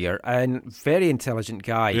last year, and very intelligent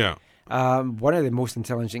guy. Yeah. One of the most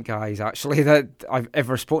intelligent guys actually that I've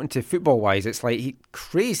ever spoken to football wise. It's like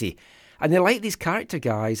crazy, and they like these character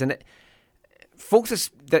guys, and folks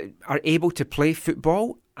that are able to play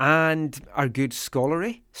football and are good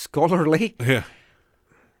scholarly. Yeah.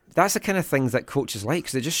 That's the kind of things that coaches like,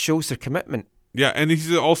 because it just shows their commitment. Yeah, and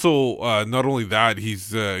he's also not only that,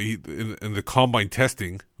 he's in the combine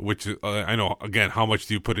testing, which I know, again, how much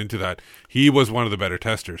do you put into that? He was one of the better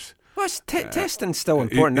testers. Well, testing's still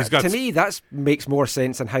important. To me, that makes more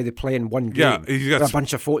sense than how they play in one game. Yeah, he's got a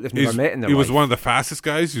bunch of folk they've never met in their life. He was one of the fastest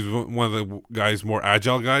guys. He was one of the guys, more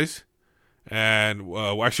agile guys, and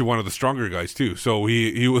actually one of the stronger guys too. So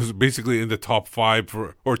he was basically in the top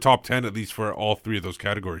 5 or top 10 at least for all 3 of those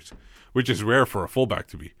categories, which is rare for a fullback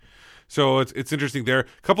to be. So it's interesting there.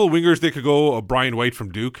 A couple of wingers they could go. Brian White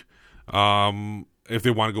from Duke, if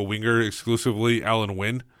they want to go winger exclusively. Alan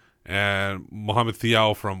Wynn and Mohamed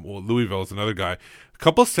Thiaw from Louisville is another guy. A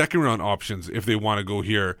couple of second round options if they want to go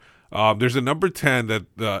here. There's a number 10 that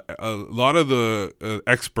a lot of the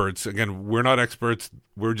experts, again, we're not experts,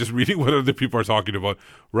 we're just reading what other people are talking about.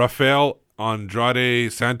 Rafael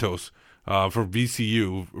Andrade Santos from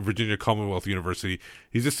VCU, Virginia Commonwealth University.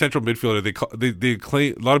 He's a central midfielder. They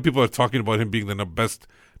claim, a lot of people are talking about him being the best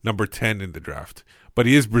number 10 in the draft. But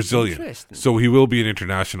he is Brazilian, so he will be an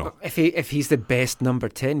international. If he's the best number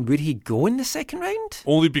 10, would he go in the second round?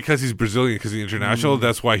 Only because he's Brazilian, because he's international.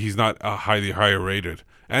 That's why he's not higher rated.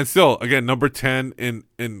 And still, again, number 10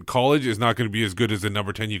 in college is not going to be as good as the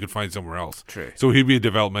number 10 you could find somewhere else. True. So he'd be a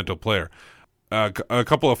developmental player. A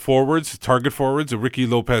couple of forwards, target forwards, Ricky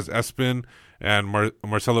Lopez Espin and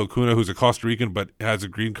Marcelo Acuna, who's a Costa Rican but has a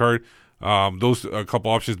green card. Those a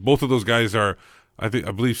couple options. Both of those guys are, I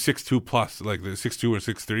believe 6'2 plus, like they're 6'2 or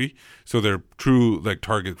 6'3. So they're true like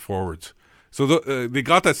target forwards. So they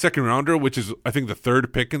got that second rounder, which is I think the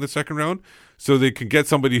 3rd pick in the second round. So they can get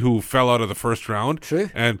somebody who fell out of the first round. True.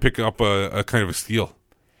 And pick up a kind of a steal.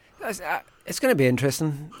 It's going to be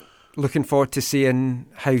interesting. Looking forward to seeing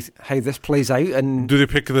how this plays out. And do they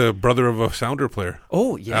pick the brother of a Sounder player?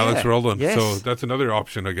 Oh yeah, Alex Roldán. Yes. So that's another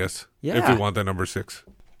option, I guess. Yeah. If they want that number 6.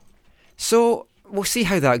 So we'll see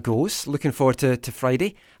how that goes. Looking forward to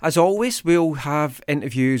Friday. As always, we'll have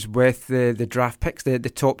interviews with the draft picks, the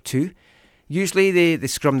top 2. Usually they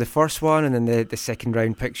scrum the first one, and then the second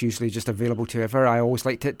round picks usually just available to whoever. I always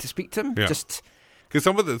like to speak to them. Yeah. Because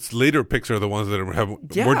some of the later picks are the ones that have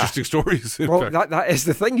more interesting stories. Well, that is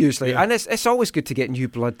the thing usually. Yeah. And it's always good to get new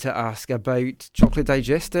blood to ask about chocolate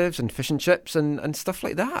digestives and fish and chips and stuff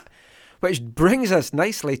like that. Which brings us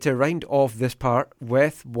nicely to round off this part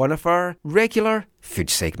with one of our regular food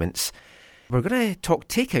segments. We're going to talk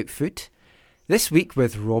takeout food this week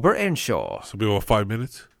with Robert Earnshaw. So we have 5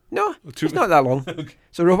 minutes? No, it's not that long. Okay.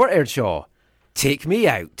 So Robert Earnshaw, take me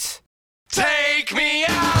out. Take me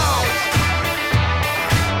out!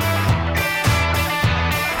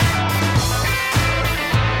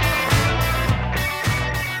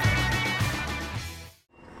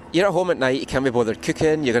 You're at home at night, you can't be bothered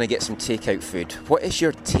cooking, you're going to get some takeout food. What is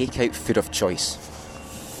your takeout food of choice?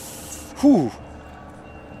 Whew.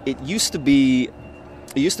 It used to be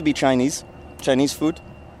Chinese food.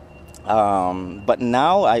 But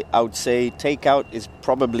now I would say takeout is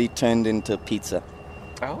probably turned into pizza.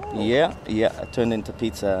 Oh. Yeah, turned into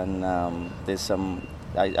pizza. And there's some,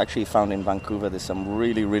 I actually found in Vancouver, there's some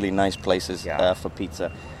really, really nice places for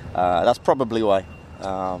pizza. That's probably why.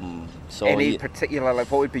 So any particular, like,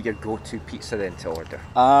 what would be your go-to pizza then to order?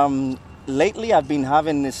 Lately I've been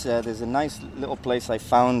having this, there's a nice little place I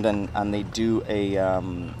found, and they do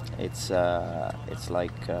it's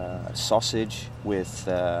like sausage with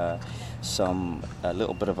a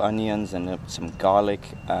little bit of onions and some garlic.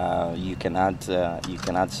 You can add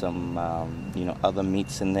some other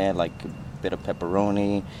meats in there, like a bit of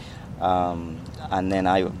pepperoni. And then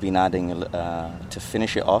I've been adding, to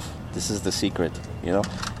finish it off, this is the secret,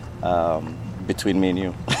 between me and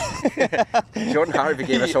you. Jordan Harvey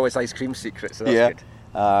gave us all his ice cream secrets, so that's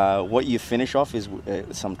good. What you finish off is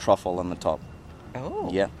some truffle on the top. Oh.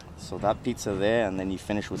 Yeah, so that pizza there, and then you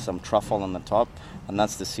finish with some truffle on the top, and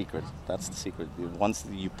that's the secret. Once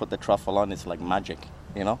you put the truffle on, it's like magic,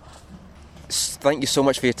 Thank you so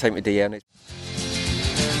much for your time today, Ian.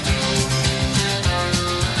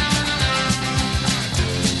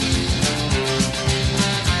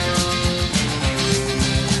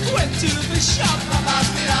 To the shop,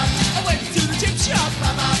 I went to the chip shop,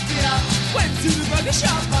 went to the burger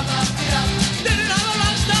shop, did it all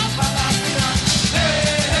around stop,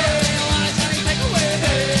 hey, hey, I want a Johnny takeaway,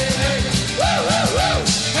 hey, hey, woo, woo, woo,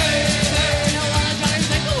 hey, hey, I want a Johnny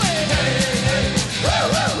takeaway, hey, hey, woo,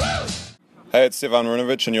 woo, woo. Hey, it's Stefan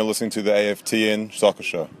Runovic, and you're listening to the AFTN Soccer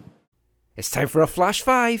Show. It's time for a Flash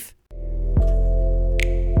 5.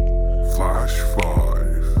 Flash 5.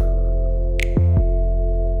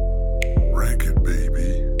 Rank it,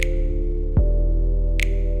 baby.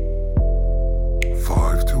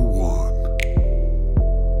 5-1.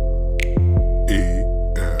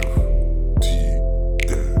 AFTN.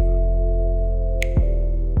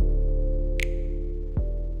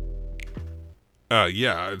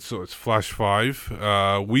 So it's Flash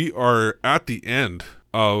 5. We are at the end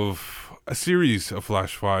of a series of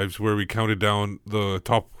Flash 5s where we counted down the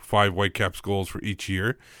top 5 Whitecaps goals for each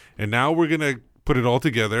year. And now we're going to put it all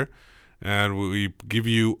together and we give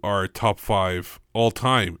you our top 5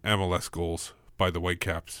 all-time MLS goals by the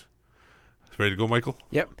Whitecaps. Ready to go, Michael?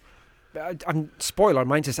 Yep. Spoiler,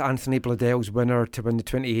 mine's just Anthony Bladell's winner to win the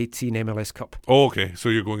 2018 MLS Cup. Oh, okay. So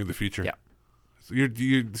you're going in the future. Yeah. So you're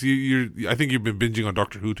I think you've been binging on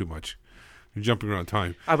Doctor Who too much. You're jumping around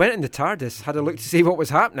time. I went in the TARDIS, had a look to see what was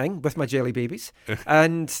happening with my jelly babies.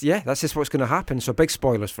 And yeah, that's just what's going to happen. So big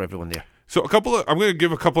spoilers for everyone there. So I'm going to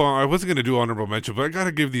give a couple, I wasn't going to do honorable mention, but I got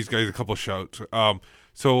to give these guys a couple shouts.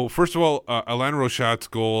 So first of all, Alain Rochat's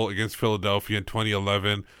goal against Philadelphia in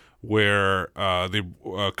 2011, where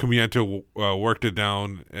Cumiento worked it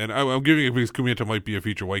down. And I'm giving it because Cumiento might be a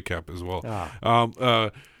future Whitecap as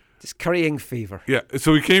well. Just currying fever. Yeah,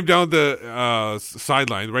 so he came down the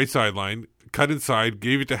right sideline, cut inside,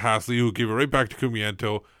 gave it to Hasley, who gave it right back to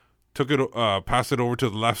Cumiento, took it, passed it over to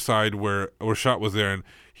the left side where Rochat was there, and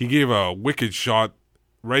he gave a wicked shot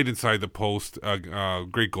right inside the post,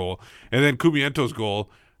 great goal. And then Cumiento's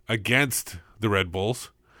goal against the Red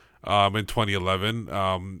Bulls in 2011.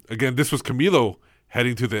 Again, this was Camilo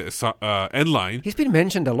heading to the end line. He's been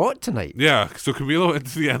mentioned a lot tonight. Yeah, so Camilo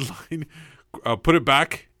into the end line, put it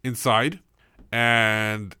back inside,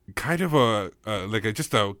 and kind of a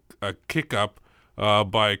kick up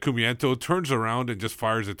by Cumiento, turns around and just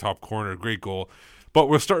fires the top corner. Great goal. But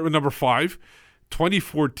we'll start with number 5,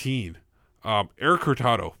 2014. Eric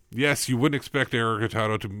Hurtado. Yes, you wouldn't expect Eric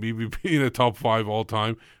Hurtado to maybe be in the top 5 all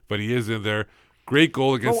time, but he is in there. Great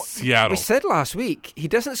goal against Seattle. We said last week, he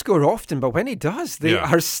doesn't score often, but when he does, they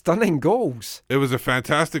are stunning goals. It was a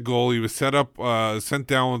fantastic goal. He was set up, sent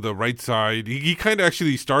down the right side. He kind of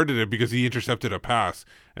actually started it because he intercepted a pass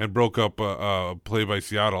and broke up a play by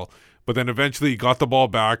Seattle. But then eventually he got the ball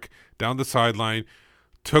back down the sideline,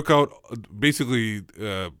 took out, basically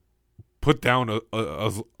put down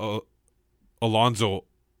Alonso.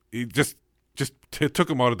 He just took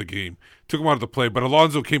him out of the game, took him out of the play. But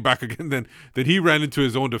Alonso came back again. Then he ran into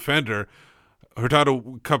his own defender.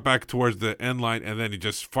 Hurtado cut back towards the end line, and then he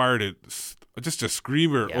just fired it, just a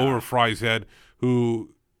screamer over Fry's head,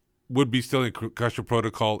 who would be still in concussion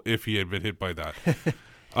protocol if he had been hit by that.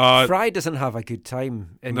 Fry doesn't have a good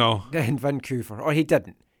time in Vancouver, or he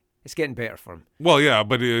didn't. It's getting better for him. Well, yeah,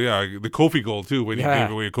 but the Kofi goal too, when he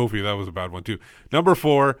gave away a Kofi, that was a bad one too. Number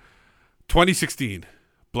 4, 2016,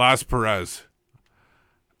 Blas Perez.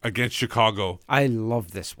 against Chicago. I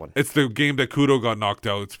love this one. It's the game that Kudo got knocked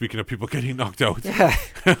out. Speaking of people getting knocked out. Yeah.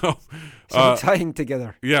 So tying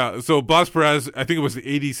together. Yeah. So Blas Perez, I think it was the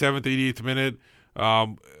 87th, 88th minute.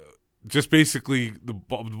 Just basically the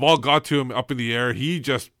ball got to him up in the air. He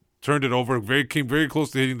just turned it over. Came very close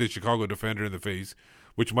to hitting the Chicago defender in the face,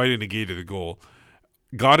 which might have negated the goal.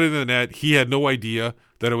 Got in the net. He had no idea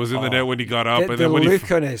that it was in the net when he got up. And then when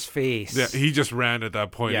look on his face. Yeah, he just ran at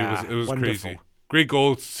that point. Yeah, it was wonderful. crazy. Great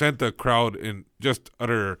goal. Sent the crowd in just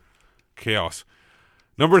utter chaos.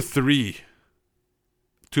 Number 3,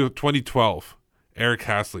 2012, Eric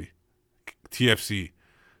Hasley, TFC.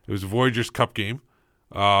 It was a Voyageurs Cup game.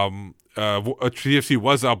 TFC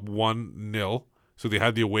was up 1-0, so they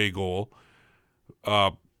had the away goal.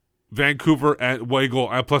 Vancouver away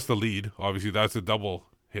goal and plus the lead. Obviously, that's a double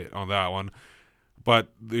hit on that one.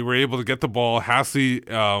 But they were able to get the ball. Hasley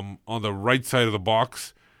on the right side of the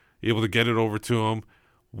box, able to get it over to him.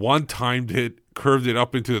 One-timed it, curved it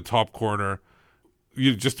up into the top corner.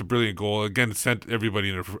 Just a brilliant goal. Again, sent everybody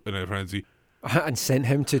in a frenzy. And sent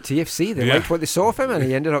him to TFC. They liked what they saw of him, and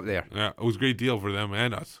he ended up there. Yeah, it was a great deal for them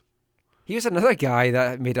and us. He was another guy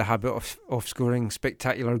that made a habit of scoring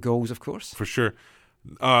spectacular goals, of course. For sure.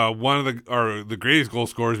 One of the greatest goal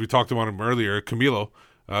scorers, we talked about him earlier, Camilo,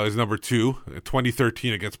 is number 2,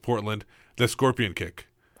 2013 against Portland, the scorpion kick.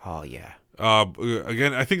 Oh, yeah.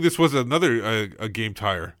 Again, I think this was another a game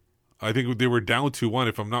tire. I think they were down 2-1,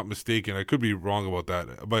 if I'm not mistaken. I could be wrong about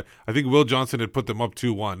that. But I think Will Johnson had put them up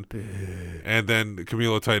 2-1. And then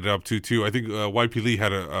Camilo tied it up 2-2. I think YP Lee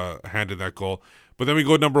had a hand in that goal. But then we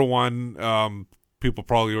go number 1. People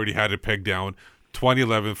probably already had it pegged down.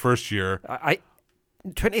 2011, first year.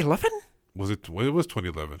 2011? Was it? It was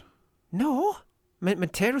 2011. No.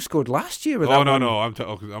 Montero scored last year with that that one. No. I'm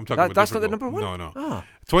talking about that's not the goal. number 1? No. Oh.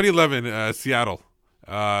 2011, Seattle.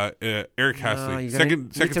 Eric Hasley. Second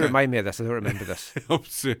need to time. remind me of this. I don't remember this.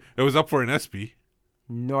 It was up for an SB.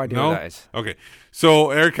 No idea what that is. Okay. So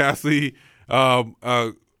Eric Hasley,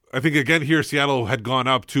 I think again here Seattle had gone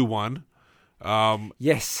up 2-1.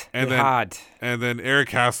 Yes, they had. And then Eric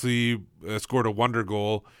Hasley scored a wonder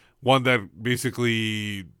goal, one that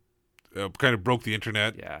basically kind of broke the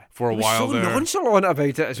internet for a while there. So nonchalant about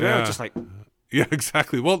it as well, just like... Yeah,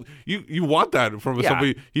 exactly. Well, you want that from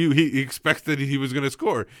somebody. He expected he was going to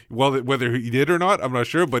score. Well, whether he did or not, I'm not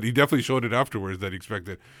sure, but he definitely showed it afterwards that he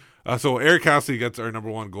expected. So Eric Hasley gets our number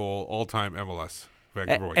 1 goal all-time MLS.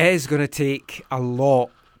 It is going to take a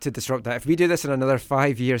lot to disrupt that. If we do this in another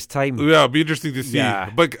 5 years' time... Yeah, it'll be interesting to see. Yeah.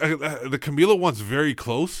 But the Camilo one's very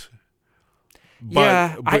close.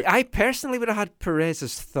 But, I personally would have had Perez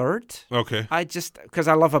as 3rd. Okay. Because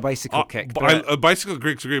I love a bicycle kick. A bicycle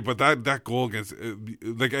kick's great, but that goal against,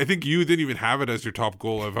 I think you didn't even have it as your top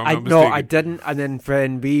goal, if I'm not mistaken. No, I didn't. And then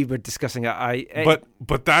when we were discussing it,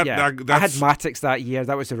 But that I had Matix that year.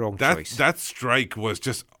 That was the wrong choice. That strike was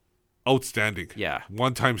just outstanding. Yeah.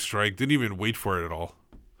 One-time strike. Didn't even wait for it at all.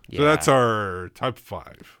 So that's our top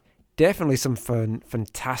 5. Definitely some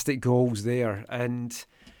fantastic goals there, and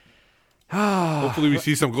hopefully we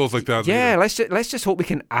see some goals like that. Yeah, later. let's just hope we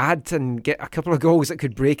can add and get a couple of goals that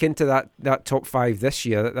could break into that top 5 this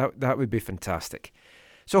year. That would be fantastic.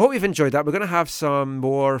 So I hope you've enjoyed that. We're going to have some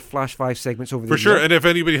more Flash 5 segments over the For sure, year. and if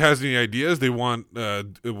anybody has any ideas they want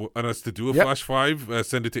us to do a Flash 5,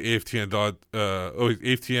 send it to AFTN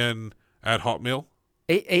at Hotmail.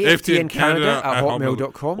 AFTN Canada at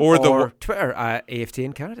hotmail.com or Twitter at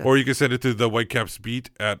AFTN Canada. Or you can send it to the whitecapsbeat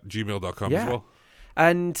at gmail.com as well.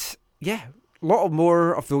 And a lot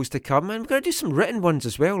more of those to come. And we're going to do some written ones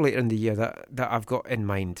as well later in the year that I've got in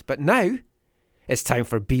mind. But now it's time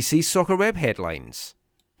for BC Soccer Web headlines.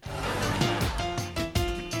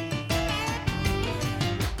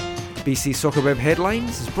 BC Soccer Web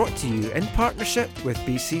headlines is brought to you in partnership with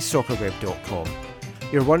bcsoccerweb.com.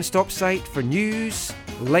 Your one-stop site for news,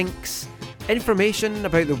 links, information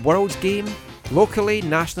about the world's game, locally,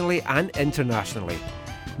 nationally and internationally.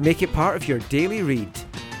 Make it part of your daily read.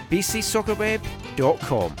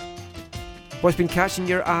 bcsoccerweb.com. What's been catching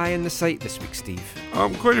your eye on the site this week, Steve?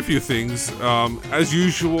 Quite a few things. As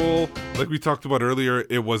usual, like we talked about earlier,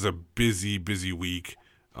 it was a busy week.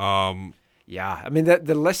 Yeah, I mean,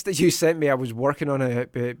 the list that you sent me, I was working on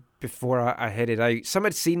it before I headed out. Some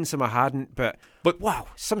I'd seen, some I hadn't, but wow,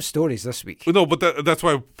 some stories this week. No, but that's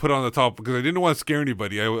why I put it on the top, because I didn't want to scare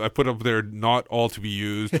anybody. I put up there, not all to be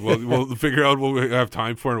used. We'll figure out what we have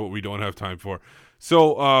time for and what we don't have time for.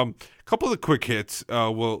 So a couple of the quick hits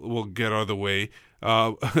we'll get out of the way.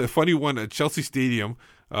 A funny one at Chelsea Stadium,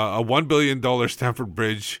 a $1 billion Stamford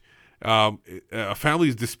Bridge. A family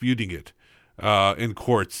is disputing it in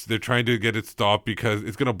courts. They're trying to get it stopped because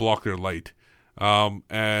it's going to block their light.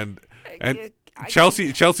 And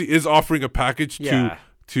Chelsea is offering a package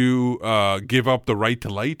to give up the right to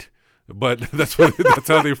light. But that's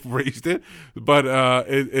how they phrased it. But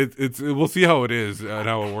we'll see how it is and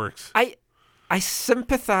how it works. I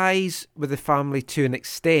sympathise with the family to an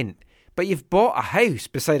extent, but you've bought a house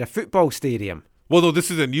beside a football stadium. Well, no, this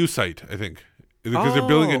is a new site, I think, because they're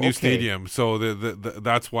building a new stadium. So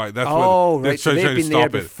that's why. That's right. So they've been there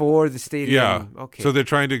before the stadium. Yeah. Okay. So they're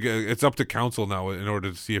trying to get. It's up to council now in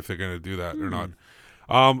order to see if they're going to do that or not.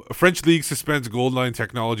 French league suspends gold line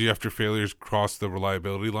technology after failures cross the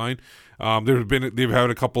reliability line. They've had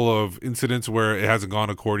a couple of incidents where it hasn't gone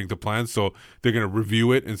according to plan, so they're going to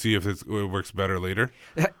review it and see if it works better later.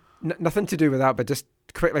 Nothing to do with that, but just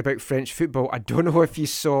quickly about French football. I don't know if you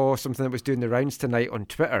saw something that was doing the rounds tonight on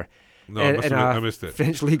Twitter. No, I missed it.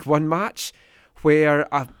 French League One match where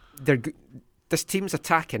this team's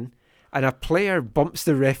attacking. And a player bumps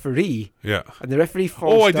the referee. Yeah. And the referee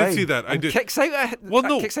falls down. I did see that. Kicks out of the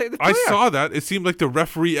player. I saw that. It seemed like the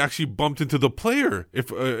referee actually bumped into the player.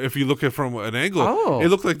 If you look at it from an angle, it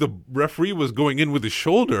looked like the referee was going in with his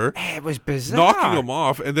shoulder. It was bizarre, knocking him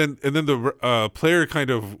off, and then the player kind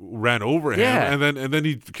of ran over him, and then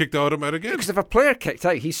he kicked out him out again. Because if a player kicked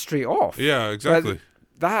out, he's straight off. Yeah, exactly.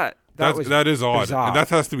 That is odd, bizarre. and that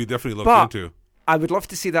has to be definitely looked into. I would love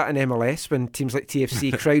to see that in MLS when teams like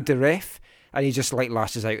TFC crowd the ref and he just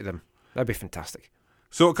lashes out at them. That'd be fantastic.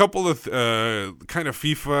 So a couple of kind of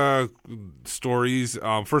FIFA stories.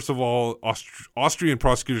 First of all, Austrian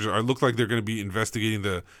prosecutors look like they're going to be investigating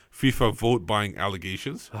the FIFA vote buying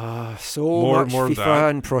allegations. More FIFA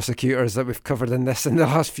and prosecutors that we've covered in the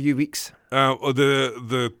last few weeks.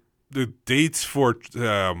 The dates for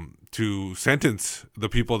to sentence the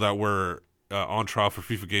people that were on trial for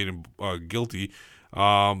FIFA-gate and guilty.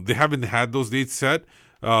 They haven't had those dates set,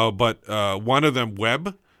 but one of them,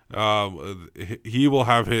 Webb, he will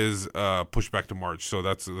have his pushed back to March. So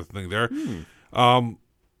that's the thing there. The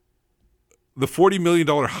 $40 million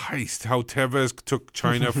heist, how Tevez took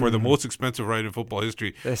China for the most expensive ride in football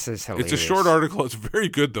history. This is hilarious. It's a short article. It's very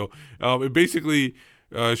good, though. It basically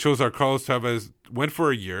shows how Carlos Tevez went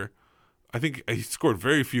for a year. I think he scored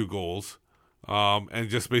very few goals. And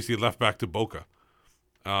just basically left back to Boca.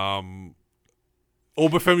 Obafemi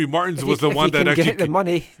Martins was the one that actually get the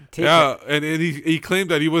money. And he claimed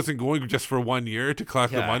that he wasn't going just for 1 year to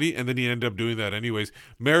collect the money, and then he ended up doing that anyways.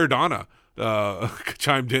 Maradona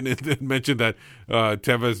chimed in and mentioned that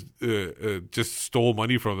Tevez just stole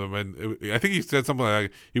money from them, and I think he said something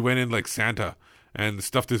like he went in like Santa and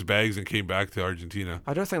stuffed his bags and came back to Argentina.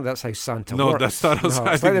 I don't think that's how Santa works. No, that's not how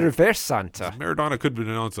Santa. It's like the reverse Santa. Maradona could have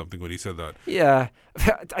announced something when he said that. Yeah.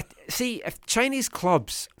 See, if Chinese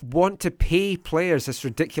clubs want to pay players this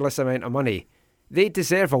ridiculous amount of money, they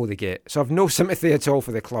deserve all they get. So I've no sympathy at all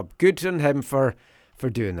for the club. Good on him for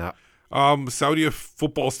doing that. Saudi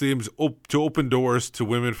football stadiums to open doors to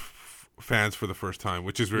women fans for the first time,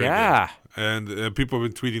 which is very good. And people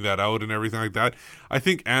have been tweeting that out and everything like that. I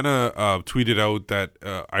think Anna tweeted out that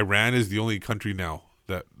Iran is the only counttive now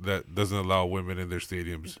that doesn't allow women in their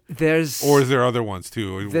stadiums. Or is there other ones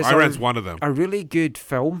too? Iran's one of them. A really good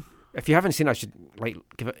film. If you haven't seen it, I should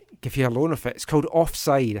give you a loan of it. It's called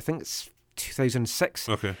Offside. I think it's 2006.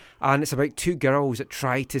 Okay. And it's about two girls that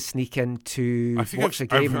try to sneak in to watch the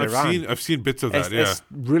game in Iran. I've seen bits of that, It's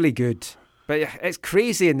really good. But it's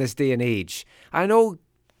crazy in this day and age. I know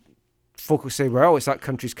folk will say, well, it's that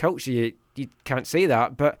country's culture. You can't say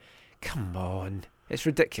that. But come on. It's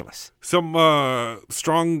ridiculous. Some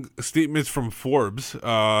strong statements from Forbes.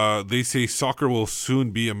 They say soccer will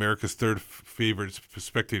soon be America's third favorite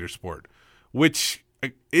spectator sport, which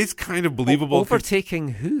is kind of believable. Overtaking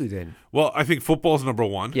who then? Well, I think football is number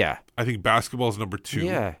one. Yeah. I think basketball is number two.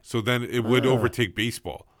 Yeah. So then it would overtake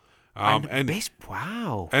baseball.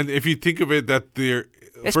 Wow. And if you think of it, that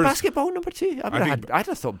is basketball number two? I'd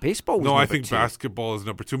have thought baseball was number two. No, I think basketball is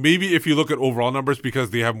number two. Maybe if you look at overall numbers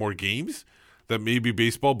because they have more games, that may be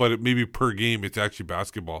baseball, but maybe per game it's actually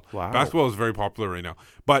basketball. Wow. Basketball is very popular right now.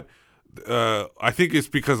 But I think it's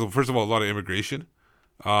because of, first of all, a lot of immigration.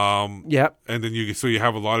 Yep. And then you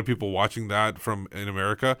have a lot of people watching that in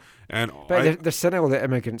America. But they're sending all the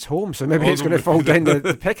immigrants home, so maybe it's going to fall down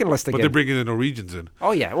the picking list again. But they're bringing the Norwegians in.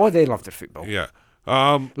 Oh, yeah. Well, they love their football. Yeah.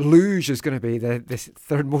 Luge is going to be the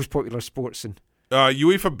third most popular sports.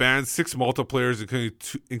 UEFA bans 6 multiplayers,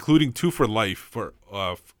 including 2 for life for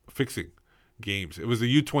fixing games. It was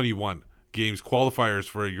the U21 games qualifiers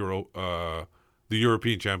for the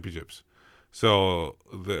European Championships. So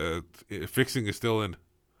the fixing is still in.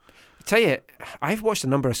 I tell you, I've watched a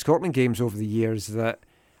number of Scotland games over the years that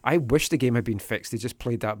I wish the game had been fixed. They just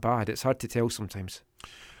played that bad. It's hard to tell sometimes.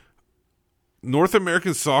 North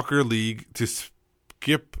American Soccer League to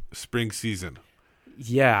skip spring season.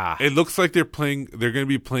 Yeah. It looks like they're going to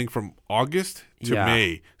be playing from August to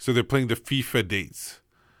May. So they're playing the FIFA dates.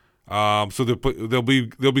 So there'll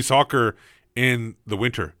be soccer in the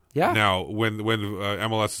winter. Yeah. Now when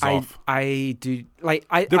MLS is off.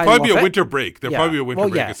 There'll probably be a winter break. There'll probably be a winter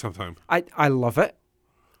break at some time. I love it.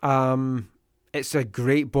 It's a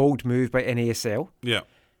great bold move by NASL. Yeah.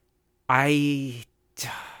 I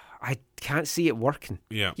can't see it working.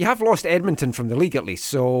 Yeah. You have lost Edmonton from the league at least,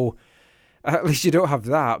 so at least you don't have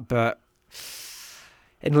that. But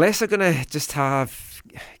unless they're going to just have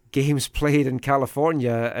games played in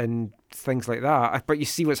California and things like that, but you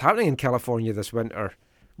see what's happening in California this winter.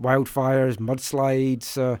 Wildfires,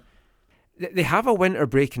 mudslides. They have a winter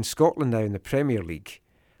break in Scotland now in the Premier League.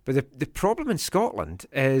 But the problem in Scotland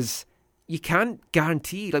is you can't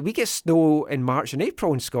guarantee. Like, we get snow in March and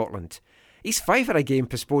April in Scotland. East Fife had a game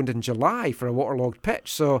postponed in July for a waterlogged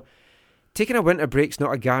pitch. So taking a winter break's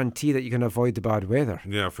not a guarantee that you can avoid the bad weather.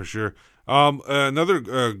 Yeah, for sure. Another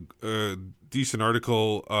decent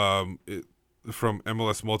article from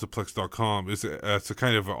MLSmultiplex.com is it's a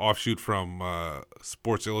kind of an offshoot from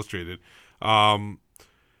Sports Illustrated.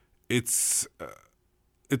 It's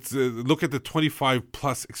look at the 25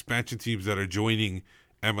 plus expansion teams that are joining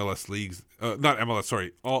MLS leagues, not MLS,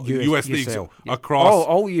 sorry, all US leagues across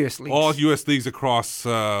all US leagues, all US leagues across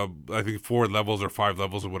I think 4 levels or 5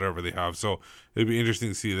 levels or whatever they have. So it'd be interesting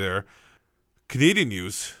to see there. Canadian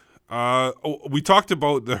news. We talked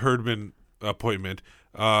about the Herdman appointment,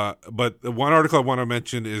 but the one article I want to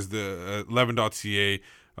mention is the 11.ca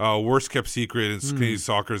worst kept secret in Canadian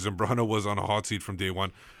soccer. Zambrano was on a hot seat from day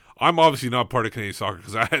one. I'm obviously not part of Canadian soccer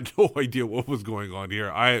because I had no idea what was going on here.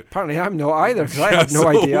 Apparently I'm not either because I had no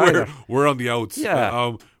idea either. We're on the outs.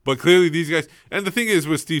 Yeah. But clearly these guys, and the thing is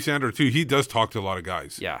with Steve Sandor too, he does talk to a lot of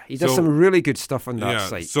guys. Yeah, he does some really good stuff on that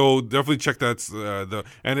site. So definitely check that.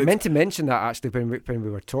 I meant to mention that actually when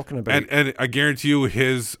we were talking about and I guarantee you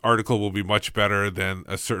his article will be much better than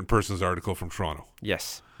a certain person's article from Toronto.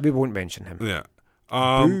 Yes, we won't mention him. Yeah.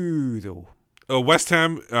 Boo, though. West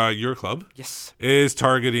Ham, your club, yes, is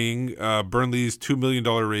targeting Burnley's $2 million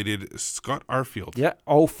rated Scott Arfield. Yeah,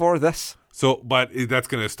 all for this. So, but that's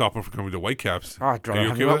going to stop him from coming to Whitecaps. I'd rather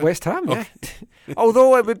have him at West Ham, yeah.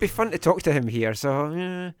 Although it would be fun to talk to him here, so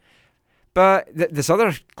yeah. But there's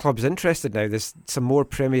other clubs interested now. There's some more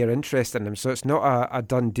Premier interest in him, so it's not a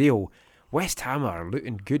done deal. West Ham are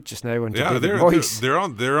looking good just now under David Moyes. They're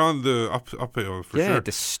on the up for sure. Yeah,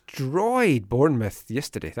 destroyed Bournemouth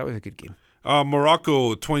yesterday. That was a good game.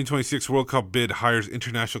 Morocco 2026 World Cup bid hires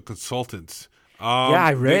international consultants.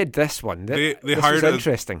 I read this one. This hired was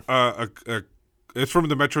interesting. It's from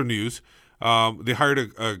the Metro News. They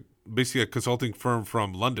hired basically a consulting firm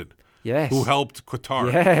from London. Yes. Who helped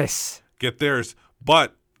Qatar. Yes. Get theirs,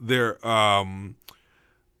 but they're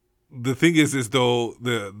the thing is though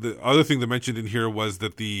the other thing they mentioned in here was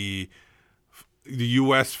that the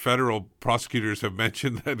U.S. federal prosecutors have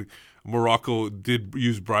mentioned that Morocco did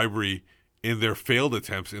use bribery in their failed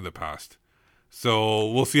attempts in the past.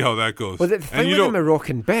 So we'll see how that goes. Well, the thing with the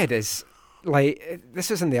Moroccan bid is, like, this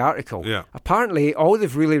is in the article. Yeah. Apparently, all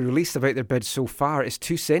they've really released about their bid so far is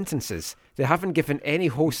 2 sentences. They haven't given any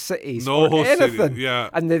host cities or anything. City, yeah.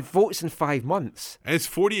 And the votes in 5 months. And it's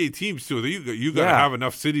 48 teams, too. You got to have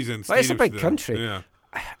enough cities and stadiums. It's a big country. Yeah.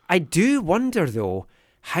 I do wonder, though,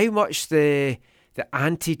 how much the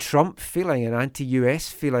anti-Trump feeling and anti-US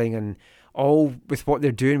feeling and all with what they're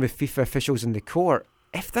doing with FIFA officials in the court,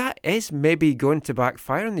 if that is maybe going to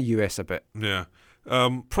backfire in the US a bit. Yeah.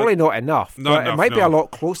 Probably not enough, but it might be a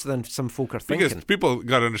lot closer than some folk are thinking. Because people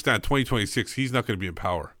got to understand, 2026, he's not going to be in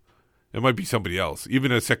power. It might be somebody else.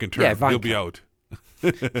 Even a second term, he'll be out.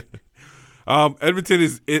 Edmonton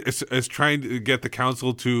is trying to get the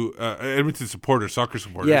council to Edmonton supporters, soccer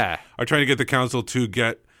supporters, are trying to get the council to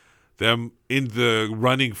get them in the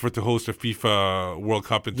running for to host a FIFA World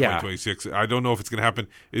Cup in 2026. I don't know if it's going to happen.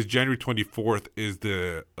 Is January 24th is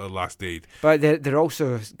the last date. But they're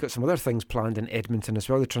also got some other things planned in Edmonton as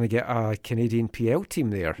well. They're trying to get a Canadian PL team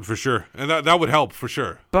there. For sure. And that would help, for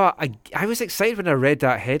sure. But I was excited when I read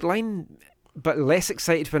that headline, but less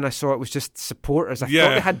excited when I saw it was just supporters. I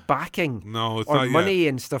thought they had backing or money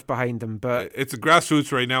and stuff behind them. But it's a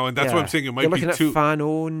grassroots right now, and that's what I'm saying. It might be too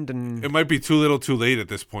fan-owned. And it might be too little too late at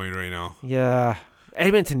this point right now. Yeah.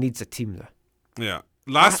 Edmonton needs a team, though. Yeah.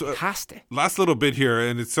 Has to. Last little bit here,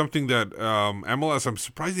 and it's something that MLS, I'm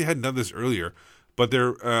surprised they hadn't done this earlier, but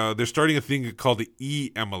they're starting a thing called the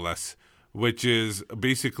eMLS, which is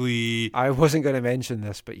basically... I wasn't going to mention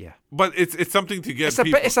this, but yeah. But it's something to get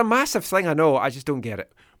It's a massive thing, I know. I just don't get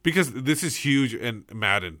it. Because this is huge in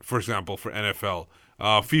Madden, for example, for NFL.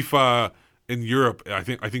 FIFA in Europe, I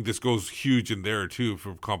think this goes huge in there too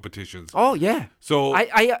for competitions. Oh, yeah. So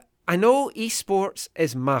I know esports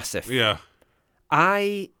is massive. Yeah.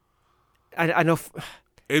 I know...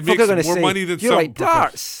 It makes more money than you're some like,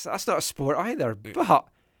 darts, that's not a sport either, but...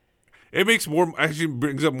 It actually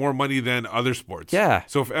brings up more money than other sports. Yeah.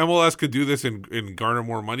 So if MLS could do this and garner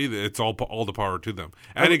more money, it's all the power to them.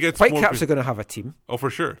 And it gets Whitecaps are going to have a team. Oh, for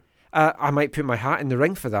sure. I might put my hat in the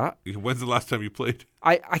ring for that. When's the last time you played?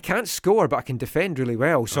 I can't score, but I can defend really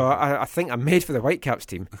well. So I think I'm made for the Whitecaps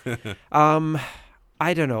team.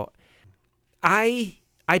 I don't know. I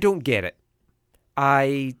don't get it.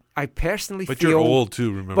 I personally but feel... But you're old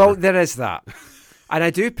too, remember? Well, there is that. And I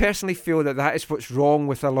do personally feel that is what's wrong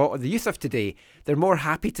with a lot of the youth of today. They're more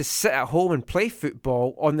happy to sit at home and play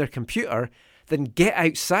football on their computer than get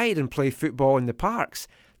outside and play football in the parks.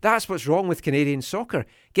 That's what's wrong with Canadian soccer.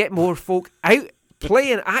 Get more folk out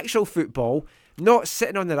playing actual football, not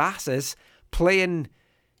sitting on their asses playing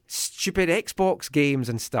stupid Xbox games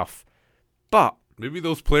and stuff. But maybe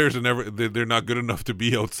those players they're not good enough to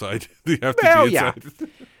be outside. They have to be inside. Yeah.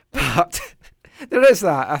 But there is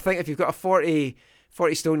that. I think if you've got a 40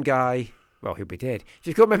 stone guy, well, he'll be dead. If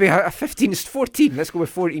you've got maybe a 14, let's go with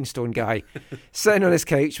 14 stone guy, sitting on his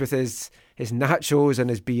couch with his nachos and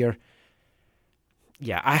his beer.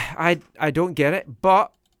 Yeah, I don't get it,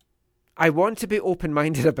 but I want to be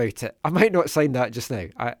open-minded about it. I might not sign that just now.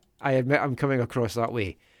 I admit I'm coming across that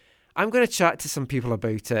way. I'm going to chat to some people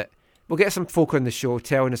about it. We'll get some folk on the show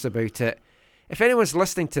telling us about it. If anyone's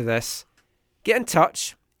listening to this, get in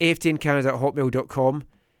touch, aftncanada@hotmail.com.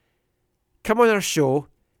 Come on our show.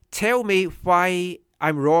 Tell me why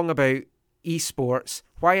I'm wrong about esports,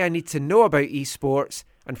 why I need to know about esports,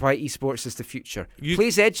 and why esports is the future.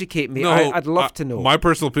 Please educate me. No, I'd love to know. My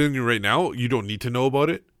personal opinion right now, you don't need to know about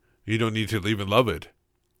it. You don't need to even love it.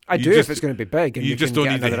 I do if it's going to be big and you just don't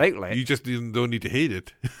need another outlet. You just don't need to hate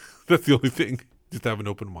it. That's the only thing. Just have an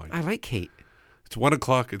open mind. I like hate. It's 1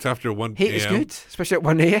 o'clock. It's after 1 Hate is good, especially at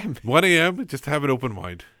 1 a.m. 1 a.m., just have an open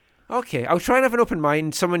mind. Okay, I'll try and have an open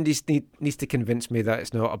mind. Someone needs to convince me that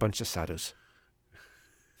it's not a bunch of saddos.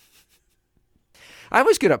 I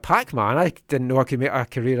was good at Pac-Man. I didn't know I could make a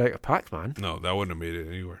career out of Pac-Man. No, that wouldn't have made it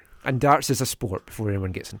anywhere. And darts is a sport before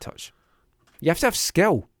anyone gets in touch. You have to have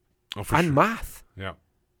skill. Oh, for and sure. math. Yeah.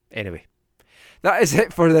 Anyway, that is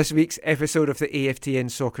it for this week's episode of the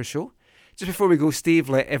AFTN Soccer Show. Just before we go, Steve,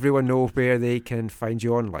 let everyone know where they can find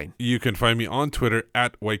you online. You can find me on Twitter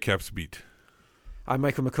at WhitecapsBeat. I'm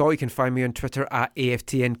Michael McCall. You can find me on Twitter at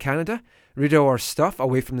AFTN Canada. Read all our stuff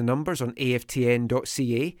away from the numbers on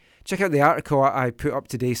aftn.ca. Check out the article I put up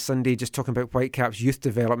today, Sunday, just talking about Whitecaps youth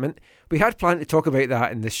development. We had planned to talk about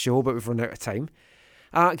that in this show, but we've run out of time.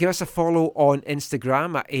 Give us a follow on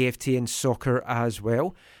Instagram at AFTN Soccer as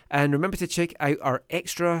well. And remember to check out our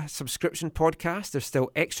extra subscription podcast. There's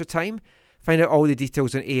still extra time. Find out all the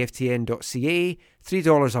details on aftn.ca,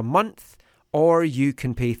 $3 a month, or you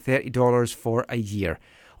can pay $30 for a year.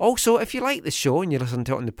 Also, if you like the show and you listen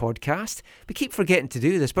to it on the podcast, we keep forgetting to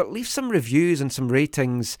do this, but leave some reviews and some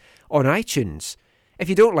ratings on iTunes. If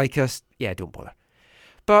you don't like us, don't bother.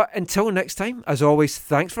 But until next time, as always,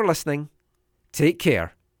 thanks for listening. Take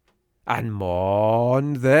care. And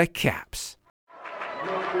mon the Caps.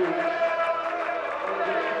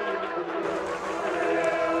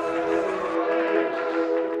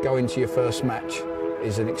 Going to your first match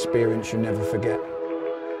is an experience you never forget.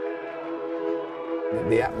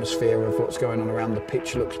 The atmosphere of what's going on around the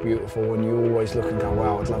pitch looks beautiful and you always look and go,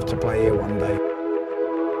 wow, I'd love to play here one day.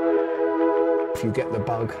 If you get the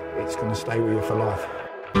bug, it's going to stay with you for life.